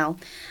Whitnell.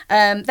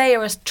 They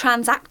are a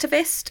trans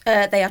activist.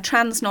 They are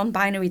trans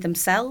non-binary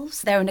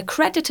themselves. They're an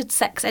accredited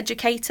sex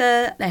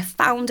educator. They're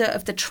founder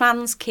of the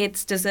Trans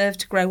Kids Deserve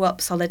to Grow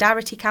Up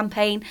Solidarity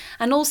campaign,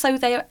 and also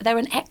they're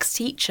an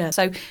ex-teacher.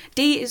 So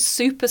Dee is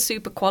super,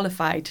 super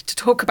qualified to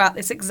talk about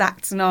this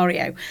exact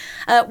scenario.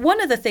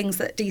 One of the things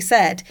that Dee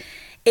said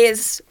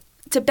is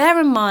to bear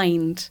in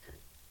mind,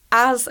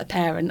 as a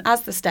parent,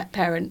 as the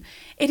step-parent,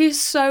 it is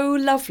so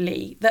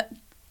lovely that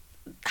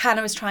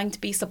Hannah is trying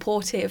to be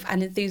supportive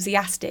and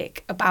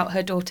enthusiastic about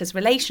her daughter's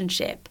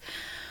relationship.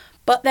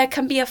 But there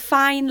can be a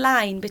fine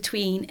line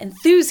between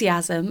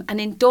enthusiasm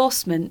and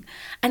endorsement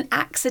and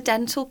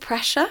accidental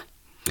pressure.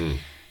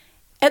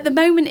 At the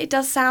moment, it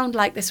does sound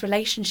like this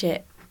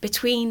relationship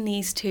between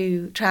these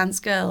two trans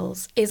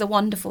girls is a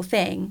wonderful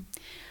thing.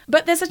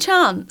 But there's a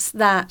chance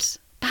that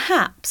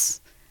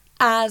perhaps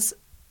as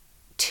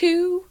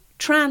two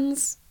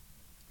trans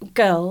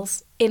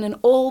girls in an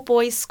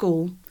all-boys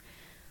school,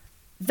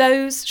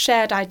 those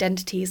shared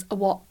identities are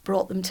what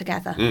brought them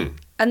together.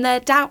 And they're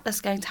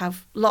doubtless going to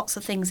have lots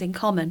of things in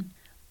common.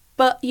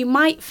 But you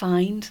might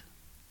find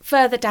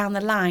further down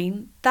the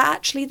line that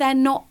actually they're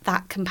not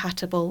that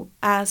compatible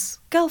as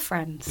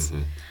girlfriends.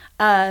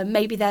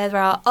 Maybe there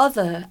are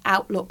other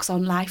outlooks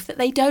on life that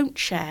they don't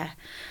share.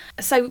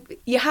 So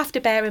you have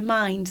to bear in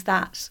mind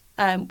that,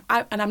 and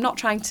I'm not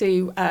trying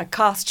to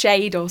cast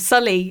shade or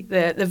sully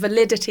the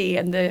validity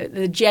and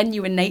the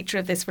genuine nature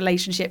of this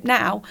relationship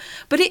now,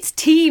 but it's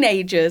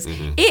teenagers.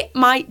 It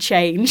might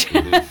change.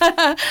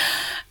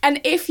 And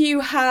if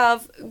you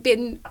have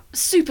been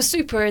super,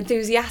 super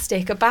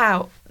enthusiastic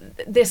about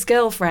this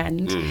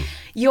girlfriend,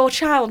 your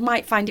child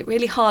might find it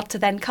really hard to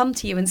then come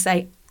to you and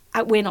say,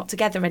 we're not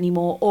together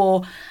anymore,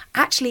 or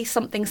actually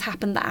something's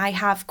happened that I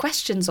have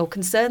questions or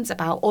concerns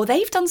about, or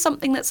they've done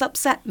something that's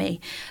upset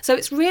me. So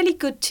it's really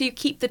good to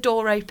keep the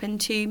door open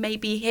to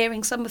maybe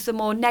hearing some of the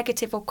more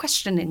negative or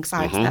questioning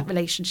sides of that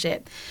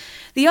relationship.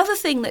 The other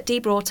thing that Dee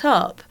brought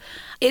up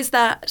is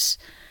that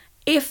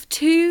if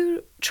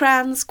two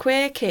trans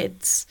queer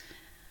kids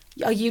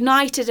are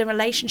united in a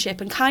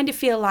relationship and kind of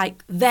feel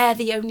like they're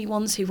the only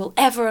ones who will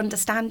ever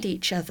understand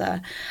each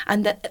other,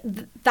 and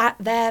that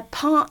their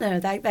partner,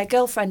 their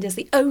girlfriend, is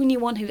the only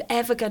one who's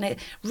ever going to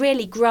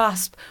really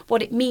grasp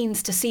what it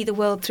means to see the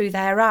world through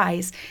their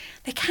eyes,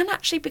 they can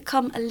actually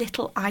become a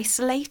little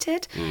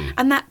isolated.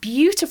 And that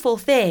beautiful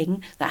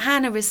thing that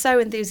Hannah is so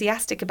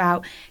enthusiastic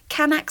about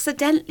can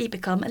accidentally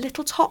become a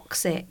little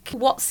toxic.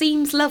 What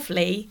seems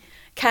lovely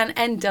can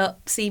end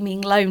up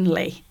seeming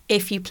lonely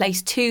if you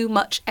place too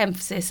much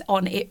emphasis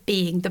on it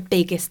being the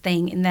biggest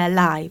thing in their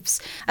lives.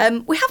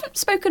 We haven't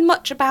spoken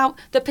much about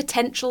the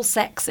potential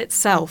sex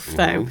itself,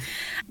 though.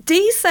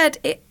 Dee said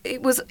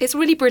it's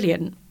really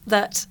brilliant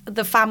that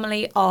the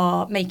family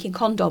are making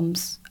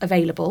condoms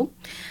available.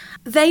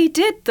 They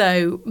did,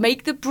 though,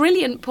 make the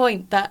brilliant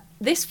point that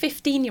this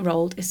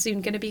 15-year-old is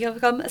soon going to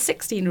become a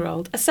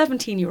 16-year-old, a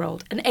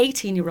 17-year-old, an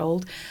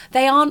 18-year-old.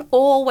 They aren't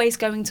always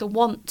going to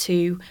want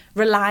to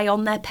rely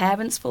on their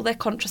parents for their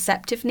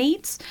contraceptive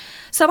needs.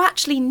 So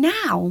actually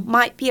now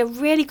might be a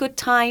really good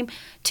time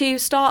to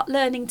start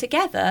learning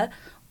together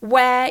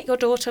where your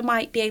daughter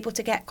might be able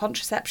to get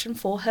contraception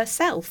for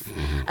herself.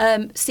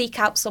 Seek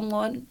out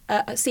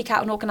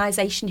an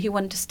organisation who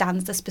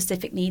understands the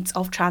specific needs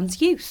of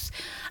trans youth.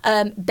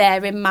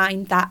 Bear in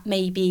mind that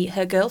maybe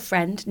her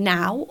girlfriend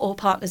now or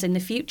partners in the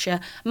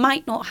future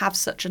might not have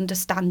such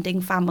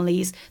understanding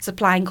families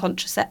supplying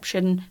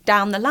contraception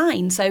down the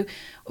line. So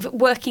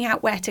working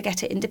out where to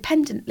get it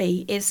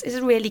independently is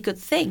a really good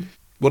thing.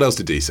 What else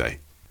did Dee say?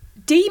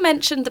 Dee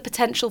mentioned the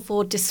potential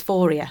for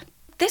dysphoria.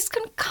 This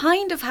can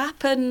kind of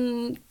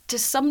happen to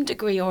some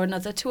degree or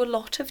another to a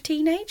lot of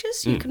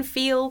teenagers. You can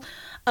feel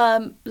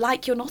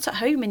like you're not at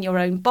home in your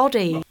own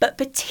body. But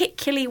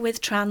particularly with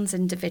trans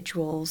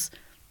individuals,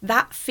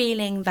 that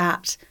feeling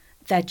that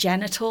their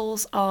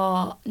genitals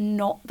are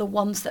not the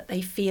ones that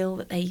they feel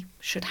that they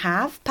should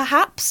have,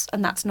 perhaps,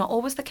 and that's not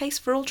always the case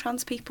for all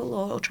trans people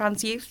or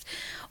trans youth,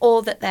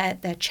 or that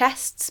their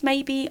chests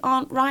maybe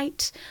aren't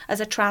right. As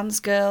a trans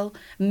girl,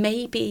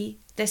 maybe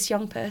this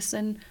young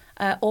person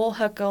or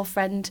her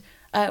girlfriend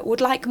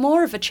would like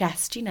more of a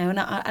chest, and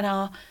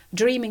are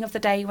dreaming of the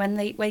day when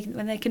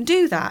they can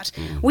do that.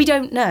 We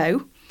don't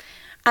know.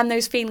 And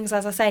those feelings,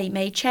 as I say,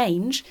 may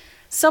change.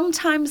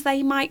 Sometimes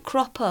they might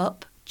crop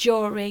up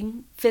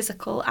during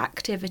physical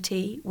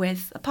activity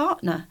with a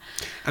partner.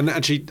 And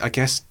actually, I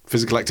guess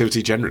physical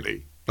activity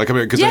generally.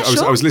 Because Yeah, I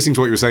sure. was listening to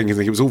what you were saying and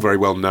thinking it was all very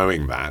well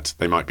knowing that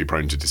they might be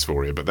prone to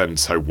dysphoria, but then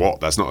so what?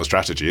 That's not a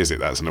strategy, is it?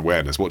 That's an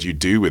awareness. What do you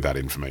do with that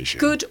information?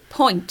 Good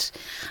point.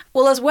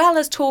 Well, as well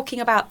as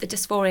talking about the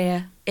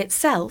dysphoria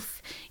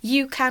itself,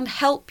 you can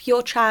help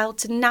your child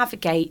to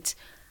navigate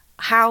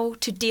how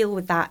to deal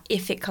with that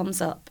if it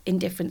comes up in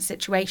different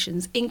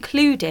situations,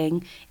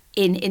 including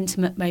in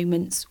intimate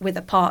moments with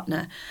a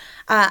partner.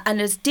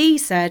 And as Dee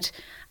said,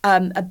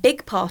 a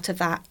big part of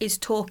that is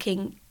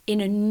talking in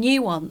a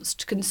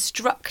nuanced,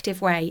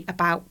 constructive way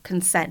about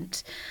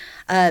consent.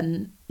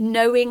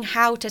 Knowing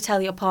how to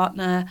tell your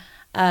partner,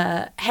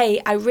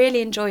 hey, I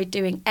really enjoyed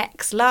doing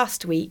X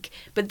last week,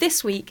 but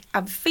this week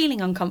I'm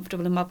feeling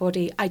uncomfortable in my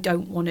body. I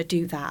don't want to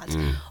do that.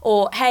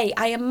 Or, hey,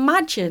 I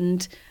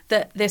imagined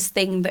that this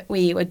thing that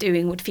we were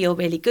doing would feel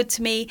really good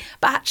to me,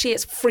 but actually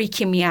it's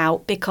freaking me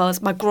out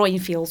because my groin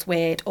feels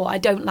weird, or I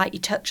don't like you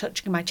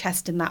touching my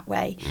chest in that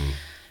way.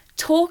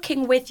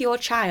 talking with your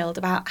child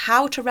about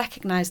how to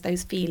recognise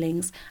those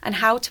feelings and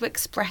how to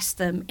express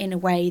them in a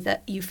way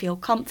that you feel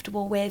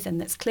comfortable with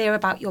and that's clear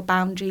about your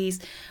boundaries,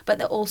 but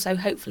that also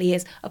hopefully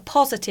is a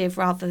positive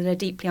rather than a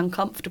deeply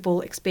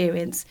uncomfortable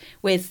experience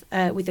with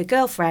a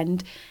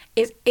girlfriend,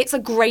 it's a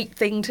great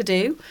thing to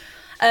do.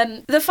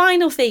 The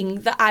final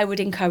thing that I would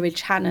encourage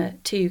Hannah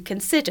to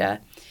consider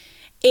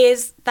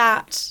is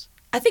that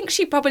I think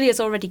she probably has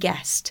already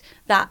guessed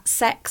that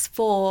sex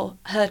for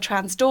her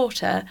trans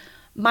daughter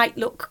might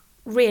look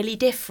really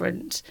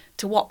different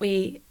to what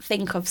we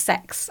think of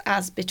sex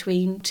as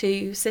between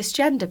two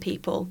cisgender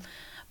people.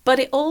 But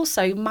it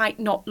also might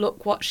not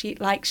look what she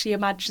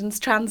imagines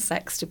trans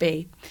sex to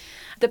be.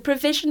 The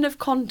provision of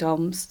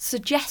condoms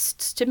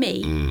suggests to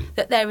me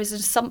that there is an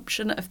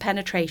assumption of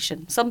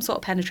penetration, some sort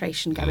of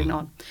penetration going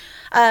on.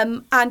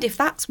 And if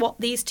that's what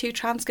these two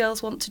trans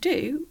girls want to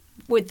do,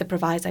 with the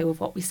proviso of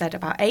what we said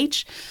about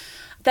age,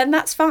 then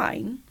that's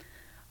fine.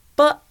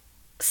 But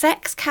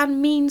sex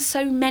can mean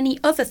so many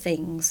other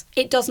things.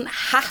 It doesn't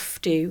have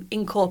to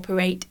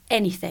incorporate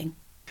anything.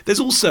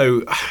 There's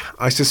also,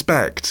 I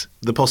suspect,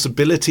 the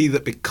possibility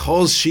that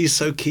because she's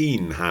so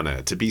keen,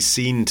 Hannah, to be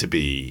seen to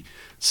be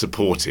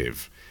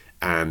supportive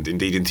and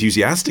indeed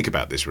enthusiastic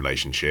about this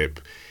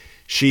relationship,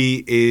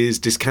 she is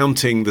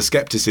discounting the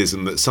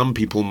scepticism that some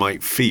people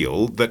might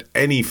feel that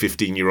any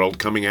 15-year-old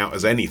coming out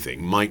as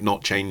anything might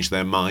not change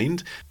their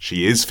mind.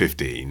 She is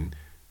 15.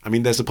 I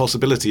mean, there's a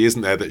possibility,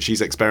 isn't there, that she's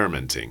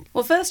experimenting?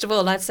 Well, first of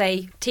all, I'd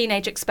say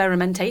teenage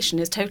experimentation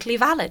is totally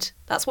valid.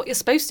 That's what you're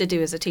supposed to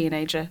do as a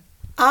teenager.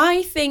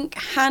 I think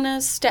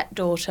Hannah's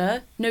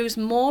stepdaughter knows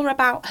more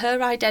about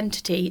her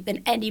identity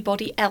than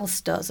anybody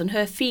else does, and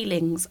her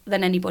feelings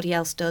than anybody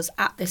else does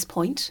at this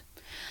point.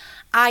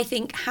 I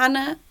think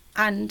Hannah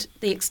and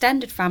the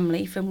extended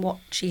family, from what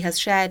she has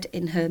shared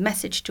in her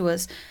message to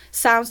us,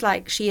 sounds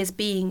like she is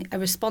being a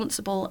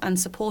responsible and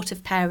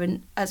supportive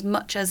parent as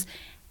much as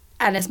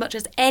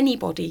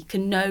anybody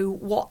can know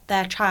what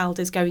their child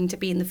is going to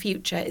be in the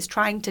future, is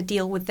trying to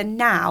deal with the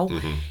now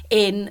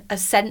in a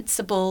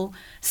sensible,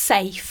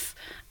 safe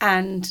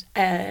and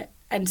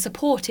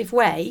supportive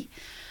way.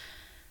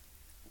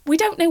 We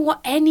don't know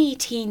what any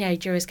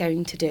teenager is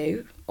going to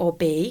do or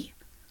be.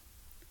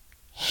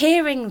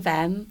 Hearing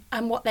them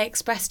and what they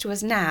express to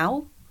us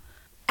now,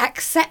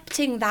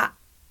 accepting that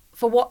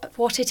for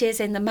what it is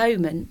in the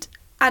moment,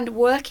 and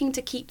working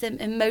to keep them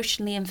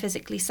emotionally and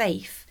physically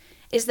safe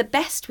is the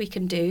best we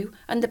can do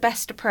and the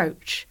best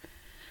approach.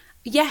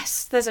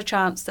 Yes, there's a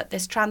chance that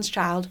this trans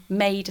child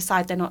may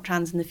decide they're not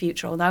trans in the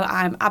future, although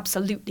I'm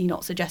absolutely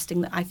not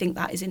suggesting that I think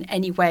that is in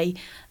any way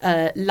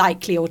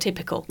likely or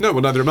typical. No,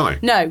 well, neither am I.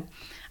 No.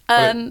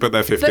 But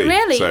they're 15, but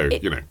really, so,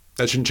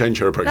 that shouldn't change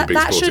her approach to being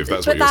supportive,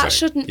 that's what you're saying. But that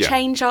shouldn't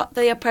change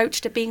the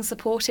approach to being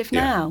supportive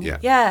now.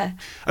 Yeah.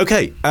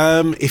 OK,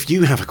 if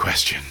you have a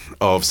question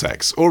of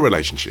sex or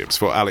relationships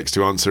for Alex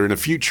to answer in a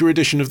future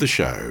edition of the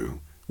show,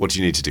 what do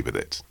you need to do with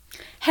it?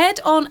 Head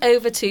on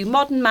over to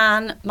Modern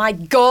Man. My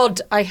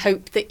God, I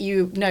hope that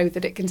you know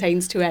that it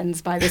contains two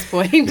N's by this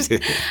point.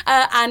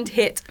 And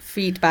hit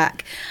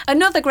feedback.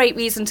 Another great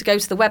reason to go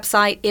to the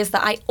website is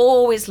that I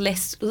always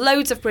list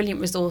loads of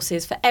brilliant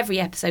resources for every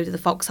episode of The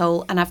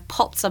Foxhole, and I've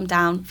popped some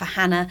down for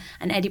Hannah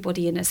and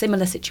anybody in a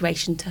similar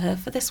situation to her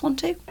for this one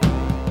too.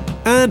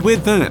 And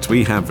with that,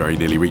 we have very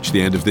nearly reached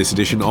the end of this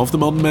edition of The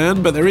Modern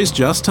Man, but there is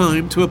just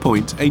time to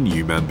appoint a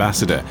new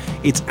ambassador.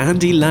 It's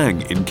Andy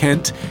Lang in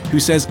Kent, who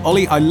says,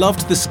 Ollie, I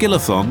loved the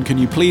Skillathon. Can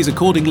you please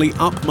accordingly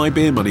up my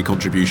beer money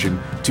contribution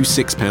to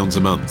 £6 a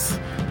month?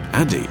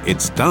 Andy,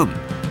 it's done.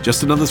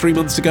 Just another 3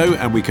 months to go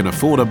and we can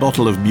afford a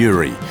bottle of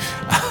Muri.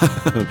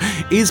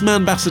 Is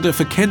Manbassador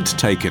for Kent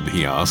taken,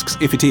 he asks.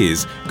 If it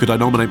is, could I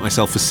nominate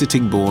myself for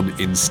Sittingbourne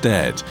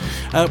instead?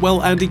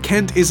 Well, Andy,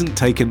 Kent isn't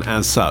taken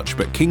as such,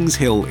 but Kings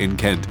Hill in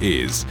Kent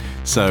is.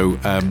 So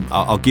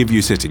I'll give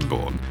you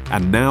Sittingbourne,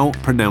 and now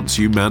pronounce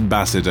you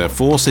Manbassador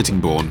for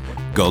Sittingbourne.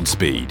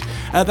 Godspeed.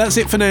 That's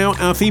it for now.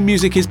 Our theme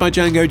music is by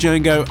Django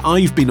Django.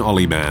 I've been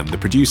Ollie Mann, the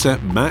producer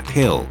Matt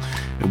Hill,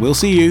 and we'll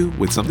see you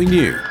with something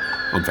new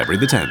on February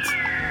the 10th.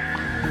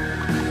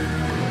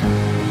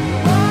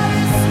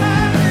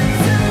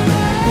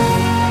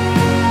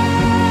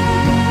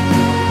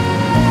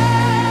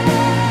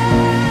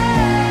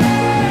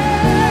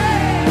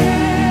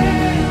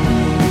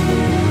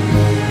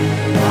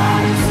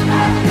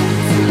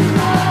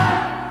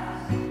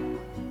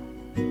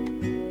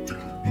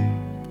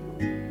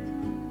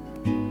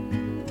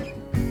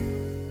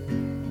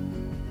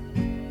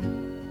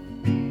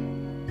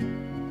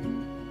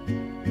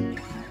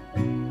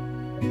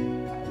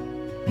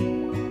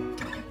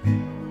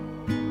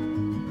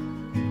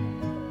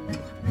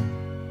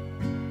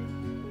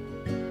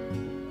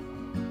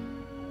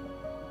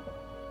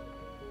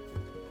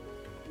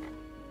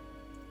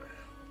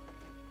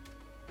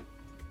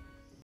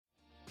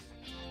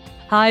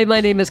 Hi,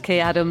 my name is Kay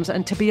Adams,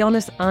 and to be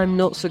honest, I'm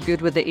not so good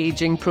with the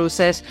ageing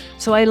process,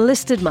 so I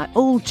enlisted my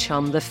old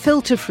chum, the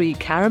filter-free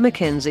Cara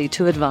McKenzie,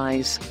 to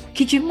advise.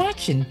 Could you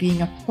imagine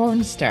being a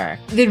porn star?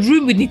 The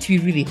room would need to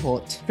be really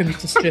hot for me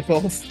to strip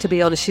off. To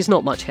be honest, she's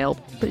not much help,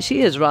 but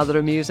she is rather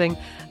amusing.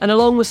 And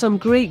along with some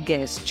great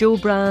guests, Joe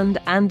Brand,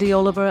 Andy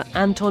Oliver,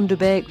 Anton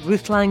Dubeck,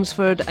 Ruth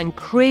Langsford and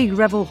Craig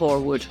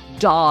Revel-Horwood,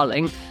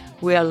 darling,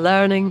 we are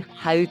learning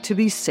how to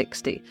be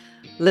 60.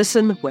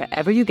 Listen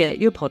wherever you get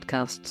your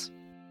podcasts.